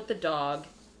of him with the dog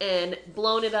and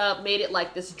blown it up, made it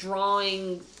like this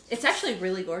drawing. It's actually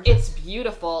really gorgeous. It's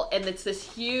beautiful, and it's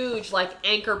this huge like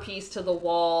anchor piece to the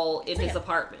wall in his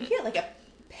apartment. Yeah, like a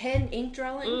pen ink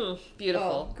drawing.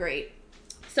 Beautiful. Oh, great.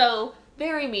 So,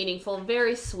 very meaningful,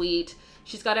 very sweet.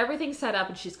 She's got everything set up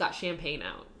and she's got champagne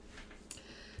out.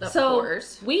 Of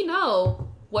course. We know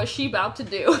what she's about to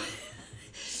do.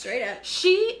 Straight up.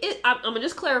 I'm going to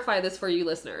just clarify this for you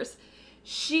listeners.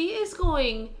 She is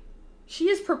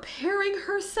preparing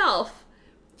herself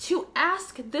to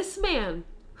ask this man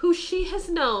who she has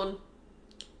known,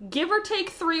 give or take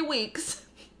 3 weeks,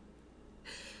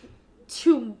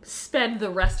 to spend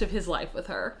the rest of his life with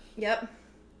her. Yep.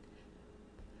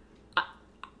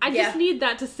 I just need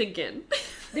that to sink in.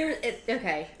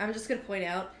 Okay, I'm just going to point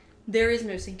out, there is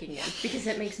no sinking in, because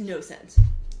that makes no sense.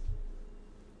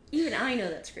 Even I know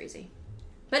that's crazy.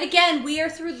 But again, we are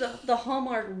through the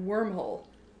Hallmark wormhole.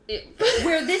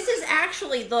 Where this is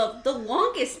actually the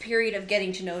longest period of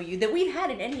getting to know you that we've had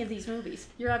in any of these movies.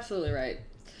 You're absolutely right.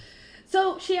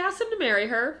 So she asked him to marry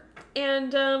her,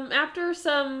 and after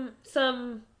some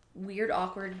weird,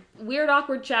 awkward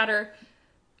chatter,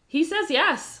 he says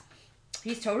yes.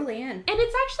 He's totally in. And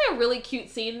it's actually a really cute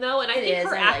scene, though, and I think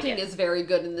her acting is very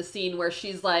good in the scene where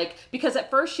she's like, because at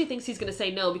first she thinks he's going to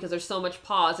say no because there's so much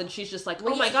pause, and she's just like,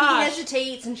 oh my gosh. He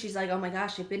hesitates, and she's like, oh my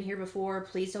gosh, I've been here before,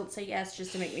 please don't say yes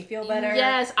just to make me feel better.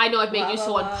 Yes, I know I've made you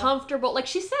so uncomfortable. Like,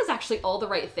 she says actually all the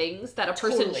right things that a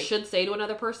person should say to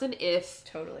another person if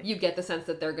you get the sense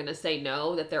that they're going to say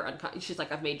no, that they're she's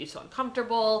like, I've made you so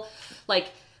uncomfortable. Like,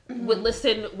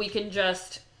 listen, we can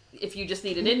just... If you just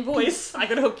need an invoice, I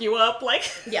can hook you up. Like,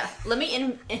 yeah, let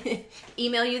me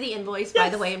email you the invoice. Yes. By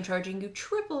the way, I'm charging you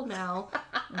triple now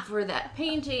for that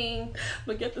painting.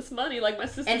 But get this money, like my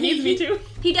sister needs me to.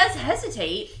 He does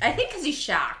hesitate. I think because he's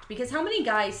shocked. Because how many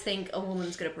guys think a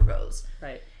woman's going to propose?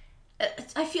 Right.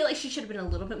 I feel like she should have been a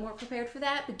little bit more prepared for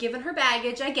that. But given her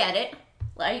baggage, I get it.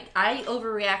 Like, I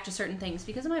overreact to certain things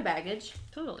because of my baggage.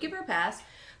 Totally. Give her a pass.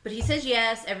 But he says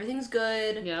yes. Everything's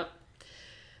good. Yep.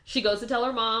 She goes to tell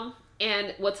her mom,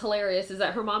 and what's hilarious is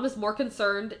that her mom is more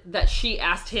concerned that she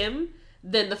asked him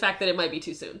than the fact that it might be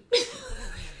too soon.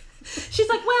 She's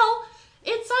like, well,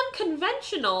 it's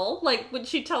unconventional, like, when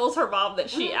she tells her mom that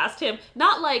she asked him.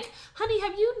 Not like, honey,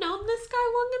 have you known this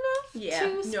guy long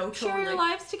enough to share your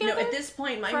lives together? No, at this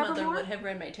point, my mother would have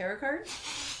read my tarot card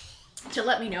to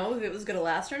let me know if it was going to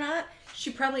last or not. She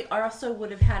probably also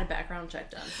would have had a background check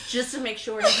done just to make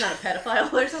sure he's not a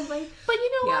pedophile or something. But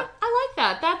you know what? I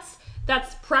like that.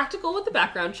 That's practical with the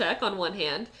background check on one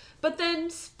hand, but then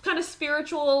kind of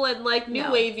spiritual and like new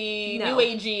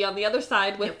agey on the other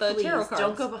side with the tarot cards.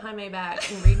 Don't go behind my back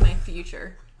and read my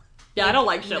future. Yeah, I don't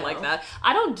like shit like that.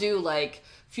 I don't do like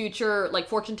future, like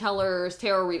fortune tellers,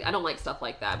 tarot read. I don't like stuff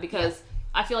like that because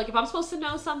I feel like if I'm supposed to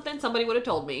know something, somebody would have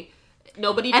told me.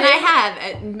 Nobody did. And I have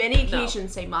at many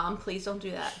occasions say, Mom, please don't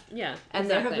do that. Yeah. And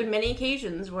there have been many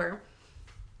occasions where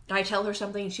I tell her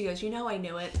something and she goes, I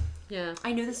knew it. Yeah.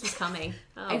 I knew this was coming.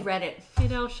 Oh. I read it. You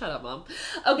know, shut up, Mom.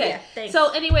 Okay. Yeah, thanks.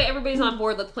 So anyway, everybody's on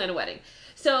board. Let's plan a wedding.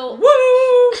 So,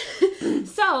 Woo!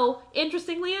 so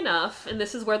interestingly enough, and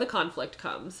this is where the conflict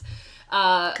comes.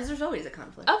 Because there's always a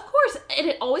conflict. Of course, and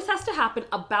it always has to happen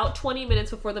about 20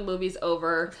 minutes before the movie's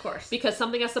over. Of course. Because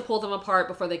something has to pull them apart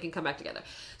before they can come back together.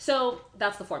 So,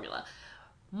 that's the formula.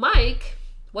 Mike,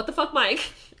 what the fuck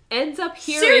Mike, ends up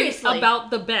hearing Seriously?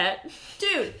 about the bet.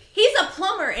 Dude, he's a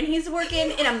plumber and he's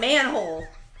working in a manhole.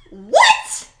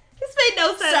 What? This made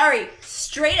no sense. Sorry,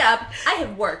 straight up, I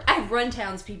have worked. I have run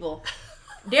townspeople.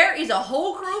 There is a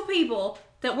whole crew of people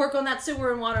that work on that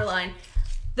sewer and water line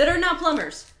that are not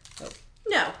plumbers.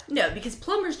 No, because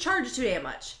plumbers charge too damn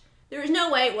much. There is no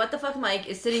way what the fuck Mike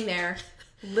is sitting there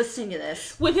listening to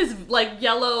this. With his, like,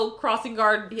 yellow crossing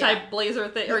guard type Yeah. blazer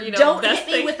thing, or, you know, Don't vest hit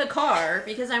me thing. with the car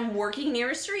because I'm working near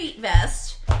a street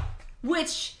vest,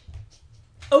 which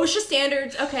OSHA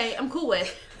standards, okay, I'm cool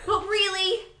with. But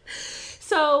really?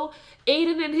 So,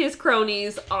 Aiden and his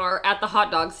cronies are at the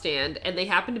hot dog stand, and they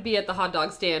happen to be at the hot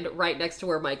dog stand right next to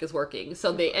where Mike is working.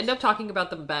 So they end up talking about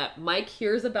the bet. Mike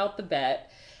hears about the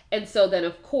bet, and so then,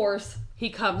 of course, he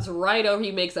comes right over.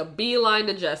 He makes a beeline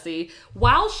to Jessie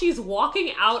while she's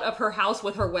walking out of her house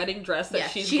with her wedding dress that Yeah,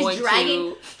 she's she's going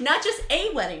dragging to... not just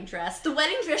a wedding dress, the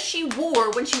wedding dress she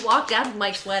wore when she walked out of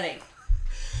Mike's wedding.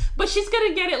 But she's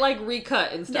gonna get it, like,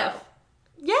 recut and stuff. No.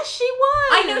 Yes, she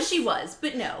was! I know she was,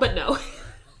 but no. But no.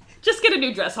 Just get a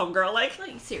new dress, homegirl, like...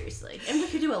 Like, seriously. And we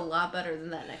could do a lot better than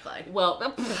that neckline.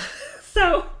 Well,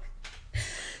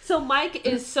 so Mike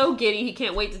is so giddy, he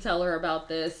can't wait to tell her about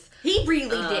this. He really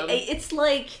did. It's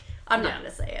like, I'm not going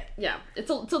to say it. Yeah,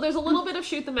 so there's a little bit of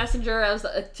shoot the messenger as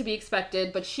to be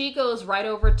expected, but she goes right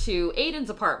over to Aiden's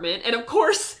apartment, and of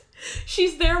course,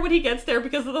 she's there when he gets there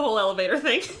because of the whole elevator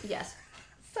thing. Yes.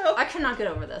 So I cannot get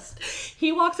over this.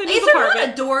 he walks into Is his there apartment.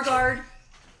 not a door guard?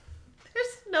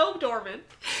 There's no doorman.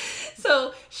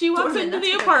 So she walks Doorman, into that's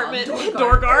the what they're apartment. called.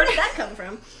 Door guard. Where did that come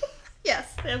from?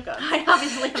 Yes, thank God. I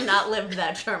obviously have not lived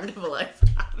that charmed of a life.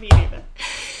 Me neither.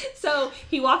 So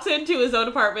he walks into his own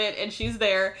apartment and she's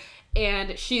there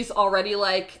and she's already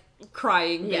like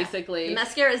crying basically. The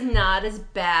mascara is not as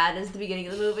bad as the beginning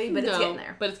of the movie, but it's getting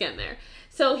there. But it's getting there.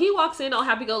 So he walks in all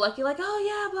happy-go-lucky like, oh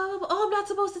yeah, blah, blah, blah. Oh, I'm not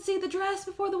supposed to see the dress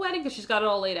before the wedding because she's got it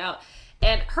all laid out.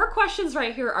 And her questions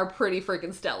right here are pretty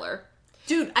freaking stellar.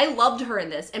 Dude, I loved her in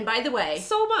this. And by the way,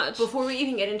 So much. before we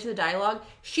even get into the dialogue,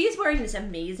 she's wearing this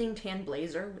amazing tan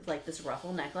blazer with like this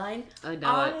ruffle neckline. I know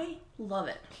I love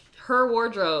it. Her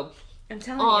wardrobe, I'm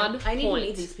telling On you, I need point. to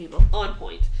meet these people. on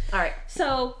point. All right.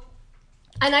 So,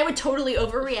 And I would totally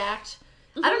overreact.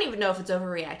 I don't even know if it's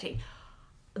overreacting.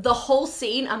 The whole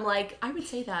scene, I'm like, I would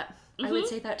say that. I would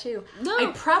say that too. No.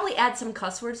 I'd probably add some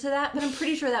cuss words to that, but I'm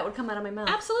pretty sure that would come out of my mouth.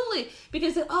 absolutely.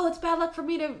 Because, oh, it's bad luck for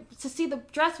me to see the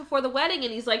dress before the wedding.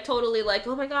 And he's like totally like,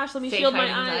 oh my gosh, let me Fake shield my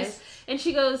hiding his eyes. eyes. And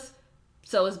she goes,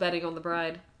 so is betting on the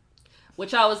bride.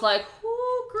 Which I was like,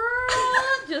 ooh,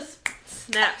 girl. Just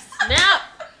snap.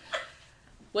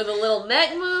 With a little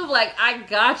neck move. Like, I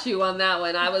got you on that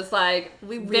one. I was like,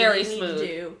 We really very need smooth. to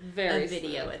do Very a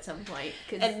video smooth. at some point.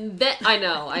 'Cause And then, I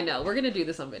know. We're going to do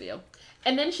this on video.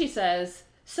 And then she says,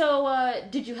 so,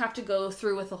 did you have to go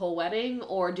through with the whole wedding,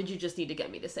 or did you just need to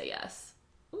get me to say yes?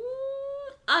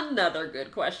 Another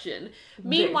good question.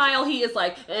 Meanwhile, he is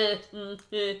like,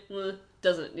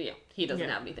 doesn't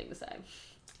have anything to say.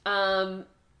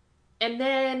 And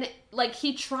then, like,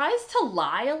 he tries to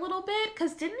lie a little bit,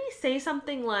 because didn't he say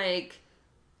something like,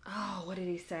 oh, what did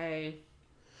he say?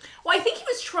 well, I think he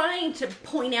was trying to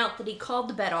point out that he called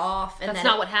the bet off, and That's that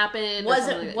not it what happened. or something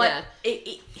wasn't like- what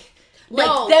yeah. like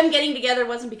No. them getting together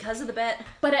wasn't because of the bet.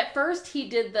 But at first he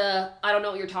did the I don't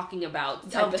know what you're talking about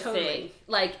type of totally. thing.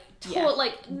 Like Yeah.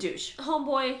 like Douche.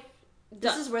 homeboy.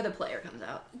 This is where the player comes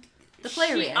out. The player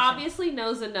She reaction. obviously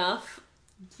knows enough.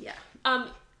 Yeah.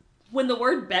 When the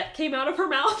word bet came out of her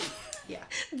mouth, Yeah.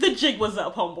 the jig was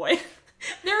up, homeboy.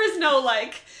 There is no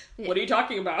like, what are you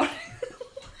talking about?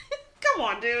 Come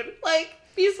on, dude. Like,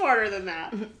 be smarter than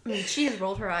that. She has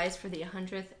rolled her eyes for the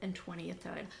 120th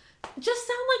time. Just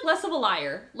sound like less of a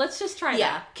liar. Let's just try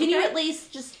Yeah. that. Can you okay? at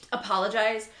least just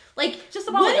apologize? Like,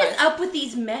 Just what apologize. is up with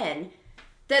these men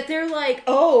that they're like,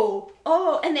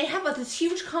 and they have this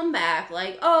huge comeback,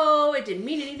 like, oh, it didn't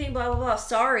mean anything, blah, blah, blah,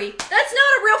 sorry. That's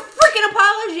not a real freaking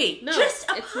apology. No, just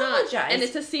it's apologize. not. And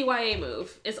it's a CYA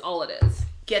move, is all it is.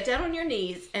 Get down on your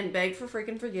knees and beg for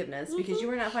freaking forgiveness because you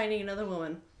are not finding another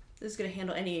woman that's going to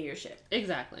handle any of your shit.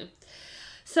 Exactly.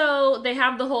 So they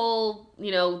have the whole,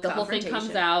 the whole thing comes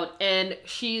Confrontation. out, and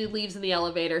she leaves in the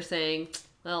elevator saying,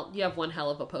 well, you have one hell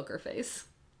of a poker face.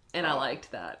 And I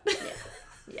liked that.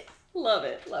 Yeah. Love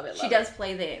it. She does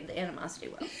play the animosity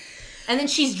well. And then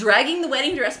she's dragging the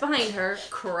wedding dress behind her,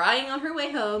 crying on her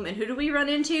way home. And who do we run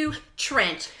into?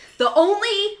 Trent. The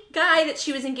only guy that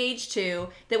she was engaged to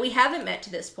that we haven't met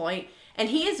to this point. And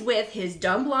he is with his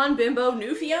dumb blonde bimbo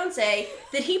new fiance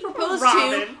that he proposed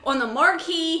to on the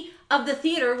marquee of the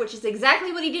theater, which is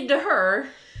exactly what he did to her.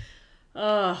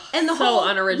 And the whole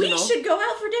unoriginal. We should go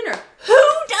out for dinner.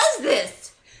 Who does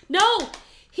this? No.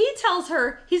 He tells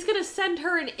her he's going to send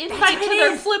her an invite to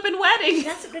their flippin' wedding.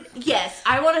 Yes,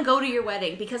 I want to go to your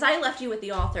wedding because I left you with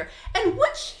the author. And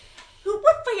what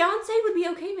fiance would be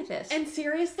okay with this? And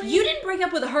seriously? You didn't break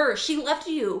up with her. She left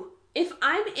you. If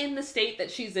I'm in the state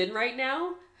that she's in right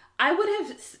now, I would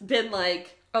have been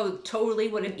like... Oh, totally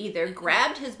would have either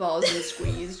grabbed his balls and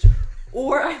squeezed,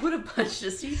 or I would have punched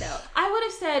his teeth out. I would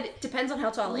have said... Depends on how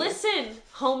tall he is. Listen,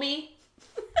 homie...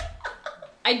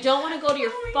 I don't want to go to your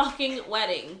fucking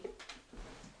wedding.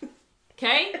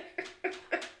 Okay?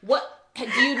 What?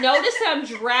 Do you notice that I'm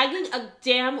dragging a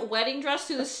damn wedding dress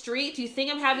through the street? Do you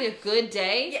think I'm having a good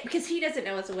day? Yeah, because he doesn't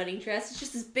know it's a wedding dress. It's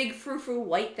just this big frou-frou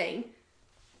white thing.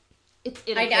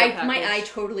 My eye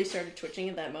totally started twitching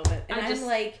at that moment. And I'm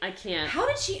like... I can't. How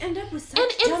did she end up with such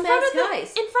dumbass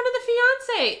guys? In front of the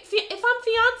fiancé. If I'm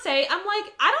fiancé, I'm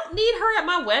like, I don't need her at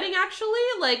my wedding, actually.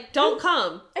 Like, don't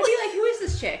come. I'd be like, who is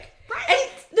this chick? Right.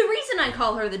 And the reason I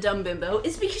call her the dumb bimbo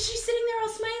is because she's sitting there all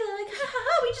smiling like, ha ha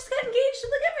ha, we just got engaged,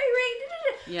 look at my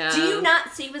ring. Yeah. Do you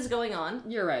not see what's going on?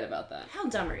 You're right about that. How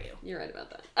dumb are you? You're right about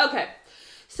that. Okay.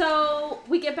 So,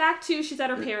 we get back to, she's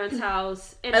at her parents'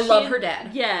 house. And I love her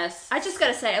dad. Yes. I just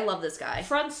gotta say, I love this guy.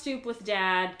 Front stoop with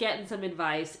dad, getting some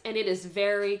advice, and it is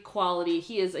very quality.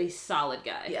 He is a solid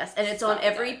guy. Yes, and it's on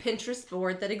every Pinterest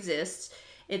board that exists.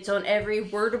 It's on every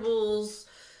Wordables...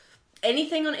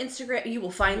 Anything on Instagram, you will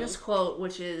find this quote,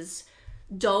 which is,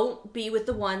 don't be with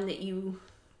the one that you...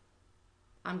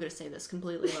 I'm going to say this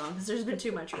completely wrong, because there's been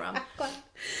too much wrong.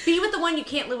 Be with the one you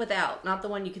can't live without, not the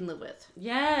one you can live with.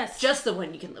 Yes. Just the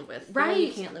one you can live with. Right. The one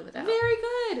you can't live without.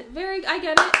 Very good. I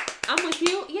get it. I'm with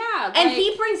you. Yeah. And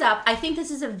he brings up, I think this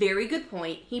is a very good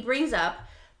point, he brings up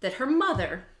that her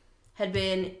mother had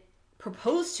been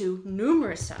proposed to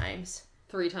numerous times.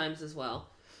 3 times as well.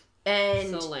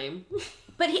 And so lame.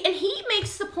 But he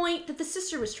makes the point that the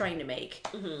sister was trying to make.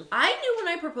 Mm-hmm. I knew when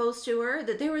I proposed to her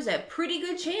that there was a pretty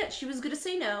good chance she was going to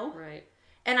say no. Right.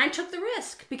 And I took the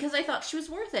risk because I thought she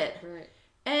was worth it. Right.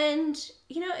 And,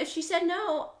 if she said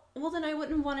no, well, then I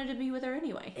wouldn't have wanted to be with her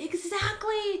anyway.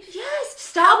 Exactly. Yes.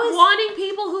 Stop wanting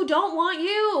people who don't want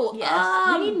you.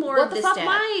 Yes. We need more of this, What the fuck,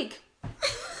 Mike?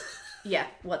 Yeah,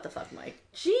 what the fuck, Mike?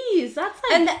 Jeez, that's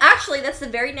like... And actually, that's the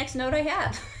very next note I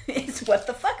have. Is what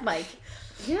the fuck, Mike?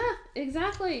 Yeah,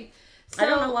 exactly. So, I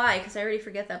don't know why, because I already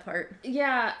forget that part.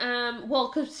 Yeah,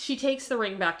 well, because she takes the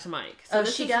ring back to Mike. So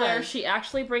this she is does. where she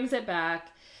actually brings it back.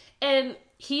 And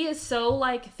he is so,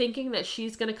 thinking that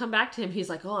she's going to come back to him. He's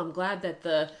like, oh, I'm glad that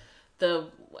the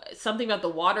something about the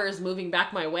water is moving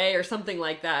back my way or something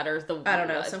like that. Or I don't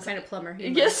know, some kind of plumber.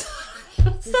 Yes.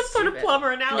 Some sort of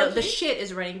plumber analogy. No, the shit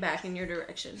is running back in your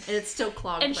direction. And it's still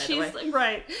clogged, and by she's the way.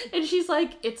 Right. And she's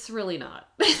like, it's really not.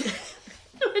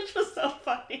 Which was so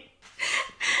funny.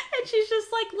 And she's just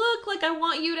like, look, I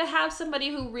want you to have somebody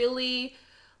who really,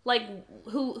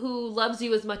 who loves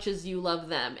you as much as you love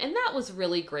them. And that was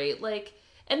really great.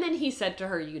 And then he said to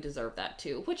her, you deserve that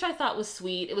too. Which I thought was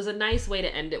sweet. It was a nice way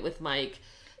to end it with Mike.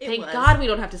 Thank God we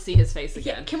don't have to see his face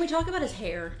again. Yeah, can we talk about his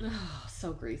hair? Oh,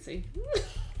 so greasy.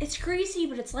 It's greasy,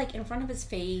 but it's in front of his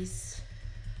face.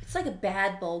 It's like a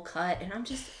bad bowl cut. And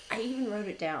I even wrote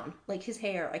it down. His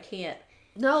hair, I can't.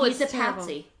 No, he's it's a terrible.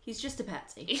 patsy. He's just a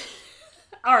patsy.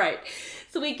 All right.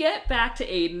 So we get back to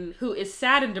Aiden, who is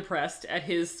sad and depressed at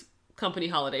his company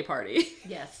holiday party.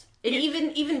 Yes. And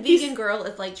even vegan girl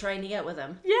is trying to get with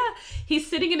him. Yeah. He's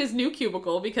sitting in his new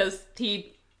cubicle because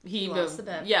he lost the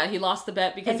bet. Yeah, he lost the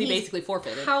bet because he basically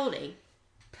forfeited.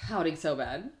 Pouting so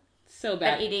bad. So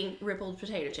bad. And eating rippled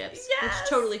potato chips. Yes! Which I'm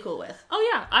totally cool with.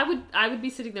 Oh yeah. I would be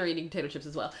sitting there eating potato chips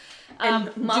as well.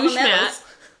 And Mama Matt.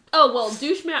 Oh, well,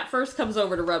 Douche Matt first comes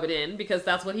over to rub it in because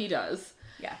that's what he does.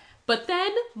 Yeah. But then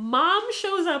Mom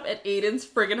shows up at Aiden's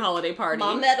friggin' holiday party.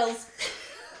 Mom medals.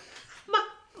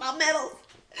 Mom medals.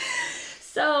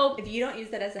 So... If you don't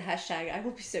use that as a hashtag, I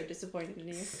will be so disappointed in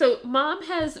you. So Mom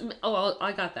has... Oh,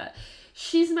 I got that.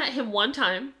 She's met him one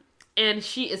time, and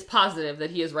she is positive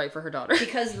that he is right for her daughter.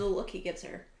 Because of the look he gives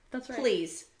her. That's right.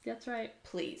 Please. That's right.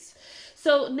 Please.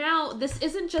 So now, this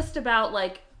isn't just about,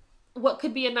 what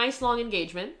could be a nice long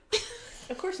engagement.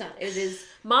 Of course not. It is...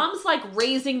 Mom's,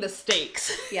 raising the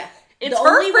stakes. Yeah. It's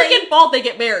her freaking fault they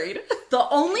get married. The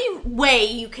only way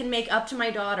you can make up to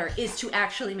my daughter is to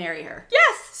actually marry her.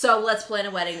 Yes. So let's plan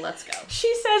a wedding. Let's go.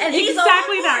 She says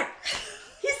exactly that.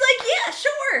 He's like, yeah,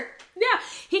 sure. Yeah,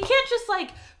 he can't just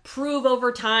like prove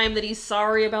over time that he's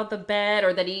sorry about the bet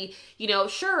or that he,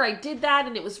 sure, I did that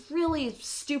and it was really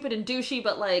stupid and douchey,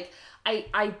 but like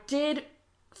I did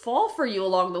fall for you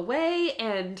along the way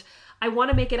and I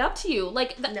want to make it up to you.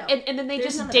 Like, No, and then they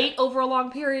just date over a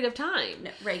long period of time.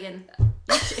 No, Reagan.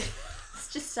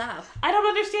 Let's just stop. I don't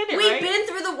understand it. We've been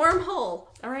through the wormhole.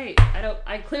 All right,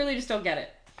 I clearly just don't get it.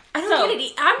 I don't get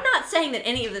it. I'm not saying that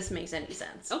any of this makes any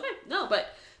sense. Okay, no,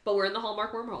 but we're in the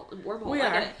Hallmark wormhole. We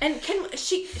are. And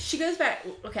she goes back.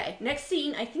 Okay, next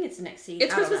scene. I think it's the next scene.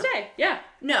 It's Christmas Day. Yeah.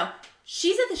 No,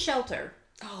 she's at the shelter.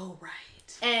 Oh, right.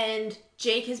 And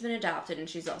Jake has been adopted, and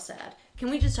she's all sad. Can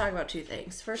we just talk about two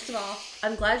things? First of all,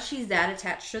 I'm glad she's that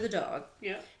attached to the dog.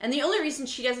 Yeah. And the only reason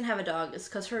she doesn't have a dog is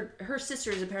because her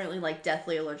sister is apparently like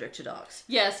deathly allergic to dogs.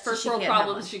 Yes, first world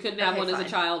problems. She couldn't have one as a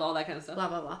child. All that kind of stuff. Blah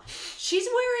blah blah. She's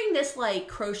wearing this like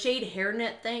crocheted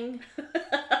hairnet thing.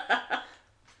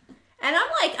 And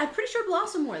I'm pretty sure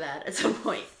Blossom wore that at some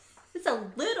point. It's a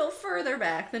little further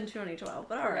back than 2012,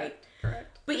 but all right.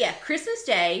 Correct. But yeah, Christmas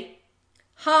Day.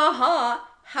 Ha ha.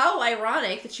 How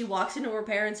ironic that she walks into her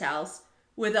parents' house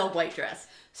with a white dress.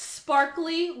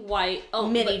 Sparkly white. Oh,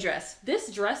 mini dress.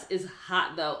 This dress is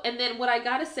hot, though. And then what I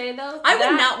gotta say, though... I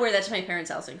would not wear that to my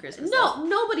parents' house on Christmas. No,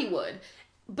 nobody would.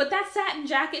 But that satin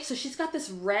jacket, so she's got this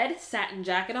red satin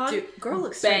jacket on. Dude, girl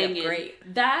looks banging.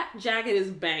 Great. That jacket is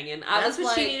banging. That's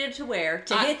what she needed to wear.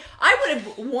 I would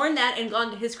have worn that and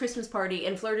gone to his Christmas party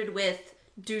and flirted with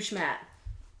douche Matt.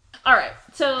 All right,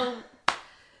 so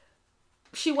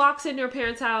she walks into her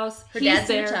parents' house. Her dad's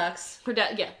in a tux. Her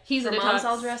dad, he's in a tux. Her mom's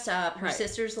all dressed up. Her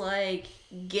sister's like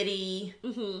giddy.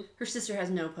 Mm-hmm. Her sister has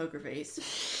no poker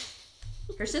face.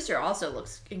 Her sister also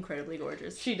looks incredibly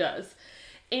gorgeous. She does.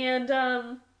 And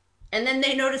then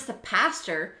they notice the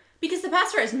pastor, because the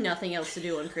pastor has nothing else to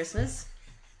do on Christmas.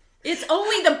 It's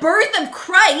only the birth of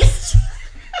Christ.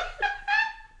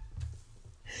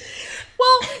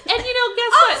 Well, and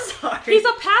guess what? Sorry. He's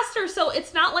a pastor, so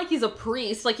it's not like he's a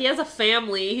priest. Like, he has a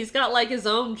family. He's got, like, his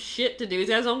own shit to do. He's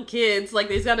got his own kids. Like,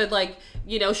 he's got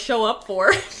to, show up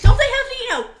for. Don't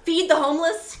they have to, feed the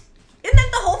homeless? Isn't that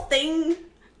the whole thing?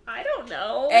 I don't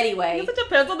know. Anyway. I guess it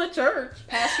depends on the church.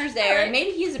 Pastor's there. Right. Maybe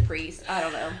he's a priest. I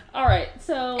don't know. All right,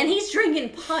 so... And he's drinking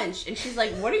punch, and she's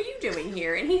like, what are you doing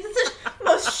here? And he's the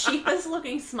most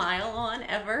sheepish-looking smile on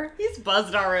ever. He's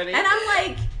buzzed already. And I'm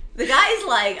like... The guy's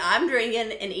like, I'm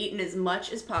drinking and eating as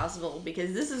much as possible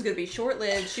because this is going to be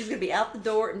short-lived. She's going to be out the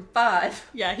door in 5.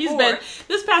 Yeah,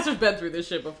 this pastor's been through this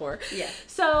shit before. Yeah.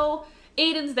 So,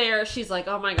 Aiden's there. She's like,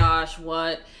 oh my gosh,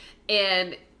 what?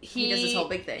 And he does this whole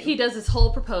big thing. He does this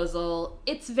whole proposal.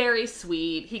 It's very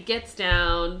sweet. He gets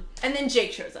down. And then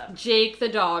Jake shows up. Jake the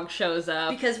dog shows up.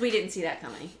 Because we didn't see that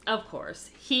coming. Of course.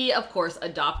 He, of course,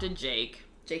 adopted Jake.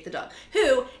 Jake the dog.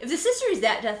 Who, if the sister is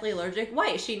that deathly allergic, why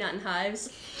is she not in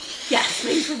hives?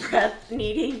 Gasping for breath,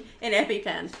 needing an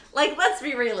EpiPen. Like, let's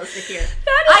be realistic here.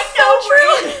 That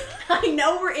is I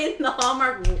know we're in the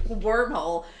Hallmark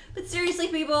wormhole, but seriously,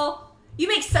 people, you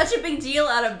make such a big deal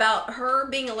about her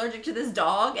being allergic to this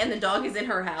dog, and the dog is in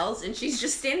her house, and she's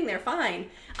just standing there fine.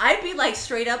 I'd be like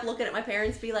straight up looking at my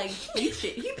parents, be like, you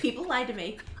people lied to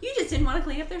me. You just didn't want to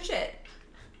clean up their shit.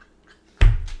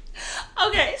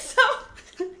 Okay, so...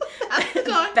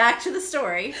 Back to the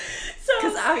story. So,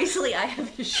 because obviously I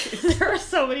have issues. There are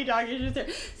so many dog issues there.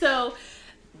 So,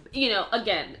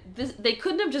 again, they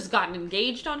couldn't have just gotten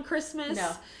engaged on Christmas.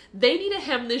 No. They need to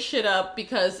hem this shit up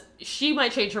because she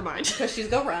might change her mind. Because she's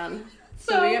gonna run.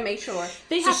 So we gotta make sure.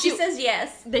 She says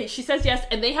yes. She says yes,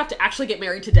 and they have to actually get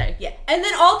married today. Yeah. And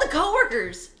then all the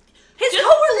coworkers. His just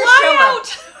coworkers fly show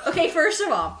out. up. Okay, first of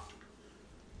all,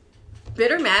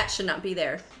 Bitter Matt should not be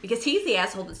there because he's the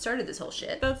asshole that started this whole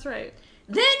shit. That's right.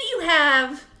 Then you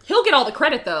have... He'll get all the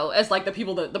credit, though, as, like, the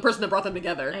person that brought them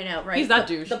together. I know, right? He's that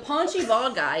douche. The paunchy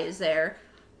bald guy is there.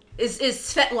 Is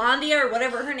Svetlandia, or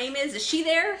whatever her name is she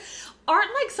there?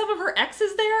 Aren't, like, some of her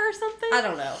exes there or something? I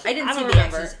don't know. I didn't see the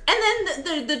exes. And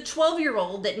then the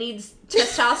 12-year-old that needs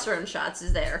testosterone shots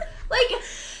is there. Like...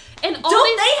 And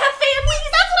don't they have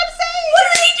families? That's what I'm saying. What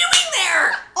are they doing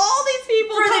there? All these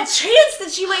people for the chance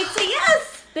that she might say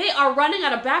yes. They are running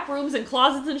out of back rooms and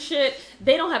closets and shit.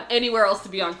 They don't have anywhere else to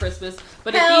be on Christmas.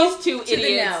 But if these two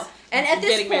idiots, and at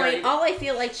this point, married. all I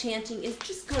feel like chanting is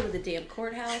just go to the damn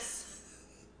courthouse.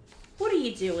 What are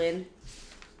you doing?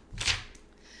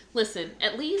 Listen,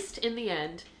 at least in the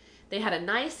end, they had a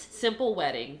nice, simple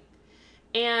wedding,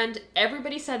 and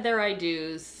everybody said their I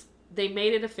do's. They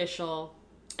made it official.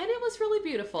 And it was really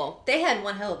beautiful. They had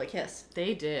one hell of a kiss.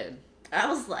 They did. I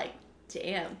was like,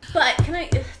 damn. But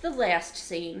the last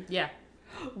scene. Yeah.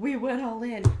 We went all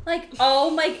in. Like,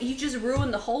 oh my, you just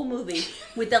ruined the whole movie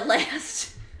with the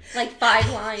last, like,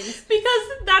 5 lines. Because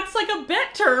that's like a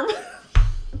bet term.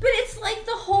 But it's like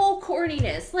the whole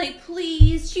corniness. Like,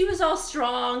 please, she was all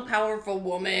strong, powerful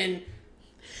woman.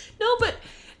 No, but...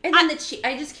 And then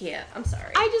I just can't. I'm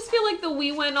sorry. I just feel like the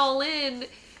we went all in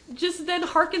just then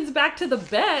harkens back to the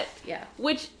bet. Yeah.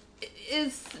 Which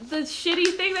is the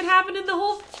shitty thing that happened in the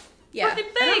whole fucking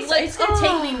thing. Like, it's going to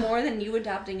take me more than you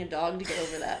adopting a dog to get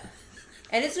over that.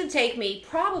 And it's going to take me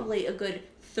probably a good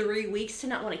 3 weeks to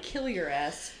not want to kill your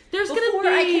ass. There's going to be...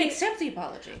 I can accept the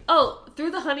apology. Oh, through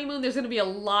the honeymoon, there's going to be a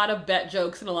lot of bet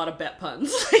jokes and a lot of bet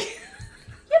puns.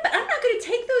 Yeah, but I'm not going to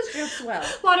take those jokes well.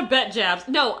 A lot of bet jabs.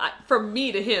 No, from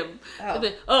me to him. Oh. And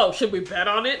then, should we bet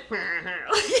on it? I'll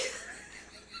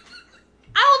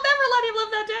never let him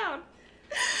live that down.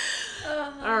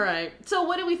 All right. So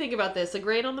what do we think about this? A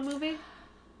grade on the movie?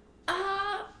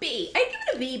 B. I'd give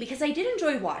it a B because I did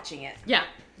enjoy watching it. Yeah.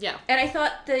 And I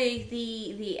thought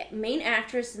the main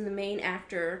actress and the main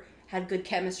actor had good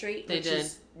chemistry. They did.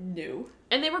 Is new.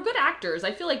 And they were good actors.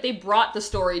 I feel like they brought the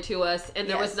story to us, and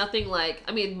there was nothing like,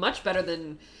 I mean, much better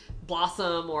than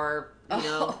Blossom or, you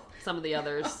know, some of the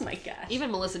others. Oh my gosh. Even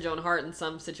Melissa Joan Hart in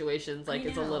some situations, like,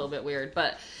 it's a little bit weird.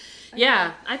 But,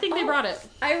 yeah, I think they brought it.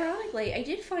 Ironically, I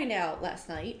did find out last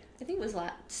night, I think it was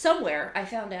somewhere I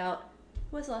found out,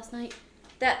 was last night,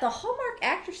 that the Hallmark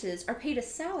actresses are paid a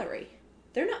salary.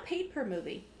 They're not paid per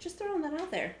movie. Just throwing that out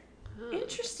there.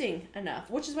 Interesting enough,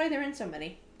 which is why they're in so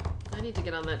many. I need to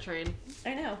get on that train.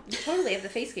 I know. You totally have the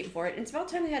face game for it. It's about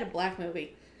time they had a black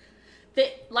movie.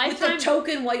 Lifetime, with a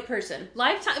token white person.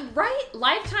 Lifetime, right?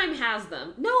 Lifetime has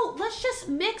them. No, let's just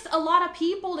mix a lot of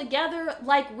people together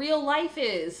like real life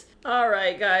is. All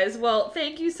right, guys. Well,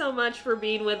 thank you so much for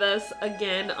being with us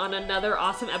again on another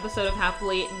awesome episode of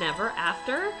Happily Never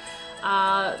After.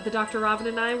 The Dr. Robin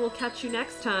and I will catch you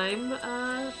next time.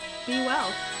 Be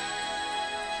well.